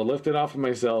wanted to be able to lift it off of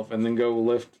myself and then go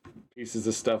lift pieces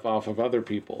of stuff off of other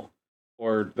people.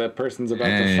 Or that person's about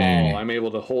to fall, I'm able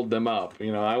to hold them up.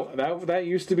 That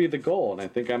used to be the goal, and I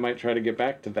think I might try to get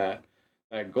back to that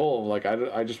goal. Like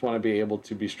I just want to be able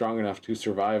to be strong enough to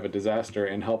survive a disaster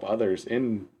and help others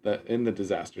in the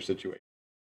disaster situation.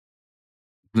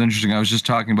 It's interesting. I was just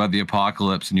talking about the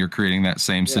apocalypse, and you're creating that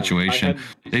same situation.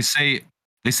 They say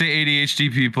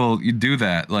ADHD people, you do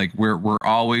that. Like we're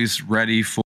always ready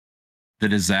for the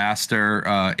disaster.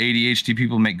 ADHD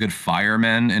people make good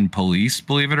firemen and police,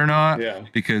 believe it or not. Yeah.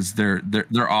 Because they're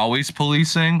always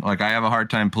policing. Like I have a hard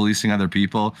time policing other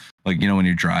people. Like when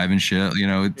you're driving shit.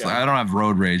 It's I don't have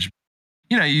road rage.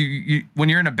 You when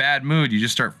you're in a bad mood, you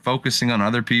just start focusing on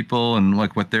other people and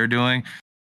like what they're doing.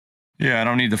 Yeah, I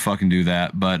don't need to fucking do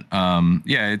that. But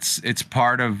it's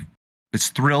part of it's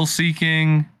thrill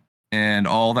seeking and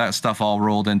all that stuff all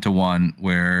rolled into one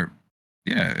where.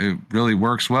 Yeah, it really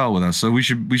works well with us. So we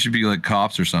should be like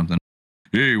cops or something.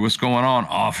 Hey, what's going on,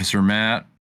 Officer Matt?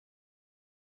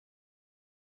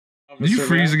 Did you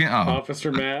freeze again? Oh.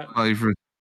 Officer Matt.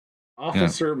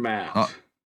 Officer Matt.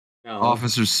 No.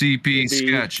 Officer CP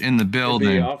Sketch in the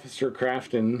building. Officer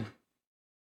Crafton.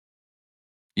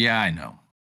 Yeah, I know.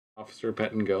 Officer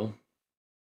Pettingill.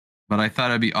 But I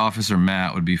thought it'd be Officer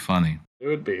Matt would be funny. It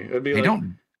would be. It'd be. Hey,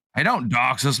 don't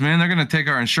dox us, man. They're gonna take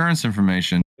our insurance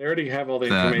information. They already have all the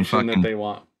information that they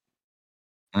want.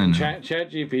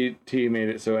 ChatGPT made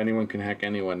it so anyone can hack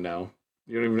anyone now.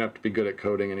 You don't even have to be good at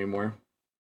coding anymore.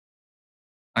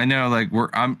 I know, like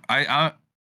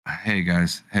hey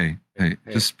guys, hey,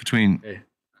 just between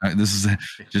this is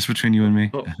just between you and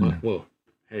me. Whoa,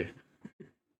 hey.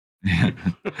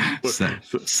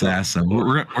 Sassa,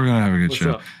 we're gonna have a good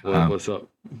show. What's up?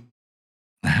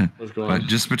 What's going on? But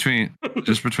just between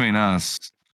us,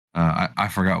 I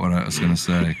forgot what I was gonna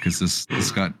say because this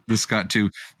got too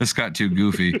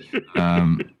goofy.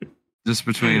 Just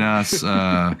between us, is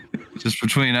a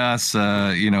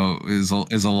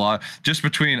lot. Just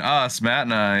between us, Matt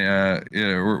and I,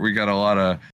 we got a lot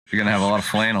of. We're gonna have a lot of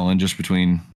flannel in just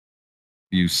between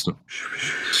you. So.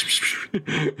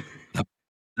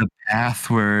 The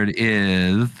password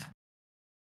is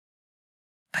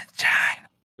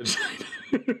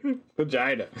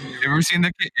vagina. Have you ever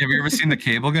seen the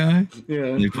Cable Guy?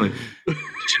 Yeah. They play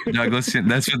Douglas.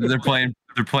 That's what they're playing.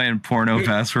 They're playing porno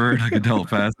password, like adult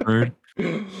password.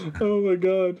 Oh my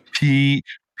god.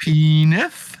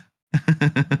 Penis.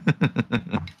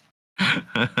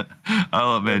 I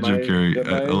love Jim Carrey.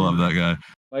 I love that guy.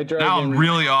 Now I'm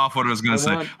really off what I was going to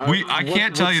say. I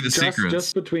can't tell you the secrets.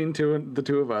 Just between the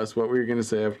two of us, what were you going to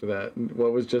say after that?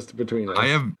 What was just between us? I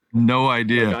have no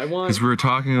idea. Because we were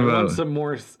talking about. I want some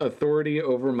more authority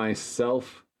over my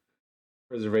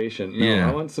self-preservation. No,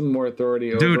 I want some more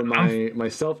authority over my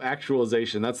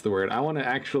self-actualization. That's the word. I want to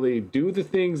actually do the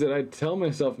things that I tell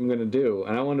myself I'm going to do,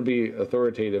 and I want to be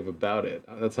authoritative about it.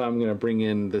 That's how I'm going to bring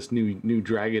in this new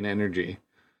dragon energy.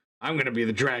 I'm gonna be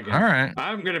the dragon. All right.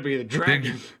 I'm gonna be the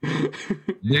dragon.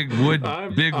 Big wood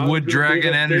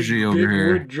dragon energy over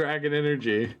here. Wood dragon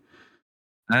energy.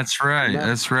 That's right.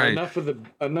 That's right. Enough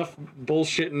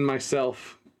bullshitting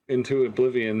myself into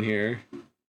oblivion here.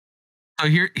 So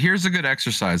here's a good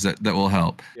exercise that will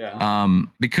help. Yeah.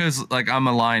 Because like I'm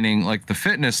aligning like the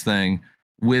fitness thing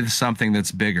with something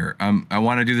that's bigger. I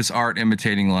want to do this art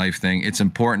imitating life thing. It's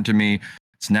important to me.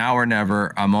 It's now or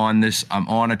never. I'm on a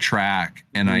track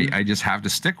and I just have to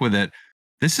stick with it.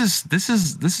 This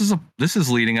is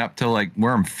leading up to like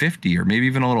where I'm 50 or maybe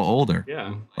even a little older.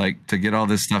 Yeah. Like to get all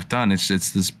this stuff done. It's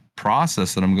this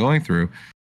process that I'm going through.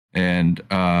 And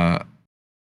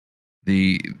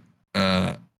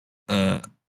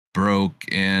broke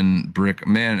and brick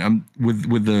man, I'm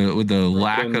with the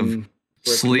lack of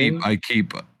sleep, I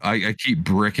keep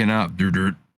bricking up.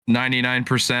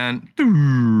 99%.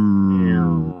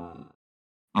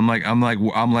 I'm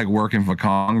like working for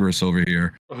Congress over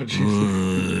here. Oh,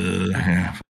 Jesus.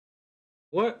 Yeah.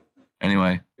 What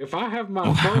Anyway. If I have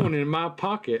my phone in my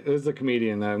pocket, there's a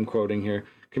comedian that I'm quoting here,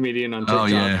 comedian on TikTok. Oh,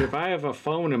 yeah. If I have a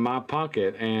phone in my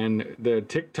pocket and the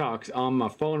TikTok's on my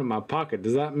phone in my pocket,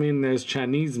 does that mean there's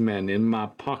Chinese men in my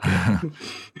pocket?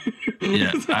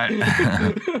 Yeah.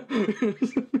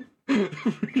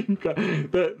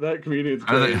 that comedian's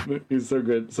great. He's so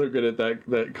good at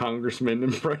that congressman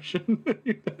impression.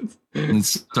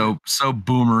 It's so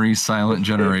boomery, silent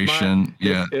generation.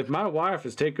 If my wife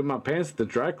is taking my pants to the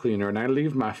dry cleaner and I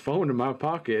leave my phone in my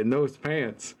pocket in those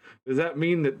pants, does that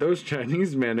mean that those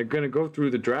Chinese men are going to go through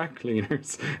the dry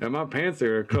cleaners and my pants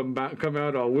are going to come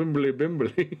out all wimbly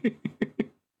bimbly?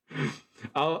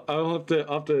 I'll have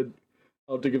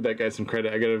to give that guy some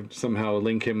credit. I gotta somehow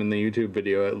link him in the YouTube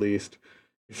video at least.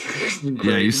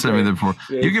 Yeah, you sent me the before.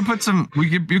 Yeah. You could put some.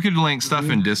 You could link stuff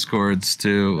in Discords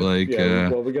too, like we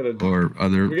gotta or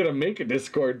other. We gotta make a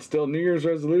Discord. Still, New Year's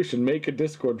resolution: make a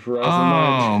Discord for us.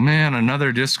 Oh man,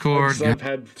 another Discord. I've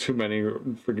had too many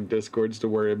freaking Discords to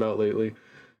worry about lately.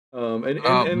 And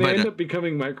they end up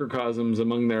becoming microcosms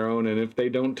among their own. And if they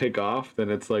don't take off, then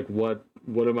it's like, what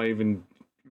am I even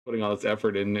putting all this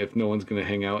effort in if no one's going to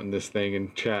hang out in this thing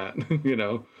and chat, you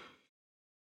know?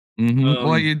 Mm-hmm.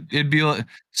 Well, it'd be like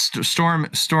Storm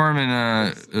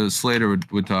and Slater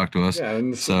would talk to us. Yeah,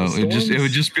 and so it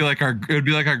would just be like our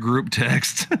group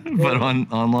text, but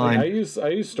online. Like I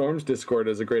use Storm's Discord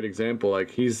as a great example. Like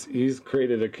he's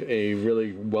created a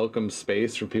really welcome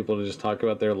space for people to just talk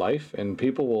about their life, and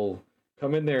people will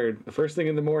come in there the first thing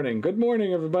in the morning. Good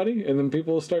morning, everybody, and then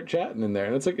people will start chatting in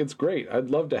there, and it's great.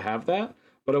 I'd love to have that.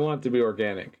 But I want it to be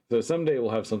organic. So someday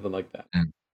we'll have something like that. Yeah.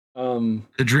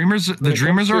 The Dreamers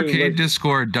Arcade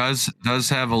Discord does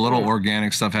have a little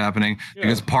organic stuff happening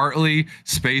because partly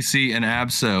Spacey and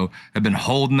Abso have been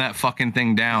holding that fucking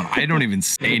thing down. I don't even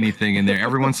say anything in there.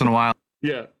 Every once in a while.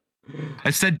 Yeah. I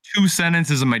said 2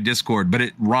 sentences in my Discord, but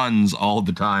it runs all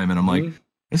the time, and I'm like,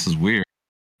 this is weird.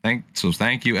 Thank you,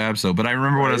 Abso. But I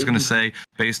remember what I was gonna say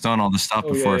based on all the stuff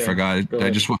before I forgot. I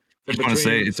just want to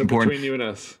say it's important between you and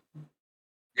us.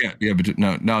 Yeah, but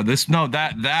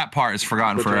that part is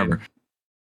forgotten forever.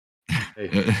 Hey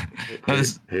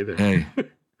there. Hey.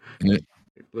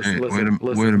 Listen, wait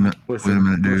a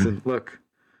minute, dude. Listen, look,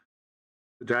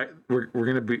 we're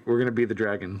gonna be the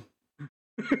dragon.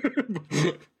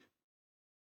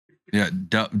 Yeah,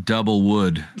 double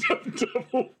wood.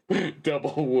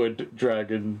 double wood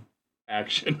dragon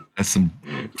action. That's some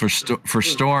for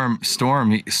Storm's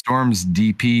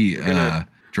DP.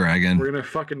 Dragon. We're gonna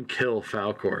fucking kill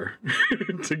Falcor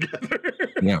together.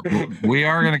 Yeah, we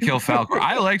are gonna kill Falcor.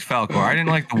 I liked Falcor. I didn't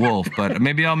like the wolf, but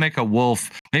maybe I'll make a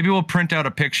wolf. Maybe we'll print out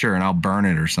a picture and I'll burn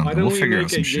it or something. We'll figure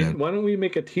out some shit. Why don't we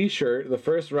make a T-shirt? The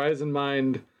first Rise in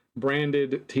Mind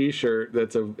branded T-shirt.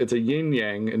 It's a yin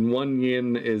yang, and one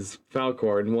yin is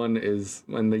Falcor,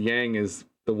 and the yang is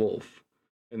the wolf,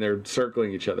 and they're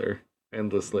circling each other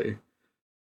endlessly.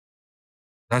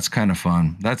 That's kind of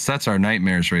fun. That's our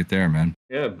nightmares right there, man.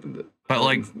 Yeah, but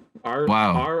like our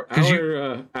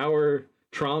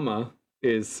trauma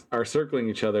is our circling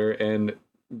each other and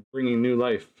bringing new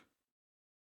life.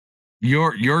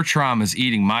 Your trauma is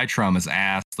eating my trauma's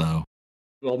ass, though.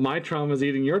 Well, my trauma is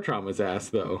eating your trauma's ass,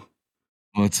 though.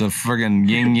 Well, it's a friggin'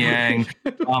 yin yang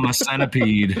trauma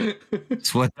centipede.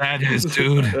 That's what that is,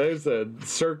 dude. There's a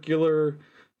circular,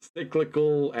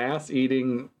 cyclical,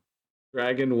 ass-eating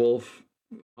dragon wolf.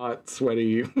 Hot,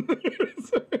 sweaty.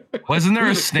 Wasn't there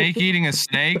a snake eating a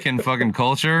snake in fucking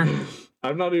culture?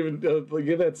 I'm not even.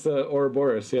 That's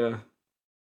Ouroboros, yeah.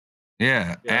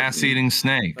 Yeah, ass-eating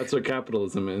snake. That's what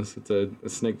capitalism is. It's a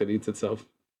snake that eats itself.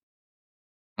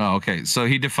 Oh, okay. So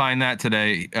he defined that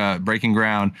today. Breaking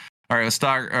ground. All right, let's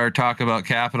talk about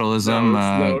capitalism.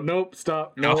 Nope.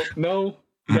 Stop. No.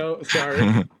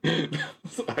 Sorry.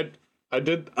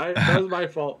 That was my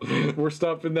fault. We're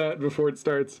stopping that before it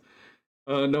starts.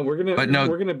 No, we're gonna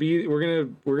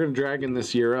dragon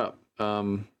this year up.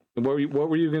 What were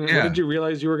you gonna? What did you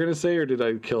realize you were gonna say, or did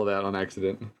I kill that on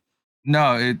accident?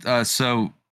 No,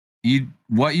 so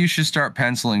what you should start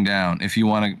penciling down if you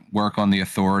want to work on the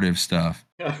authoritative stuff.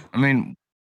 Yeah. I mean,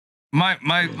 my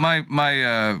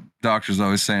doctor's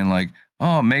always saying like,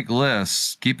 oh, make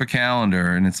lists, keep a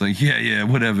calendar, and it's like, yeah,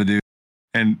 whatever, dude.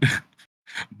 And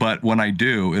but when I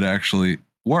do, it actually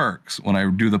works. When I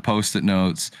do the Post-it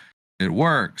notes, it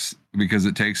works because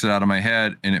it takes it out of my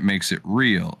head and it makes it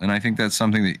real. And I think that's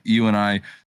something that you and I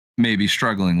may be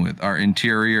struggling with, our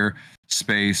interior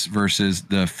space versus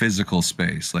the physical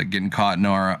space, like getting caught in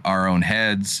our own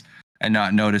heads and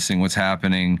not noticing what's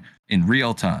happening in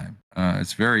real time.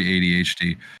 It's very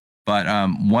ADHD. But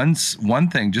one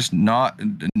thing, just not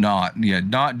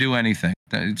do anything.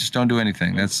 Just don't do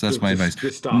anything. That's my advice.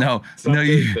 Just stop. No, Stop no,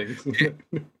 doing you.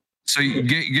 things. So you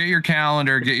get your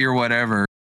calendar, get your whatever,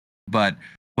 but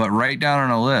write down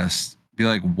on a list. Be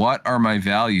like, what are my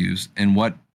values and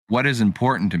what is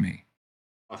important to me?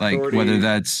 Authority. Like whether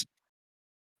that's,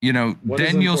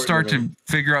 then you'll start to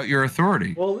figure out your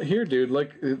authority. Well, here, dude,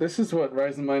 like this is what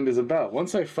Rise and Mind is about.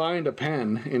 Once I find a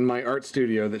pen in my art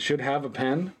studio that should have a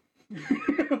pen.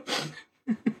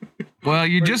 Well,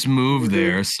 you just moved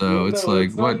there, so it's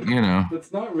like, what,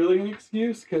 That's not really an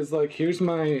excuse, because like here's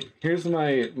my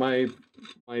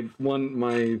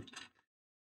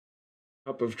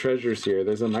cup of treasures here.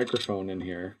 There's a microphone in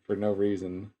here for no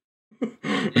reason.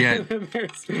 Yeah.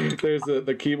 there's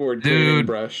the keyboard cleaning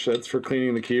brush. That's for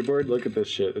cleaning the keyboard. Look at this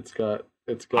shit. It's got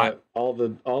all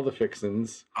the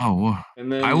fixins. Oh,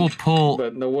 and then I will pull.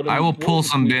 I will pull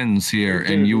some bins here,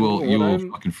 and you will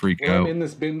fucking freak out. What I'm in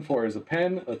this bin for is a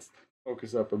pen. Let's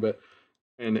focus up a bit.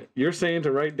 And you're saying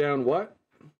to write down what?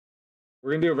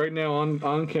 We're gonna do it right now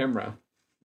on camera.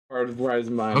 Part of Rise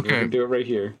and Mind. Okay. We're gonna do it right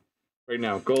here, right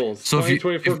now. Goals. So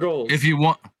 2024 goals. If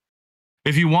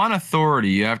you want authority,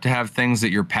 you have to have things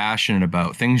that you're passionate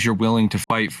about, things you're willing to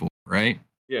fight for, right?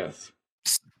 Yes.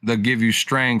 That give you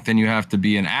strength, and you have to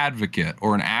be an advocate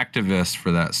or an activist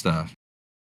for that stuff.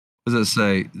 What does it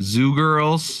say? Zoo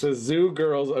girls? It says zoo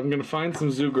girls. I'm gonna find some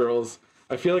zoo girls.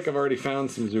 I feel like I've already found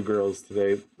some zoo girls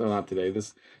today. No, not today.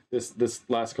 This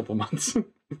last couple months.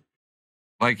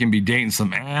 I can be dating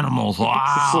some animals.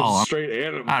 Wow. Some straight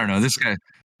animals. I don't know. This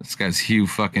guy's Hugh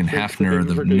fucking Hefner,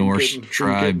 the Norse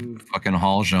tribe, fucking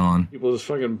Haljan. People just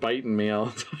fucking biting me all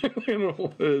the time. I don't know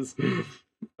what it is.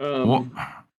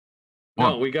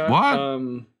 No, we got what?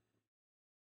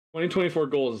 2024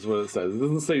 goals is what it says. It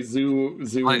doesn't say zoo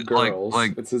girls.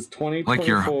 It says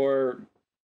 2024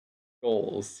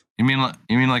 goals. You mean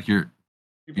like your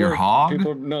hog?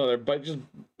 No, they're just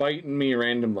biting me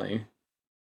randomly.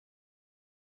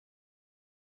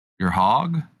 Your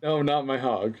hog? No, not my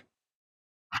hog.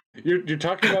 You're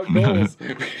talking about goals.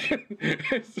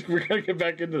 We're gonna get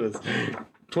back into this.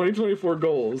 2024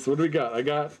 goals. What do we got? I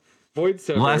got Void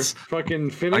Sever.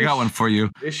 Fucking finish. I got one for you.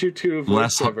 Issue 2 of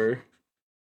Void Sever.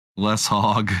 Less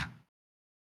hog.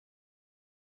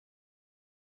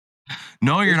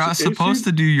 No, you're not supposed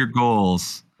to do your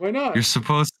goals. Why not? You're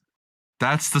supposed.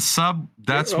 That's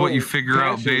what you figure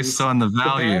out based on the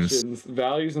values.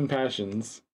 Values and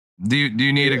passions. Do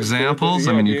you need examples?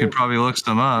 I mean, you could probably look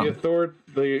some up. You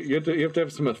have to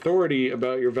have some authority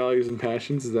about your values and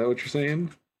passions. Is that what you're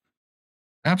saying?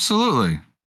 Absolutely.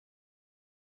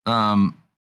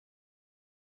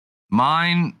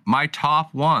 My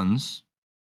top ones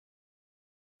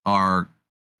are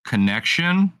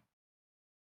connection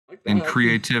and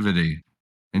creativity.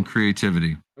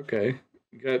 Okay.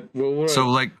 You got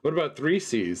what about 3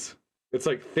 C's? It's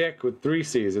like thick with 3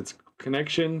 C's. It's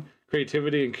connection,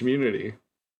 creativity, and community.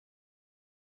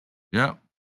 Yep.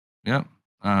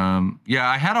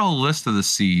 I had a whole list of the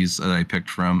C's that I picked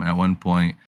from at one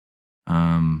point.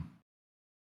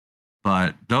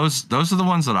 But those are the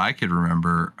ones that I could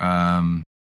remember.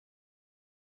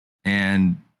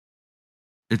 And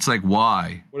it's like,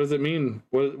 why? What does it mean?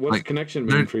 What's connection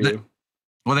mean for you?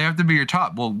 Well, they have to be your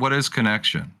top. Well, what is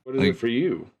connection? What is it for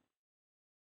you?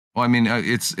 Well, I mean,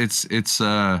 it's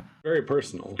very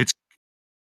personal.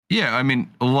 I mean,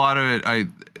 a lot of it, I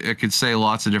could say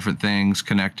lots of different things,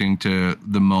 connecting to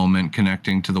the moment,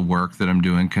 connecting to the work that I'm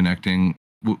doing,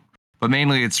 but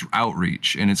mainly it's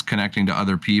outreach and it's connecting to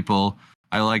other people.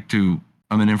 I'm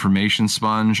an information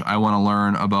sponge. I want to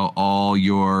learn about all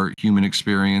your human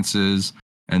experiences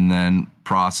and then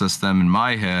process them in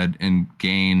my head and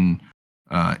gain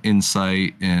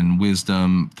insight and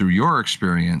wisdom through your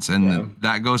experience. And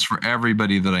that goes for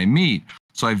everybody that I meet.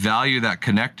 So I value that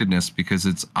connectedness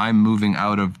because I'm moving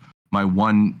out of my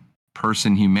one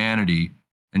person humanity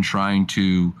and trying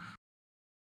to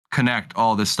connect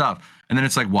all this stuff. And then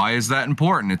it's like, why is that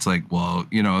important? It's like, well,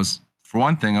 for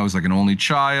one thing, I was like an only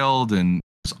child and it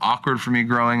was awkward for me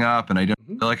growing up. And I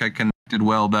didn't feel like I connected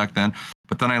well back then.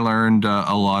 But then I learned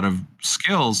a lot of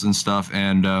skills and stuff.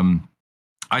 And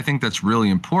I think that's really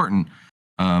important.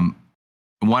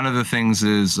 One of the things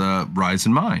is Rise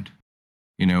in Mind.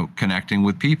 Connecting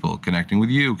with people, connecting with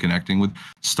you, connecting with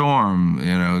Storm,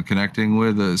 connecting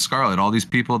with Scarlett, all these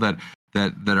people that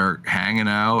are hanging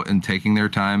out and taking their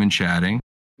time and chatting.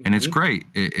 And it's great.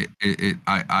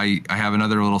 I have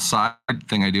another little side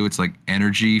thing I do. It's like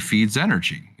energy feeds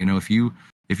energy. If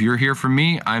you're here for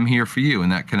me, I'm here for you.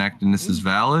 And that connectedness is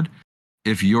valid.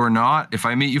 If you're not, if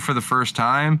I meet you for the first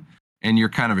time and you're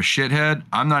kind of a shithead,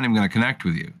 I'm not even going to connect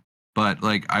with you. but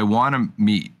like I want to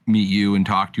meet you and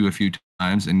talk to you a few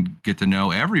times and get to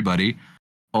know everybody,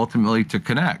 ultimately to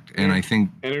connect. And I think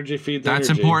energy feeds that's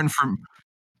energy. important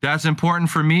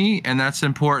for me, and that's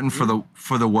important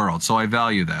for the world. So I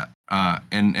value that.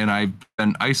 And I've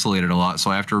been isolated a lot,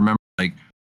 so I have to remember, like,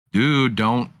 dude,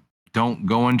 don't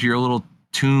go into your little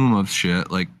tomb of shit.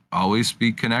 Like, always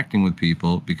be connecting with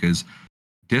people, because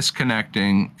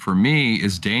disconnecting for me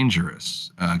is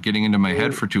dangerous. Getting into my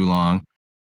head for too long,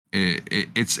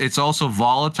 it's also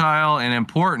volatile and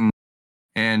important,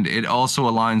 and it also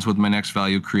aligns with my next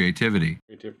value, creativity.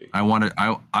 I want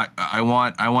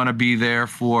to be there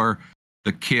for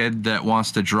the kid that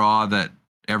wants to draw, that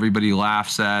everybody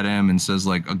laughs at him and says,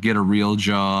 like, get a real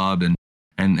job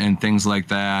and things like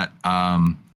that.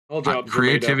 All jobs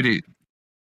creativity.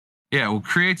 Yeah, well,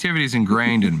 creativity is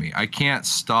ingrained in me. I can't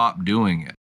stop doing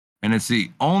it, and it's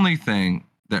the only thing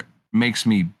that makes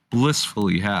me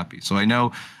blissfully happy. So I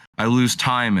know I lose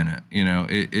time in it. You know,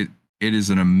 it is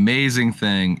an amazing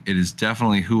thing. It is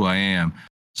definitely who I am.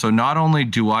 So not only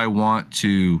do I want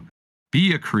to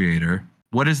be a creator,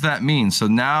 what does that mean? So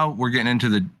now we're getting into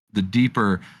the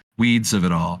deeper weeds of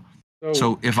it all.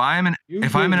 So if I'm an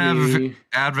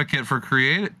advocate for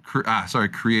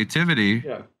creativity,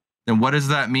 yeah, then what does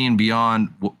that mean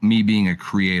beyond me being a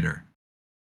creator?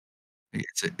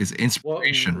 It's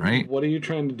inspiration, right? What are you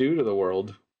trying to do to the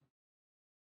world?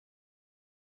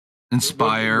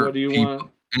 Inspire what do you people,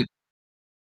 want?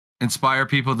 Inspire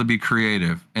people to be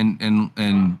creative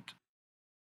and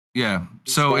yeah.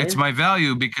 So it's my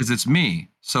value because it's me.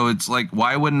 So it's like,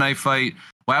 why wouldn't I fight?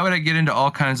 Why would I get into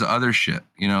all kinds of other shit?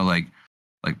 You know, like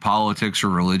politics or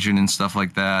religion and stuff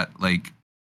like that. Like,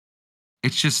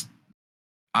 it's just,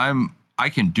 I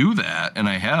can do that, and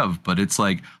I have, but it's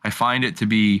like, I find it to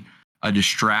be a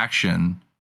distraction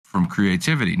from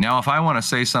creativity. Now, if I want to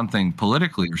say something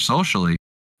politically or socially,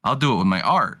 I'll do it with my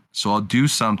art. So I'll do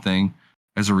something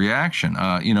as a reaction.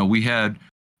 You know, we had,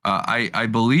 I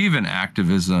believe in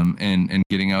activism and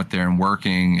getting out there and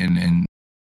working and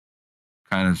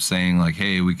kind of saying, like,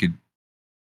 hey, we could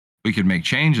make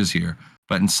changes here.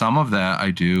 But in some of that I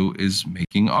do is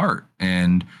making art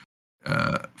and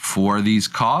for these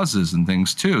causes and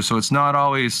things too. So it's not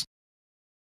always,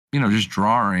 you know, just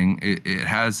drawing. It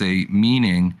has a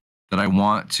meaning that I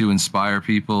want to inspire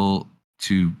people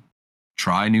to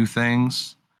try new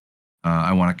things.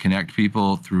 I want to connect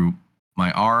people through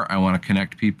my art. I want to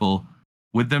connect people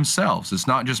with themselves. It's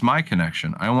not just my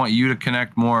connection. I want you to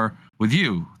connect more with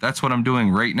you. That's what I'm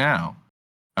doing right now.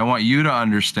 I want you to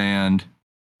understand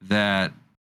that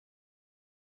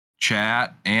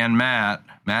Chat and Matt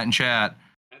and Chat,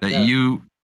 that you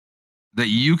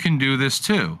can do this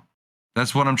too.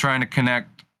 That's what I'm trying to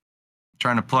connect,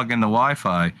 trying to plug in the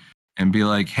Wi-Fi and be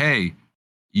like, hey,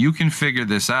 you can figure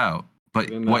this out.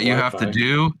 But what you have to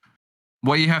do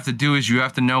is you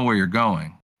have to know where you're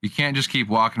going. You can't just keep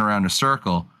walking around a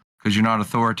circle because you're not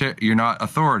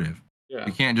authoritative. Yeah.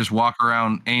 You can't just walk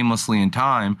around aimlessly in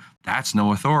time. That's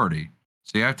no authority.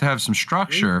 So you have to have some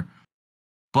structure,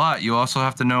 but you also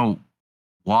have to know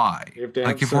why. You have to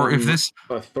have if this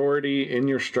authority in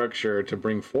your structure to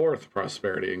bring forth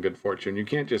prosperity and good fortune. You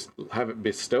can't just have it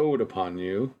bestowed upon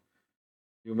you.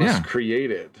 You must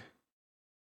create it.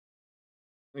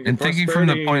 And thinking from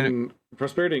the point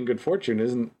prosperity and good fortune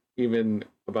isn't even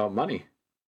about money.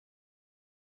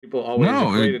 People always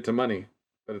equate it to money,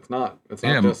 but it's not. It's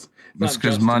not just. It's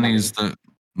because money's the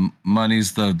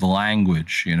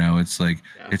language. You know, it's like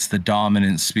it's the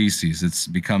dominant species. It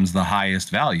becomes the highest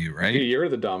value, right? You're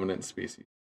the dominant species.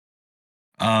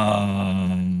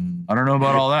 I don't know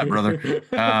about all that, brother.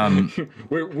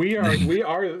 we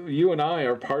are. You and I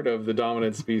are part of the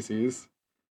dominant species.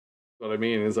 What I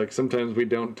mean is, like, sometimes we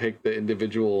don't take the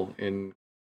individual into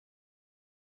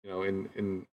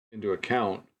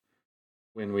account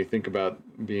when we think about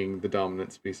being the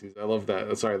dominant species. I love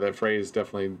that. Sorry, that phrase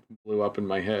definitely blew up in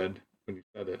my head when you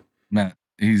said it. Matt,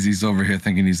 he's over here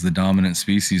thinking he's the dominant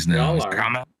species now.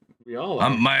 We all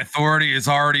are. My authority is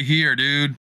already here,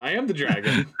 dude. I am the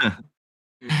dragon.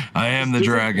 I am the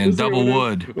dragon. Double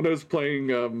wood. When I was playing,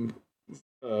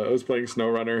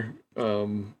 SnowRunner.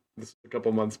 This a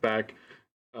couple months back.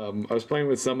 I was playing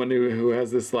with someone who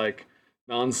has this like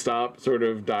nonstop sort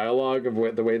of dialogue of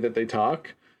the way that they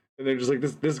talk, and they're just like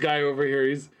this guy over here.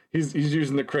 He's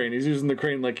using the crane. He's using the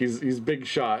crane like he's big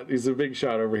shot. He's a big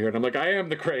shot over here, and I'm like, I am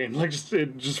the crane. Like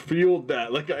it just fueled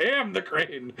that. Like, I am the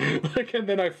crane. Like, and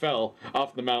then I fell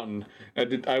off the mountain. I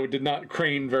did not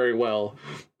crane very well.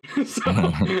 So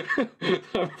I'm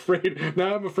afraid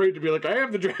to be like, I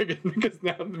am the dragon, because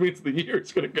now it means the year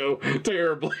is going to go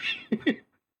terribly.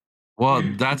 Well,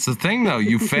 that's the thing though.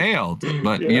 You failed,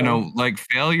 but you Yeah. know, like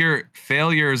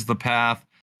failure is the path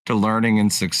to learning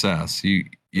and success. You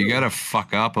got to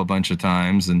fuck up a bunch of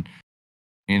times, and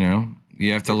you know,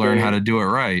 you have to learn how to do it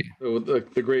right.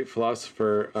 The great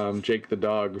philosopher Jake the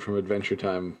dog from Adventure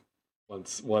Time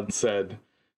once said,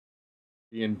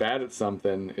 "Being bad at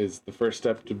something is the first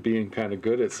step to being kind of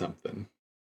good at something."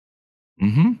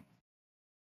 Mm-hmm.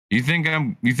 You think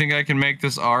I can make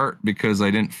this art because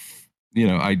I didn't, you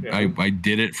know, I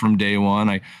did it from day one.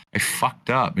 I fucked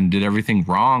up and did everything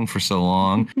wrong for so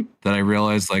long that I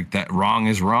realized like that wrong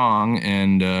is wrong,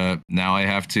 and now I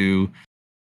have to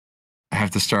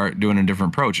start doing a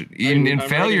different approach. In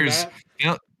failures,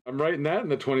 I'm writing that in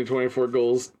the 2024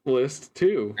 goals list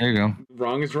too. There you go.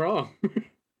 Wrong is wrong.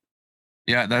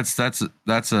 Yeah, that's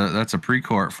a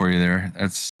pre-court for you there.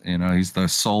 That's, you know, he's the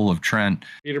soul of Trent.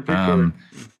 Peter Precourt.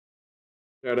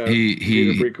 Shout out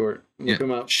Peter Precourt. Look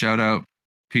him up. Shout out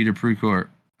Peter Precourt.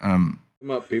 Come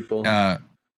up, people. But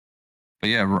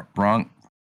yeah, wrong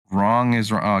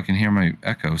is wrong. Oh, I can hear my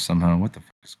echo somehow. What the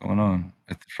fuck is going on?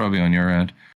 It's probably on your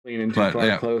end. Leaning too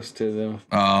far close to the.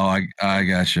 Oh, I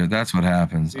got you. That's what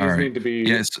happens. All right. Need to be.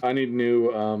 Yes. I need new.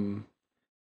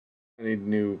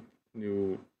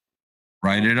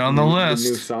 Write it on the list.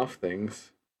 New soft things.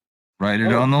 Write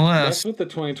it on the list. That's what the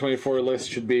 2024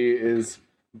 list should be. Is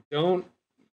don't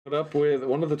put up with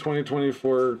one of the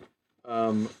 2024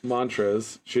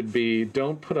 mantras should be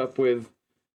don't put up with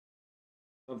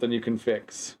something you can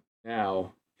fix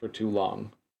now for too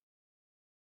long.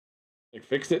 Like,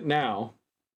 fix it now.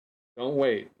 Don't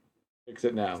wait. Fix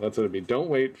it now. That's what it'd be. Don't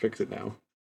wait. Fix it now.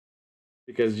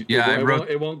 Because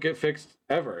it won't get fixed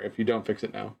ever if you don't fix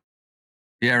it now.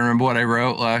 Yeah, I remember what I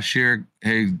wrote last year.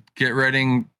 Hey,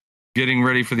 getting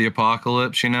ready for the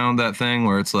apocalypse. You know, that thing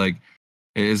where it's like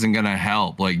it isn't gonna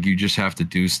help. Like, you just have to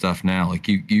do stuff now. Like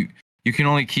you can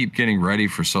only keep getting ready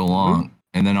for so long,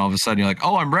 and then all of a sudden you're like,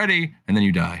 oh, I'm ready, and then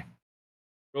you die.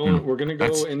 Well, we're gonna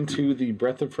go into the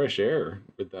breath of fresh air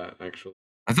with that. Actually,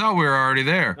 I thought we were already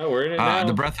there. No, we're in it now.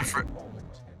 The breath of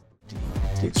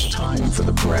It's time for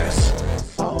the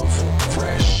breath of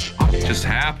fresh air. Just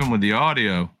happened with the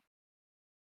audio.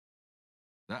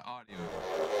 That audio.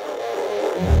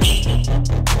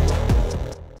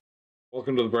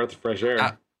 Welcome to the breath of fresh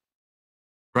air.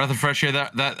 Breath of fresh air.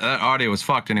 That audio was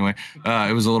fucked anyway.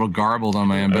 It was a little garbled on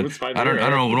my end, but I don't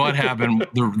know what happened.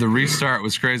 The restart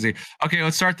was crazy. Okay,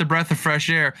 let's start the breath of fresh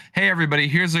air. Hey everybody,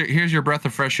 here's your breath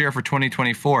of fresh air for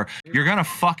 2024. You're gonna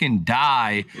fucking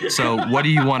die. So what do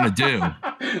you want to do?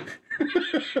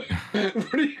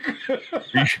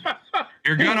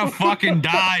 You're gonna fucking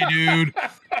die, dude.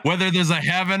 Whether there's a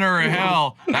heaven or a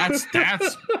hell, that's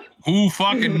who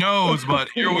fucking knows. But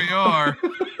here we are.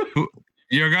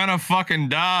 You're gonna fucking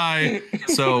die.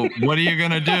 So what are you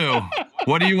gonna do?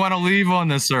 What do you want to leave on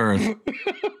this earth? You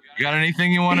got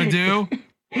anything you want to do?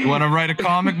 You want to write a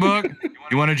comic book?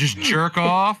 You want to just jerk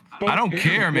off? I don't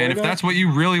care, man. If that's what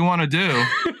you really want to do,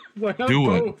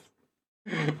 do it.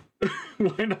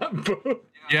 Why not both?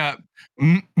 Yeah,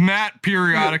 Matt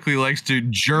periodically likes to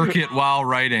jerk it while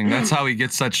writing. That's how he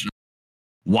gets such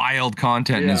wild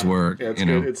content in his work. Yeah, it's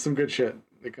good. It's some good shit.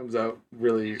 It comes out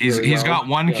really. He's got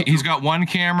one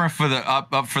camera for the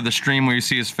up for the stream where you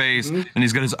see his face, and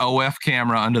he's got his OF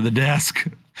camera under the desk.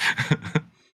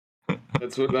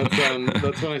 That's when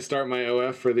I start my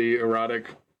OF for the erotic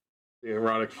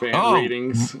fan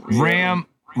ratings. Ram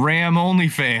only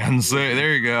fans.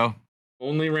 There you go.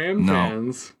 Only Ram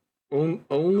fans.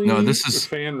 Only this is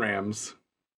fan Rams.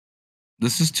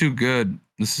 This is too good.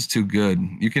 This is too good.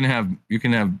 You can have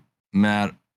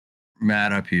Matt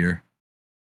up here.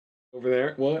 Over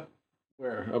there? What?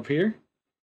 Where? Up here?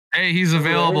 Hey, he's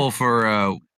available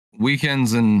for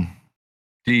weekends and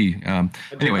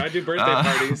anyway. I do birthday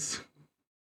parties.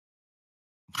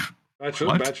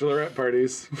 Bachelorette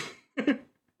parties.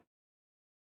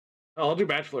 I'll do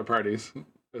bachelor parties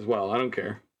as well. I don't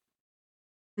care.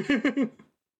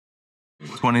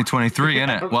 2023,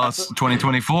 innit? Well, it's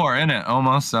 2024, innit?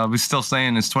 Almost. I'll be still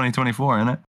saying it's 2024,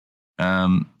 innit?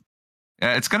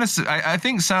 It's gonna. I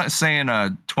think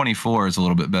saying 24 is a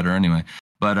little bit better anyway.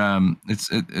 But I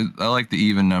like the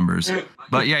even numbers.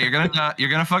 But yeah, you're gonna die. You're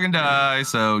gonna fucking die.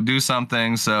 So do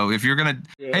something. So if you're gonna,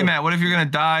 hey Matt, what if you're gonna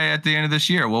die at the end of this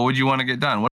year? What would you want to get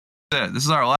done? What is it? This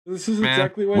is our life. This is man.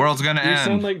 Exactly what world's gonna end. You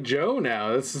sound like Joe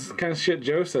now. This is the kind of shit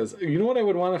Joe says. You know what I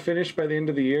would want to finish by the end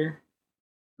of the year?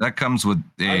 That comes with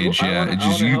age,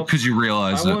 because you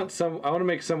realize I want to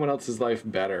make someone else's life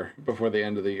better before the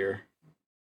end of the year.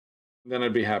 Then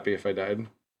I'd be happy if I died.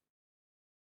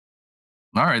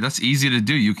 All right, that's easy to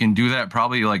do. You can do that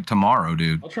probably like tomorrow,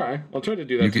 dude. I'll try to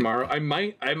do that tomorrow. I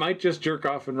might just jerk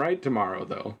off and write tomorrow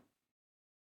though.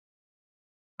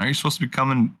 Are you supposed to be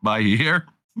coming by here?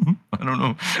 I don't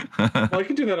know. Well, I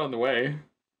can do that on the way.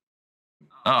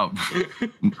 Oh,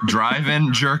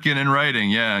 driving, jerking, and writing.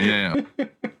 Yeah.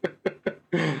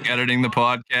 Editing the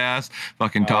podcast,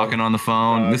 fucking talking on the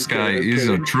phone. This guy, he's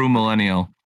a true millennial.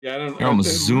 Yeah, I don't. You're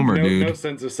almost Zoomer, dude. No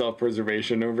sense of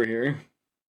self-preservation over here.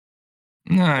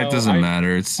 No, it doesn't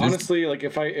matter. It's honestly like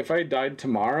if I died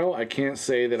tomorrow, I can't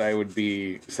say that I would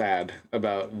be sad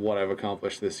about what I've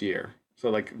accomplished this year. So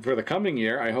like for the coming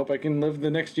year, I hope I can live the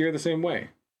next year the same way.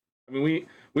 I mean,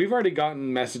 we've already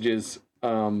gotten messages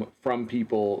from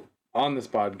people on this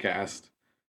podcast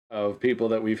of people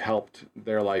that we've helped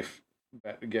their life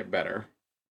get better.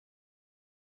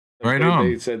 Right on.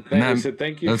 They said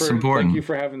thank you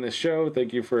for having this show.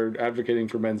 Thank you for advocating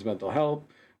for men's mental health.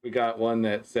 We got one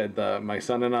that said my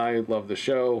son and I love the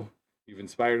show. You've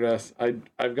inspired us.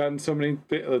 I've gotten so many.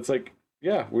 It's like,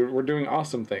 yeah, we're doing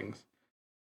awesome things.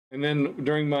 And then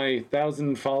during my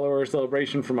 1,000 follower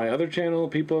celebration for my other channel,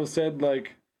 people have said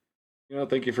like, you know,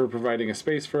 thank you for providing a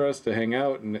space for us to hang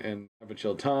out and have a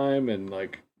chill time. And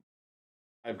like,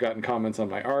 I've gotten comments on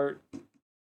my art.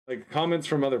 Like comments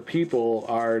from other people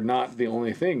are not the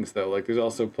only things though. Like there's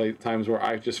also times where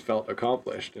I've just felt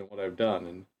accomplished in what I've done,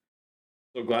 and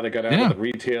so glad I got out of the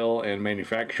retail and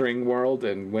manufacturing world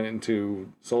and went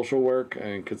into social work,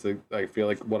 and because I feel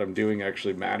like what I'm doing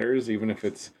actually matters, even if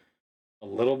it's a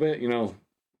little bit. You know,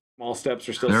 small steps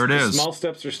are still there. It is. Small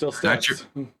steps are still steps.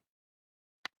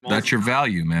 That's your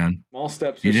value, man. Small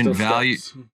steps. You didn't still value,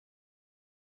 steps.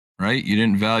 Right? You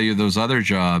didn't value those other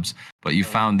jobs, but you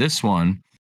found this one,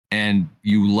 and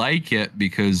you like it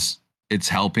because it's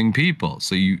helping people.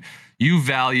 So you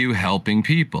value helping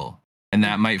people. And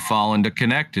that might fall into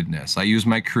connectedness. I use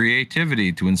my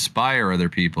creativity to inspire other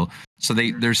people. So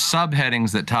there's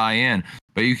subheadings that tie in,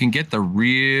 but you can get the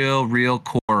real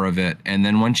core of it. And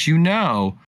then once you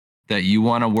know that you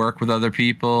want to work with other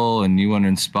people and you want to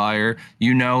inspire,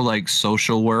 you know, like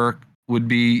social work would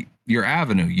be your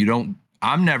avenue.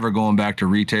 I'm never going back to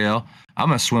retail. I'm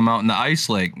going to swim out in the ice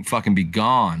lake and fucking be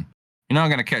gone. You're not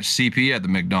going to catch CP at the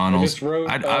McDonald's.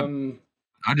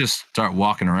 I just start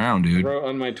walking around, dude. I wrote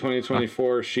on my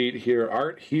 2024 sheet here,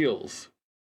 art heals.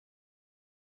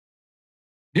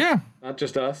 Yeah. Not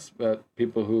just us, but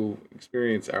people who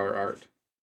experience our art.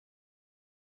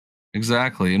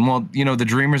 Exactly. And well, you know, the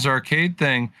Dreamers Arcade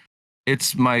thing,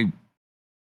 it's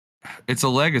a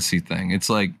legacy thing. It's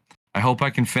like, I hope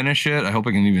I can finish it. I hope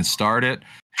I can even start it.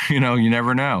 You know, you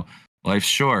never know. Life's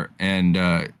short, and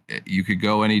you could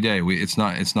go any day. It's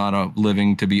not a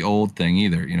living to be old thing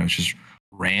either. You know, it's just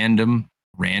random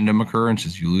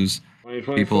occurrences. You lose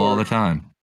people all the time.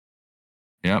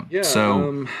 Yep. Yeah.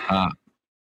 So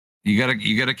you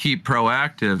gotta keep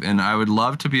proactive, and I would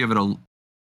love to be able to.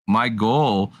 My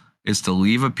goal is to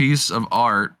leave a piece of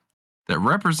art that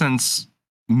represents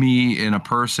me and a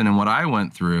person and what I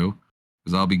went through,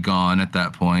 because I'll be gone at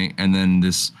that point, and then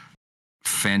this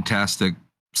fantastic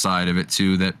side of it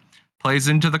too that plays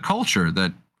into the culture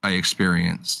that I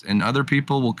experienced, and other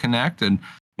people will connect, and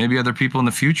maybe other people in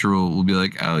the future will be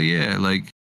like, oh yeah,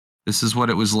 like this is what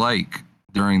it was like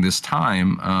during this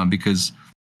time, because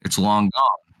it's long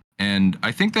gone. And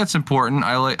I think that's important.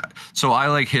 I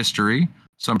like history,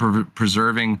 so I'm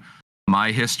preserving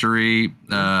my history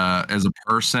as a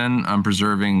person. I'm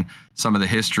preserving some of the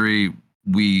history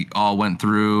we all went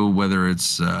through, whether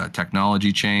it's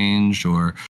technology change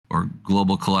or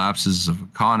global collapses of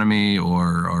economy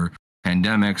or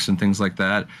pandemics and things like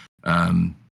that.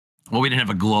 Well, we didn't have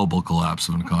a global collapse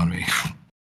of an economy.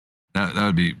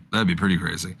 that'd be pretty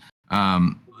crazy.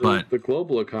 But the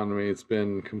global economy, it's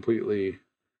been completely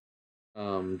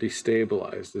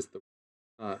destabilized.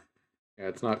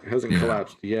 It hasn't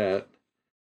collapsed yet,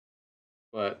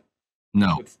 but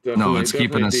it's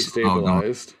keeping us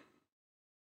destabilized.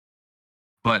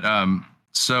 But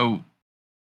so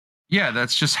yeah,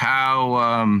 that's just how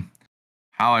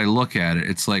I look at it.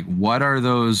 It's like, what are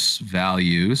those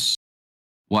values?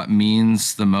 What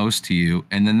means the most to you?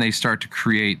 And then they start to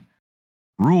create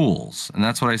rules, and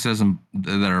that's what I says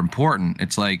that are important.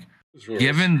 It's like,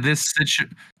 given this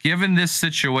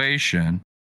situation,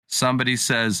 somebody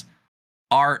says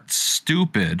art's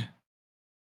stupid,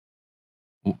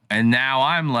 and now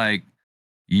I'm like,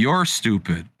 you're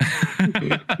stupid.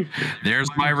 There's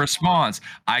my response.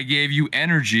 I gave you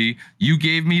energy. You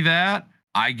gave me that.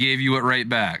 I gave you it right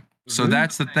back. So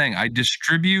that's the thing. I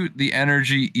distribute the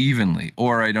energy evenly,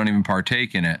 or I don't even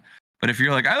partake in it. But if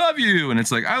you're like, I love you, and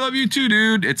it's like, I love you too,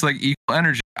 dude. It's like equal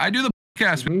energy. I do the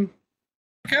podcast.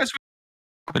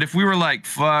 But if we were like,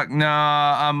 fuck,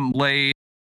 nah, I'm late,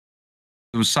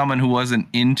 it was someone who wasn't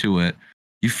into it,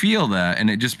 you feel that, and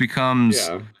it just becomes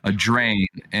a drain,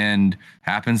 and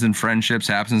happens in friendships,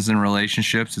 happens in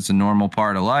relationships. It's a normal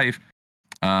part of life.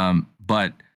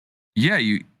 But yeah,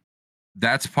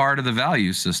 that's part of the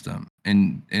value system,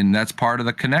 and that's part of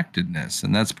the connectedness,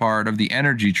 and that's part of the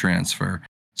energy transfer.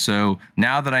 So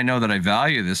now that I know that I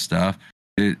value this stuff,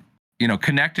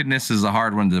 connectedness is a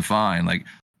hard one to define. Like,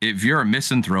 if you're a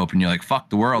misanthrope and you're like, fuck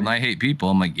the world and I hate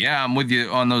people, I'm like, yeah, I'm with you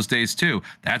on those days too.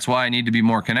 That's why I need to be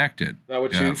more connected. That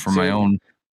what for my own.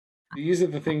 These are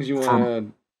the things you want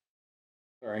to.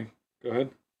 Sorry, go ahead.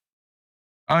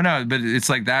 Oh no, but it's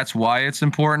like, that's why it's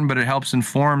important, but it helps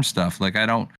inform stuff. Like, I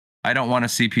don't want to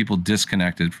see people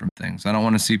disconnected from things. I don't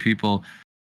want to see people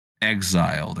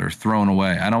exiled or thrown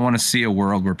away. I don't want to see a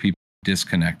world where people are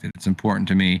disconnected. It's important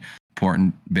to me,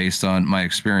 important based on my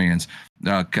experience.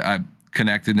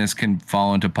 Connectedness can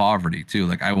fall into poverty too.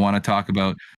 Like, I want to talk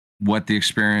about what the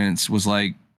experience was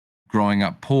like growing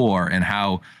up poor, and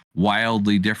how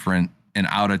wildly different and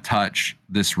out of touch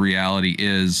this reality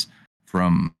is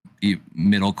from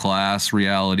middle class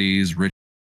realities, rich,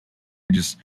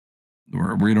 just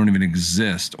where we don't even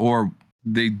exist, or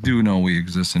they do know we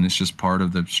exist, and it's just part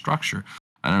of the structure.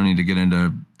 I don't need to get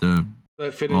into the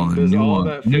does all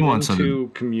that fit into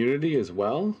community as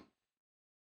well?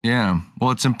 Yeah,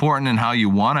 well, it's important in how you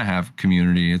want to have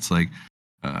community. It's like,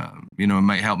 it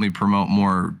might help me promote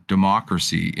more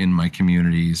democracy in my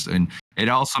communities, and it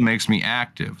also makes me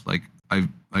active. Like,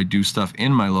 I do stuff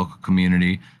in my local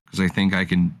community because I think I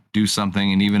can do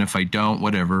something, and even if I don't,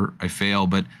 whatever, I fail.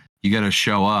 But you got to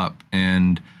show up,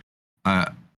 and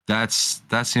that's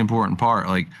the important part.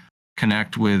 Like,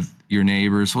 connect with your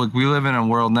neighbors. Like, we live in a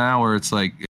world now where it's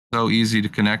like, it's so easy to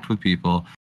connect with people.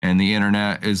 And the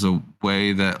internet is a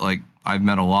way that, like, I've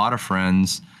met a lot of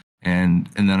friends, and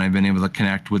then I've been able to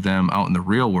connect with them out in the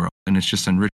real world, and it's just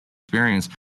enriched experience.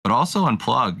 But also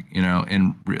unplug,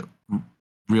 and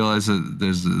realize that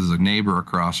there's a neighbor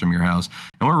across from your house,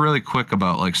 and we're really quick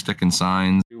about like sticking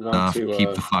signs, stuff,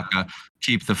 keep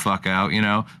the fuck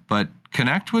out, But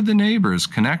connect with the neighbors,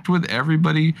 connect with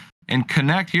everybody, and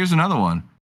connect. Here's another one: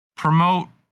 promote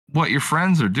what your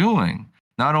friends are doing.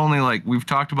 Not only, like, we've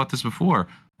talked about this before.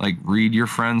 Like, read your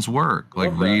friend's work.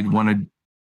 Like, read one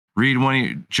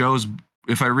of Joe's.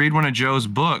 If I read one of Joe's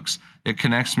books, it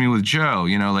connects me with Joe.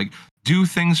 Like, do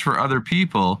things for other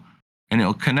people, and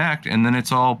it'll connect. And then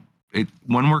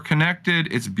when we're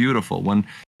connected, it's beautiful. When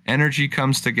energy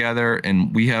comes together,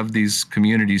 and we have these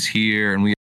communities here, and we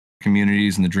have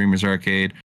communities in the Dreamers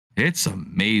Arcade, it's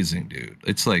amazing, dude.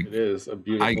 It's like, it is a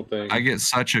beautiful thing.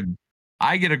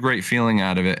 I get a great feeling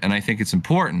out of it, and I think it's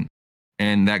important.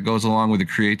 And that goes along with the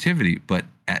creativity. But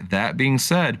that being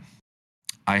said,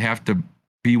 I have to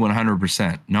be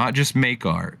 100%, not just make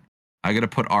art. I got to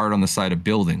put art on the side of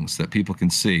buildings that people can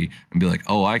see and be like,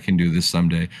 oh, I can do this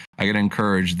someday. I got to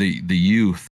encourage the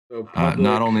youth,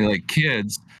 not only like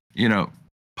kids,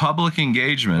 public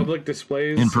engagement, public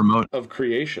displays and promote of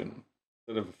creation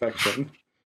instead of affection.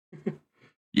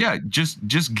 Yeah,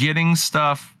 just getting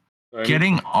stuff,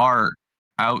 getting art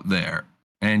out there,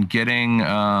 and getting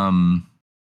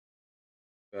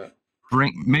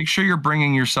make sure you're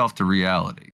bringing yourself to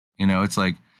reality. It's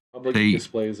like public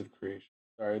displays of creation.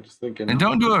 Sorry, just thinking. And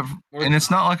don't do it. And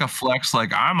it's not like a flex.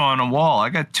 Like, I'm on a wall. I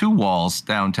got 2 walls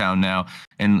downtown now,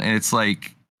 and it's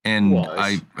like, and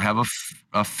I have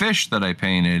a fish that I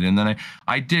painted, and then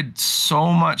I did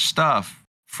so much stuff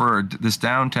for this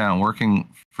downtown, working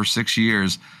for 6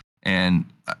 years, and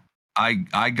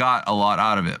I got a lot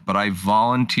out of it. But I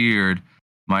volunteered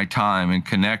my time and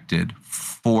connected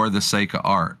for the sake of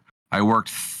art. I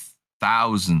worked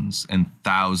thousands and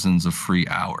thousands of free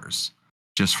hours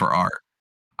just for art.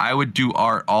 I would do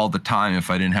art all the time if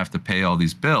I didn't have to pay all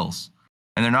these bills.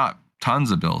 And they're not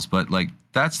tons of bills, but like,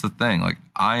 that's the thing. Like,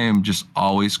 I am just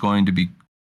always going to be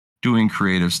doing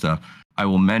creative stuff. I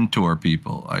will mentor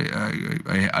people.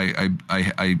 I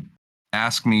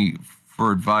ask me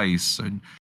for advice and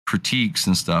critiques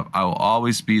and stuff. I will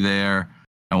always be there.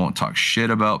 I won't talk shit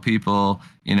about people.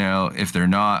 If they're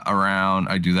not around,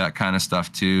 I do that kind of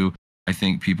stuff too. I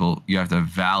think you have to have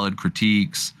valid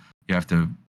critiques. You have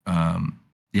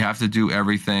to do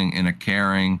everything in a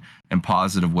caring and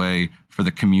positive way for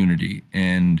the community.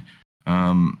 And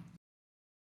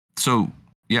so,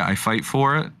 yeah, I fight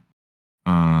for it.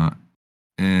 And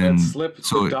let's slip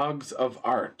the dogs of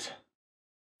art.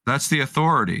 That's the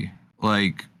authority.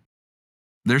 Like,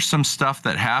 there's some stuff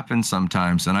that happens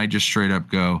sometimes, and I just straight up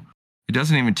go, it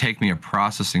doesn't even take me a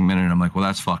processing minute. I'm like, well,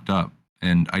 that's fucked up.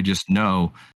 And I just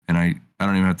know, and I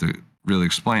don't even have to really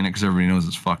explain it because everybody knows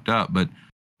it's fucked up. But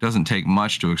doesn't take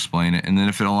much to explain it. And then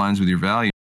if it aligns with your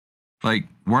value, like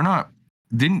we're not,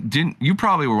 didn't you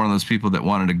probably were one of those people that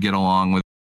wanted to get along with,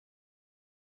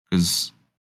 because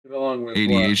Get along with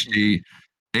ADHD,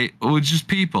 well, it's just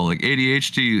people. Like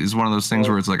ADHD is one of those things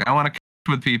where it's like, I want to connect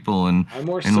with people, and I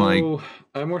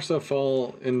more so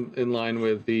fall in line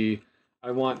with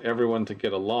I want everyone to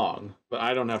get along, but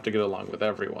I don't have to get along with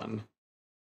everyone.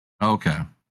 Okay.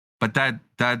 But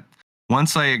that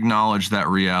once I acknowledge that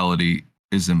reality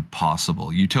is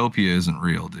impossible. Utopia isn't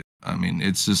real, dude. I mean,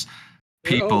 it's just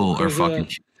people are fucking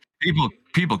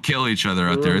people kill each other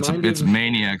out there. It's a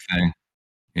maniac thing.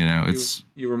 You know,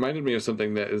 you reminded me of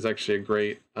something that is actually a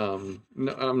great no,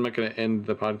 I'm not going to end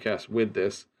the podcast with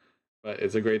this, but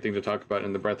it's a great thing to talk about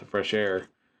in the Breath of Fresh Air,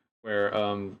 where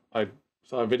I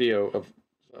saw a video of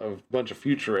a bunch of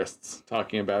futurists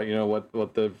talking about, you know,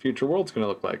 what the future world's going to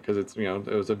look like, because it's, you know,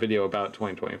 it was a video about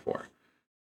 2024.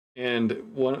 And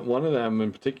one of them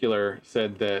in particular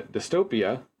said that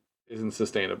dystopia isn't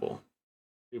sustainable.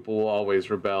 People will always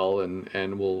rebel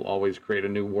and will always create a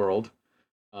new world.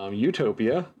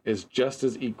 Utopia is just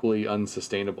as equally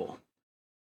unsustainable.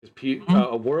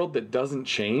 A world that doesn't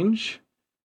change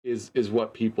is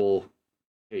what people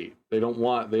hate. They don't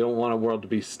want a world to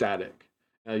be static.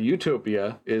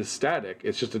 Utopia is static.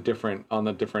 It's just on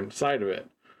the different side of it.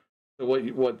 So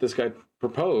what this guy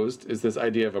proposed is this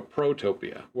idea of a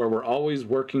protopia, where we're always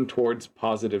working towards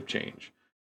positive change.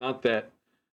 It's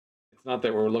not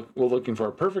that we're looking for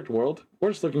a perfect world.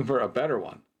 We're just looking for a better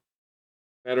one.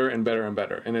 Better and better and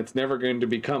better. And it's never going to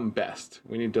become best.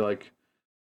 We need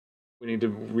to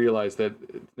realize that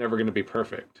it's never going to be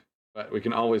perfect, but we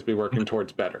can always be working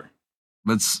towards better.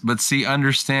 But see,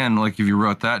 understand, like if you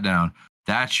wrote that down,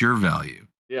 that's your value.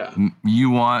 Yeah.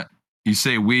 You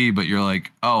say we, but you're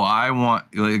like, oh, I want,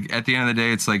 like at the end of the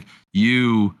day, it's like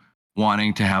you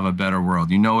wanting to have a better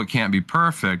world. You know, it can't be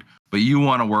perfect, but you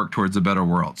want to work towards a better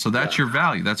world. So that's your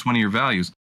value. That's one of your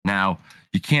values. Now,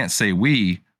 you can't say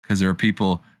we, because there are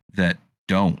people that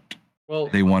don't. Well,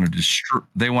 they want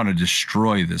to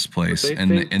destroy this place, and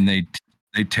they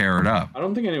tear it up. I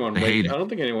don't think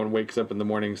anyone wakes up in the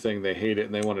morning saying they hate it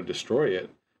and they want to destroy it.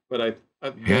 But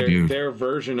their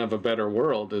version of a better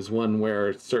world is one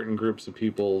where certain groups of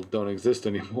people don't exist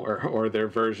anymore, or their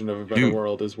version of a better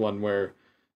world is one where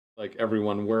like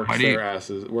everyone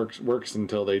works works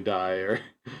until they die. Or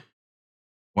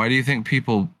why do you think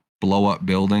people blow up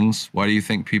buildings? Why do you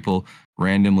think people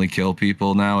randomly kill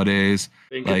people nowadays?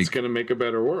 I think it's going to make a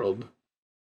better world.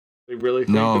 They really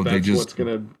think that's what's going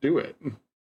to do it.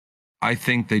 I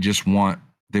think they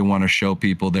want to show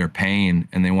people their pain,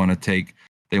 and they want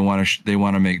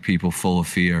to make people full of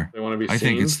fear. They want to be seen. I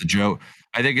think it's the joke.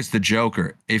 I think it's the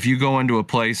Joker. If you go into a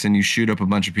place and you shoot up a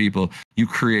bunch of people, you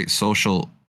create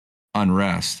social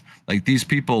unrest. Like, these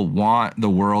people want the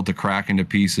world to crack into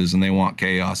pieces, and they want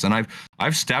chaos. And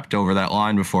I've stepped over that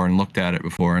line before and looked at it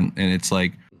before, and it's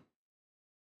like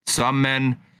some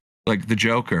men, like the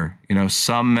Joker, you know,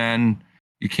 some men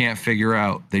you can't figure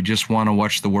out. They just want to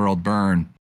watch the world burn.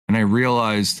 And I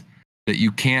realized that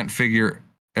you can't figure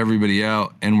everybody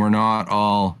out, and we're not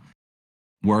all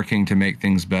working to make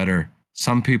things better.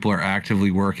 Some people are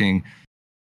actively working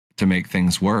to make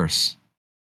things worse.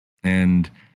 And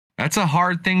that's a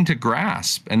hard thing to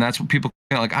grasp. And that's what people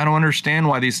like. I don't understand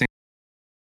why these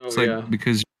things.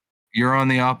 Because you're on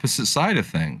the opposite side of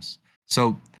things.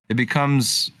 So it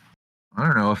becomes, I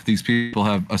don't know if these people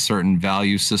have a certain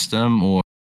value system or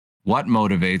what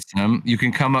motivates them. You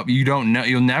can come up, you don't know,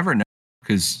 you'll never know.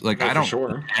 Because like, I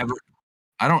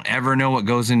don't ever know what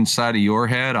goes inside of your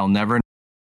head. I'll never know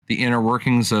the inner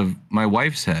workings of my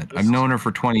wife's head. I've known her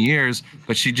for 20 years,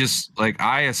 but she just like,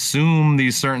 I assume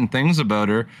these certain things about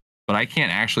her, but I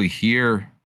can't actually hear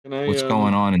what's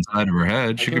going on inside of her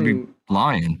head. She could be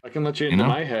lying. I can let you into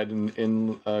my head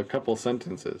in a couple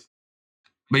sentences.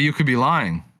 But you could be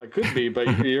lying. I could be,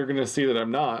 but you're going to see that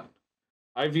I'm not.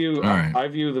 I view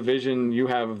the vision you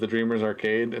have of the Dreamers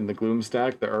Arcade and the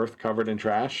Gloomstack, the Earth covered in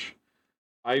trash.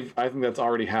 I think that's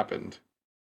already happened,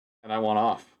 and I want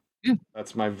off. Yeah.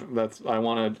 I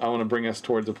want to bring us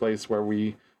towards a place where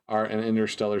we are an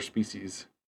interstellar species,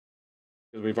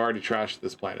 because we've already trashed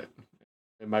this planet.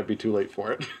 It might be too late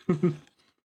for it.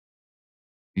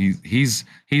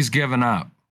 he's given up.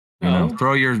 You know,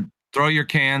 throw your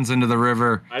cans into the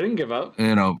river. I didn't give up.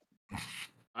 You know,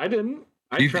 I didn't.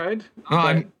 I tried.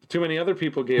 Too many other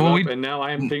people gave up, and now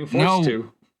I am being forced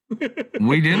to.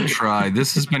 We didn't try.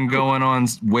 This has been going on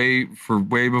way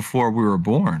before we were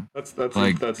born. That's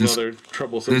another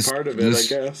troublesome part of it, I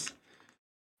guess.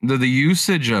 The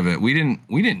usage of it, we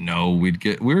didn't know we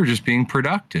were just being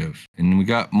productive, and we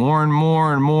got more and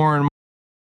more and more and more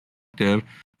productive,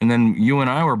 And then you and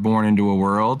I were born into a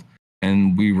world,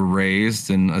 and we were raised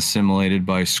and assimilated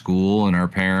by school and our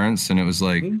parents, and it was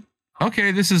like,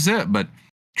 okay, this is it. But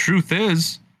truth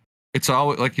is, it's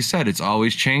always, like you said, it's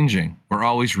always changing. We're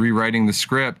always rewriting the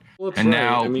script. Well, and right.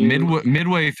 now, I mean,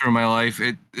 midway through my life,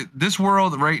 this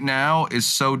world right now is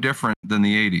so different than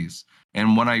the 80s.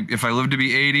 And if I live to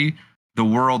be 80, the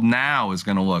world now is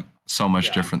going to look so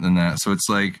much different than that. So it's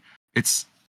like,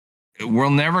 we're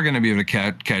never going to be able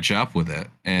to catch up with it.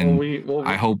 And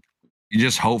I hope, you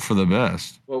just hope for the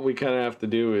best. What we kind of have to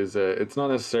do is, it's not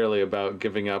necessarily about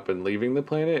giving up and leaving the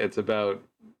planet. It's about,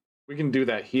 we can do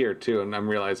that here too. And I'm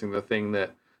realizing the thing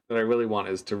that I really want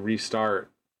is to restart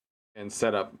and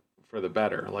set up for the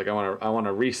better. Like I want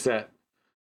to reset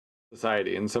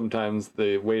society. And sometimes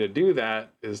the way to do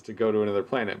that is to go to another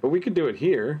planet, but we could do it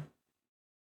here.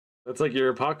 That's like your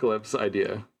apocalypse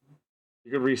idea.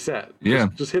 You could reset. Yeah.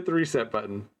 Just hit the reset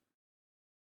button.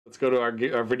 Let's go to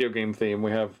our video game theme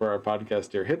we have for our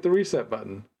podcast here. Hit the reset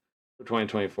button for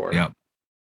 2024. Yep.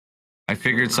 I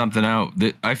figured something out.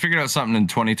 I figured out something in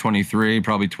 2023,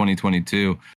 probably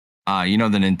 2022. You know,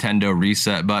 the Nintendo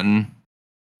reset button.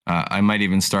 I might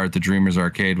even start the Dreamers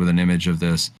Arcade with an image of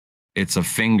this. It's a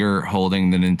finger holding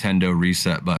the Nintendo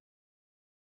reset button.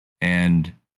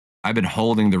 And I've been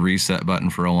holding the reset button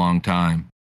for a long time.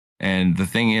 And the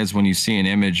thing is, when you see an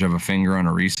image of a finger on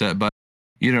a reset button,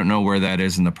 you don't know where that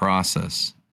is in the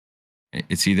process.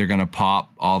 It's either going to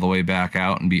pop all the way back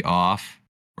out and be off,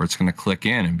 or it's going to click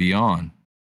in and be on.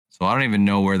 So I don't even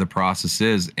know where the process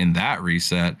is in that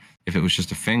reset, if it was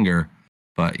just a finger.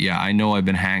 But yeah, I know I've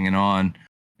been hanging on,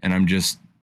 and I'm just,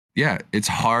 it's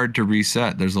hard to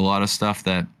reset. There's a lot of stuff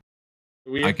that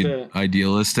I could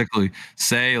idealistically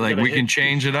say, like, we can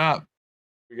change it up.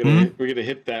 We're gonna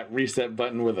hit that reset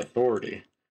button with authority.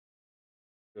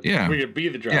 Yeah, we could be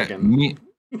the dragon.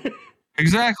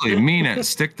 Exactly. Mean it.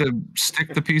 Stick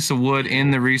the piece of wood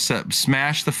in the reset.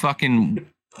 Smash the fucking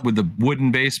with the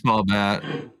wooden baseball bat.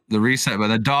 The reset, but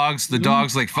the dog's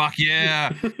like, fuck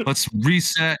yeah, let's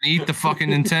reset and eat the fucking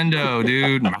Nintendo,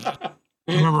 dude.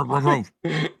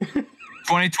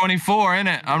 2024,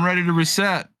 innit? I'm ready to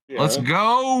reset. Yeah. Let's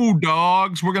go,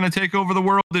 dogs. We're gonna take over the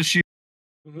world this year.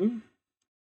 Mm-hmm.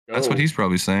 That's what he's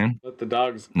probably saying. Let the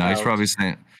dogs. No, he's probably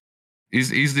saying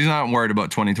he's not worried about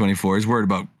 2024. He's worried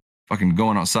about fucking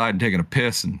going outside and taking a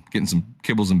piss and getting some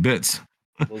kibbles and bits.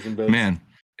 Man,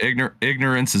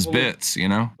 ignorance is bits, you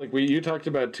know. Like you talked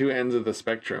about two ends of the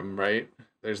spectrum, right?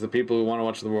 There's the people who want to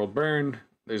watch the world burn.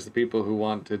 There's the people who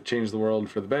want to change the world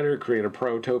for the better, create a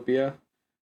protopia.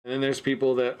 And then there's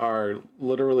people that are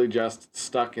literally just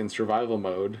stuck in survival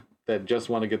mode that just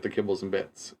want to get the kibbles and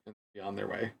bits and be on their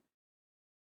way.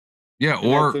 Yeah,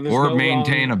 or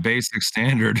maintain a basic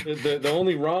standard. The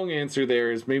only wrong answer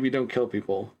there is maybe don't kill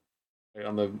people. Right,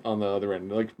 on the other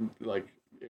end, like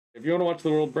if you want to watch the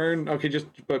world burn, okay,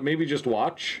 but maybe just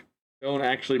watch. Don't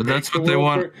actually. But that's what they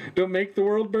want. Don't make the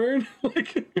world burn.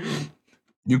 Like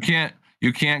you can't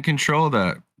control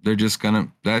that. They're just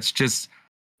gonna. That's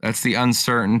the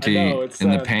uncertainty and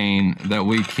the pain that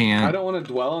we can't. I don't want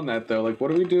to dwell on that though. Like, what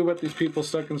do we do about these people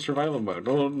stuck in survival mode?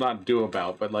 Well, not do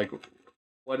about, but like.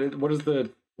 What does the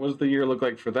year look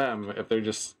like for them if they're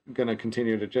just gonna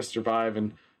continue to just survive?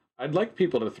 And I'd like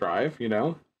people to thrive, you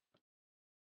know.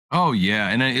 Oh yeah,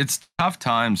 and it's tough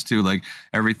times too. Like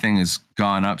everything has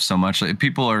gone up so much. Like,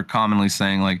 people are commonly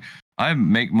saying like, I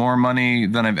make more money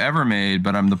than I've ever made,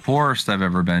 but I'm the poorest I've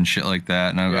ever been. Shit like that.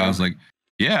 And I was like,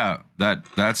 yeah,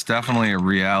 that's definitely a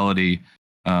reality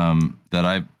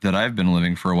that I've been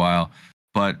living for a while.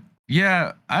 But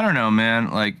yeah, I don't know,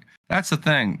 man. Like. That's the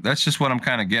thing. That's just what I'm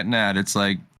kind of getting at. It's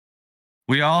like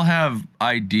we all have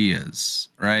ideas,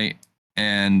 right?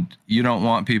 And you don't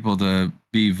want people to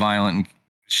be violent and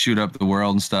shoot up the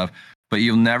world and stuff, but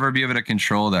you'll never be able to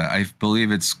control that. I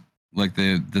believe it's like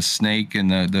the snake and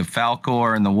the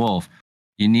falcor and the wolf.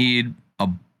 You need a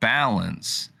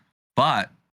balance. But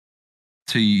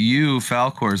to you,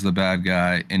 Falcor is the bad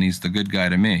guy and he's the good guy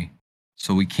to me.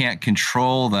 So we can't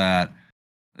control that.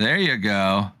 There you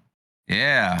go.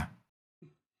 Yeah.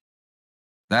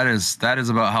 That is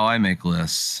about how I make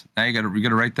lists. Now you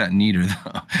gotta write that neater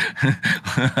though.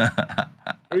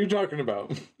 What are you talking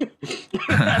about?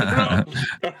 I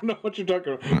don't know what you're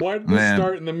talking about. Why did this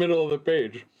start in the middle of the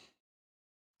page?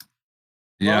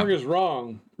 Wrong is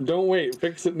wrong. Don't wait.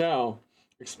 Fix it now.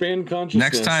 Expand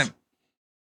consciousness.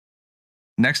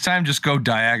 Next time, just go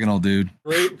diagonal, dude.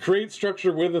 Create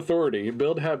structure with authority.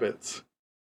 Build habits.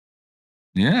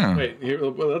 Yeah. Wait, here.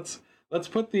 Let's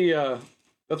put the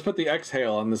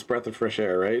exhale on this breath of fresh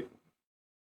air, right?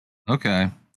 Okay.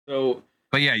 So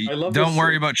But yeah, I love don't this-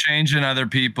 worry about changing other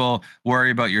people.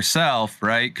 Worry about yourself,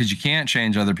 right? Because you can't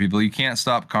change other people. You can't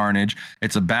stop carnage.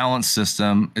 It's a balanced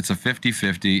system. It's a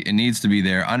 50-50. It needs to be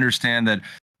there. Understand that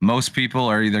most people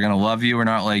are either going to love you or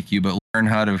not like you, but learn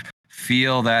how to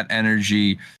feel that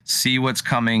energy, see what's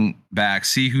coming back,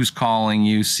 see who's calling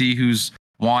you, see who's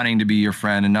wanting to be your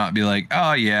friend, and not be like,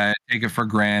 oh yeah, take it for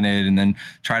granted, and then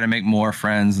try to make more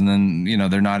friends, and then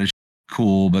they're not as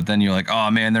cool, but then you're like,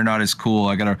 oh man, they're not as cool,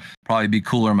 I gotta probably be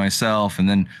cooler myself, and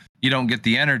then you don't get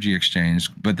the energy exchange,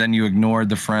 but then you ignored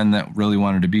the friend that really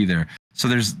wanted to be there. So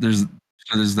there's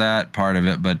that part of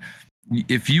it. But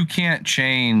if you can't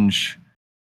change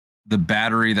the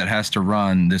battery that has to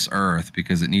run this earth,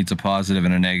 because it needs a positive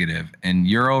and a negative, and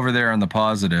you're over there on the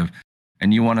positive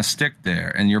and you want to stick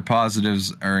there, and your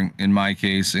positives are, in my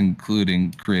case,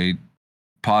 including creativity.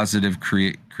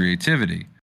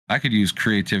 I could use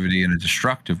creativity in a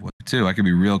destructive way too. I could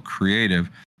be real creative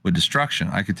with destruction.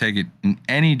 I could take it in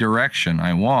any direction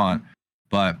I want,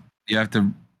 but you have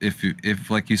to,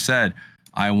 if like you said,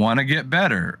 I want to get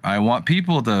better, I want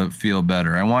people to feel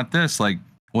better, I want this, like,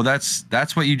 well,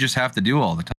 that's what you just have to do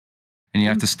all the time, and you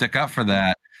have to stick up for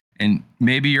that. And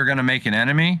maybe you're going to make an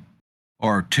enemy,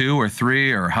 or 2 or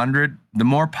 3 or 100. The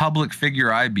more public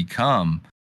figure I become,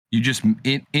 you just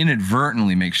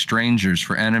inadvertently make strangers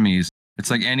for enemies.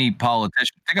 It's like any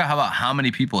politician. Think about how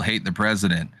many people hate the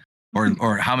president,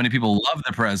 or how many people love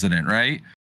the president, right?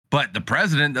 But the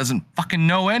president doesn't fucking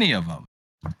know any of them,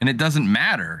 and it doesn't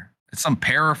matter. It's some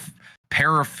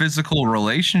paraphysical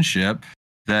relationship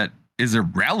that is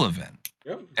irrelevant.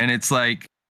 Yep. And it's like,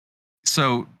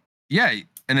 so yeah,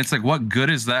 and it's like, what good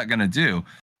is that going to do?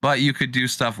 But you could do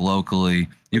stuff locally.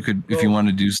 You could, if you want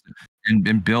to do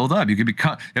and build up, you could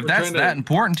become, if that's that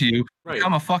important to you,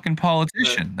 become a fucking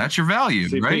politician. That's your value,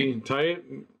 CP, right? Tie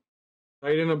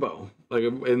it in a bow. Like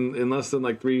in less than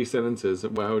like 3 sentences,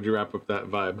 how would you wrap up that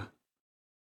vibe?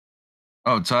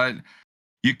 Oh,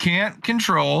 you can't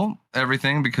control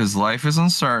everything because life is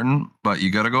uncertain, but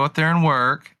you got to go out there and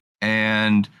work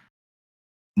and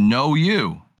know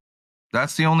you.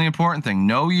 That's the only important thing.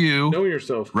 Know you. Know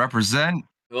yourself. Represent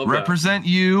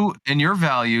you and your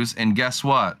values, and guess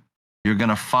what? You're going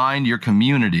to find your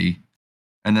community,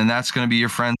 and then that's going to be your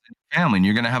friends and family, and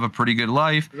you're going to have a pretty good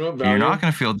life. And you're not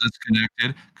going to feel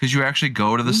disconnected because you actually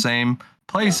go to the same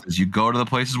places. You go to the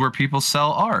places where people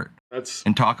sell art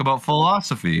and talk about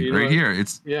philosophy here.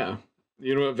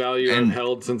 You know what value I've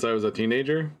held since I was a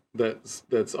teenager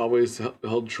that's always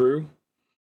held true?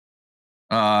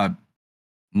 I'm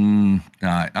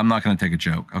not going to take a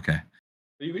joke. Okay.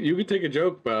 You could take a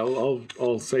joke, but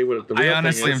I'll say what the real I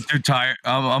honestly thing is. am too tired.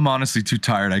 I'm honestly too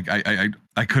tired.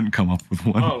 I couldn't come up with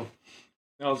one. Oh,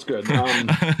 no, it's good.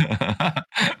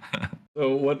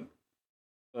 So what?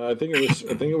 I think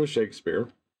it was Shakespeare.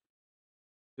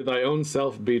 To thy own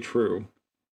self be true.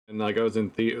 And like I was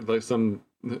in like some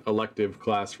elective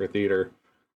class for theater,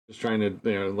 just trying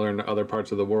to learn other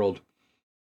parts of the world.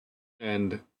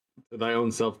 And to thy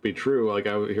own self be true. Like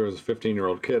here was a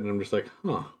 15-year-old kid, and I'm just like,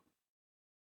 huh.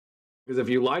 Because if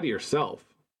you lie to yourself,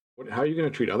 how are you going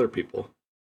to treat other people?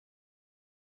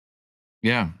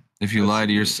 Yeah. If you lie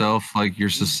to yourself, like you're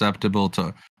susceptible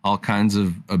to all kinds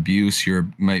of abuse. You're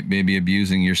maybe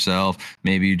abusing yourself.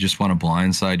 Maybe you just want to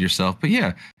blindside yourself. But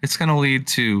yeah, it's going to lead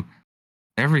to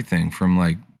everything from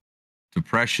like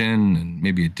depression and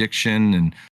maybe addiction,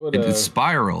 and it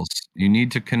spirals. You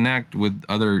need to connect with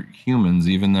other humans,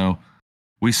 even though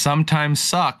we sometimes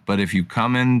suck. But if you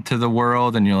come into the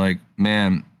world and you're like,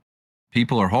 man,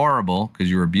 people are horrible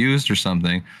because you're abused or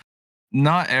something,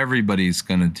 not everybody's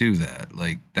going to do that.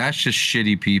 Like, that's just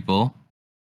shitty people.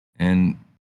 And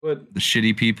the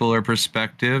shitty people are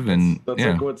perspective. And that's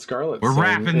like what Scarlett's we're saying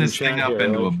wrapping this thing up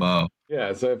into a bow.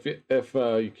 Yeah, so if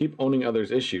you keep owning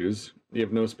others' issues, you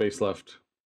have no space left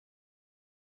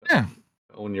to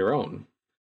own your own.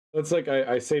 That's like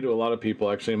I say to a lot of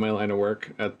people, actually, in my line of work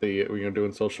at the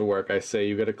doing social work, I say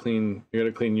you got to clean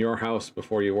your house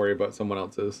before you worry about someone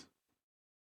else's.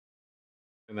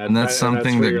 And that's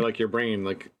something that's where your brain,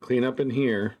 like, clean up in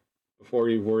here before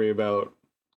you worry about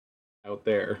out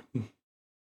there.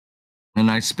 And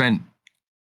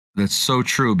that's so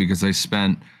true, because I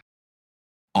spent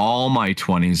all my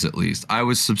 20s, at least, I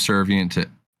was subservient to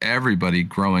everybody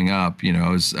growing up. I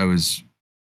was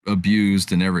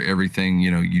abused, and everything,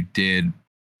 you did,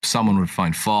 someone would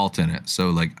find fault in it. So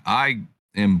like, I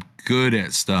am good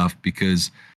at stuff because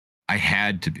I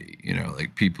had to be,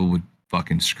 like, people would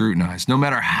fucking scrutinize. No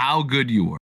matter how good you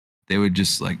were, they would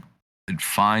just like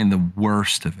find the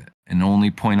worst of it and only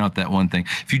point out that one thing.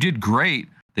 If you did great,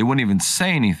 they wouldn't even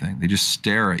say anything. They just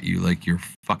stare at you like you're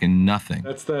fucking nothing.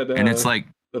 That's that. And it's like,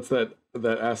 that's that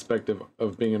that aspect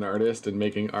of being an artist and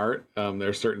making art. There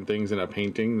are certain things in a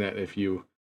painting that if you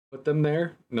put them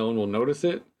there, no one will notice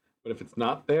it. But if it's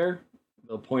not there,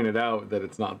 they'll point it out that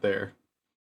it's not there.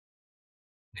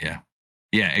 Yeah.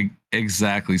 Yeah,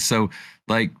 exactly. So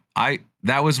like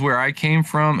that was where I came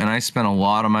from, and I spent a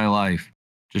lot of my life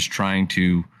just trying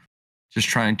to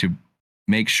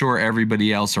make sure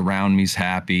everybody else around me's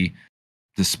happy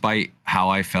despite how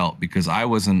I felt, because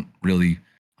I'm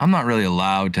not really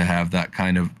allowed to have that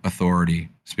kind of authority.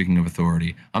 Speaking of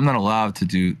authority, I'm not allowed to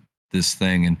do this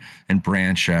thing and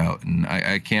branch out, and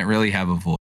I can't really have a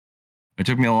voice. It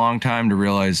took me a long time to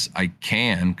realize I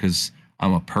can, because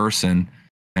I'm a person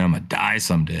and I'm gonna die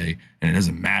someday, and it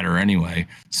doesn't matter anyway.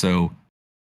 So who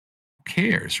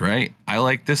cares, right? I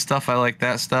like this stuff, I like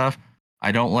that stuff.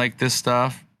 I don't like this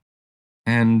stuff,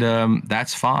 and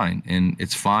that's fine. And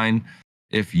it's fine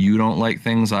if you don't like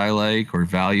things I like or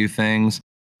value things,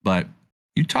 but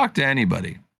you talk to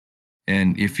anybody,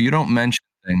 and if you don't mention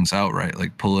things outright,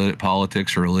 like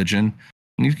politics or religion,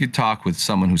 and you could talk with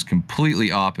someone who's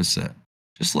completely opposite,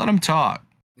 just let them talk.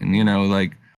 And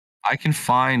like, I can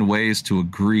find ways to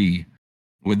agree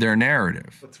with their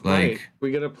narrative. That's like, right.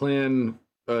 We gotta plan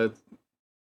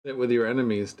Sit with Your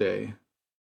Enemies Day.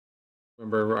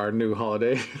 Remember our new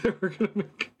holiday that we're gonna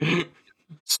make?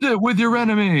 Sit with your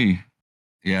enemy.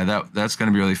 Yeah, that's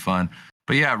gonna be really fun.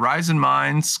 But yeah, Rise in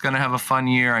Mind's gonna have a fun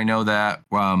year. I know that.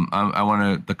 I want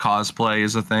to. The cosplay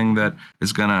is a thing that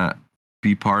is gonna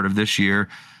be part of this year.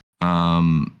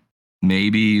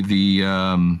 Maybe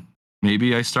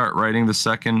I start writing the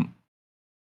second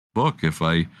book if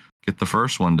I get the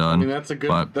first one done. I mean,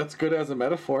 that's good as a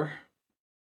metaphor.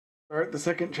 Start the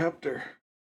second chapter.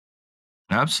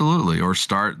 Absolutely, or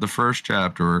start the first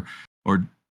chapter, or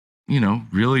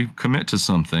really commit to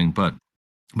something. But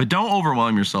don't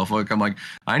overwhelm yourself. Like, I'm like,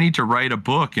 I need to write a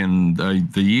book in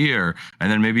the year, and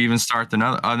then maybe even start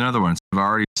another one. So I've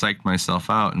already psyched myself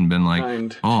out and been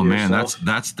like, oh man,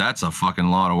 that's a fucking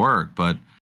lot of work. But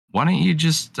why don't you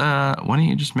just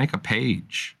make a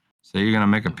page? Say you're gonna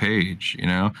make a page,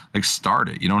 like, start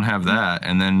it. You don't have that,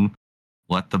 and then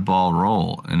let the ball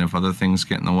roll. And if other things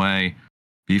get in the way,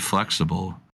 be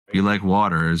flexible. Be like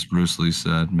water, as Bruce Lee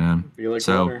said, man. Be like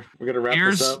water. We're gonna wrap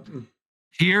this up.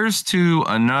 Here's to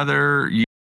another year.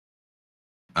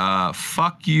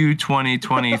 Fuck you,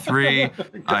 2023.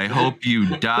 I hope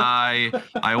you die.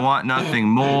 I want nothing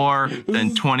more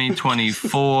than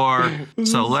 2024.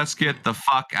 So let's get the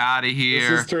fuck out of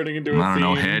here. This is turning into a I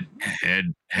don't theme. know.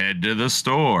 Head to the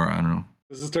store. I don't know.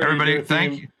 This is turning into a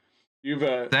theme.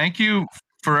 Thank you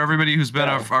for everybody who's been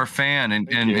our fan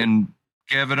and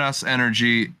given us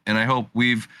energy. And I hope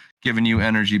we've given you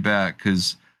energy back,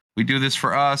 because we do this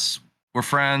for us. We're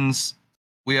friends.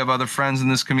 We have other friends in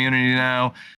this community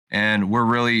now, and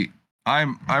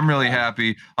I'm really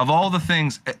happy. Of all the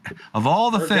things,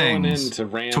 going into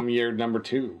Ram year number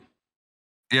 2.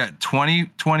 Yeah,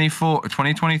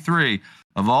 2023.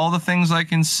 Of all the things I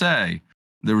can say,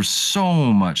 there was so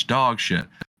much dog shit,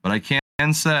 but I can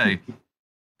say,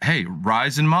 hey,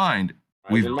 Rise in Mind.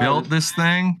 We've built this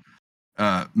thing.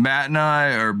 Matt and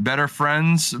I are better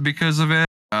friends because of it.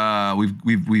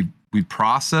 We've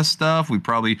processed stuff. We've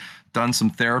probably done some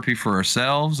therapy for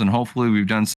ourselves, and hopefully we've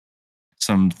done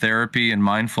some therapy and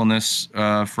mindfulness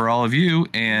for all of you.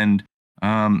 And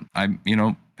I'm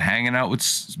hanging out with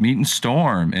meeting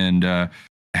Storm and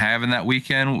having that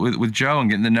weekend with Joe and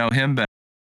getting to know him better.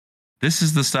 This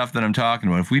is the stuff that I'm talking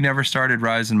about. If we never started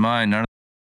Rise in Mind,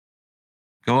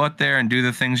 go out there and do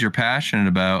the things you're passionate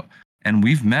about. And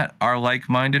we've met our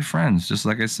like-minded friends. Just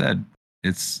like I said,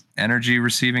 it's energy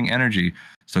receiving energy.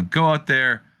 So go out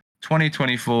there,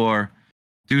 2024,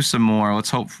 do some more. Let's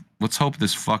hope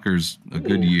this fucker's a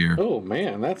good year. Oh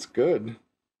man, that's good.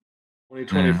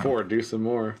 2024, do some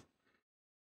more.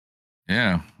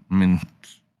 Yeah, I mean,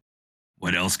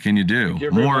 what else can you do?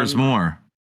 More is more.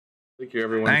 Thank you,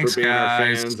 everyone, Thanks, for being guys.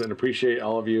 our fans, and appreciate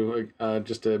all of you.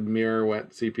 Just to mirror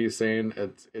what CP's saying,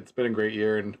 it's been a great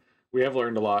year, and we have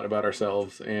learned a lot about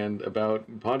ourselves and about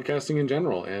podcasting in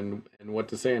general, and what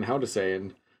to say and how to say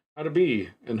and how to be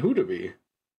and who to be.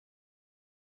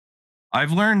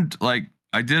 I've learned, like,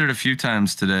 I did it a few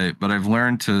times today, but I've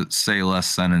learned to say less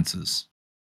sentences.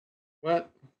 What?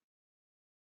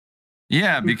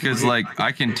 Yeah, because like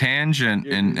I can tangent,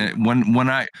 and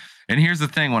here's the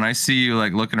thing, when I see you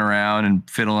like looking around and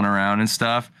fiddling around and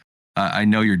stuff, I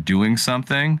know you're doing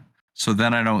something, so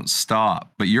then I don't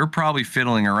stop. But you're probably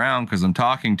fiddling around because I'm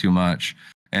talking too much,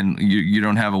 and you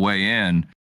don't have a way in.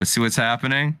 But see what's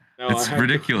happening? No, it's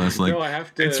ridiculous. No, I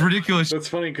have to. It's ridiculous. That's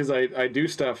funny because I do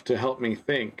stuff to help me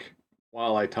think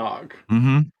while I talk.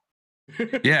 Mm-hmm.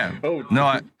 Yeah. Oh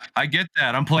No, I get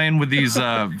that. I'm playing with these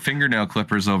fingernail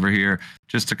clippers over here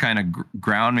just to kind of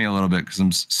ground me a little bit because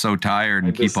I'm so tired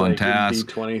and keep on task.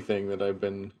 D20 thing that I've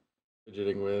been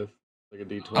fidgeting with, like a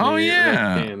D20. Oh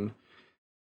yeah. Pin.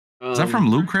 Is that from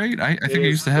Loot Crate? I think I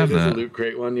used to have that. It is a Loot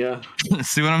Crate one, yeah.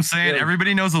 See what I'm saying? Yeah.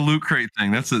 Everybody knows a Loot Crate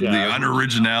thing. That's the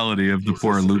unoriginality of the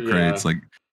poor Loot Crate. It's like,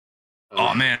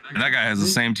 oh man, that guy has the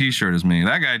same T-shirt as me.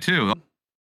 That guy too.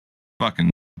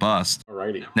 Fucking bust.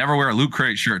 Alrighty. Never wear a Loot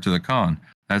Crate shirt to the con.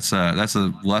 That's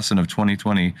a lesson of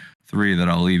 2023 that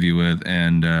I'll leave you with.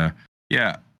 And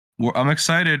yeah, I'm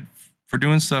excited for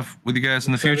doing stuff with you guys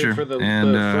in the future. For the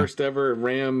first ever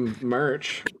Ram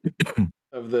merch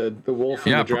of the wolf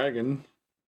and the dragon.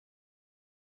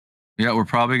 Yeah, we're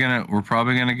probably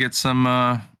gonna get some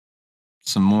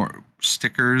more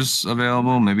stickers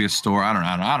available. Maybe a store. I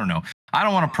don't know. I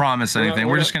don't want to promise anything.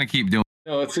 We're just gonna keep doing.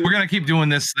 No, we're gonna keep doing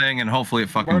this thing, and hopefully it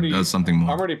fucking does something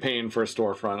more. I'm already paying for a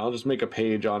storefront. I'll just make a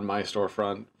page on my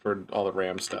storefront for all the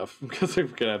Ram stuff because we're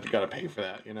gotta pay for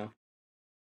that, you know.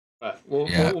 But we'll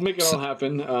make it all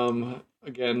happen.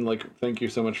 Again, like, thank you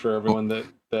so much for everyone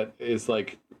that is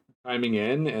like chiming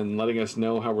in and letting us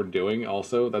know how we're doing.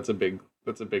 Also, that's a big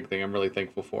thing. I'm really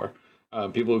thankful for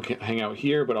people who can hang out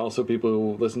here, but also people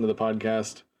who listen to the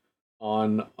podcast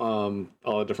on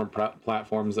all the different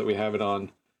platforms that we have it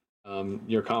on.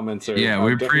 Your comments are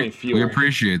definitely fuel. We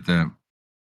appreciate that.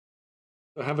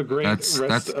 So have a great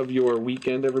rest of your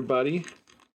weekend, everybody.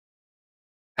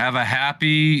 Have a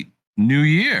happy New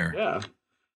Year. Yeah.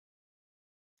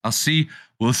 We'll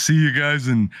see you guys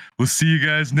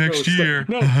next year.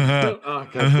 No,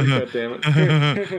 God damn it.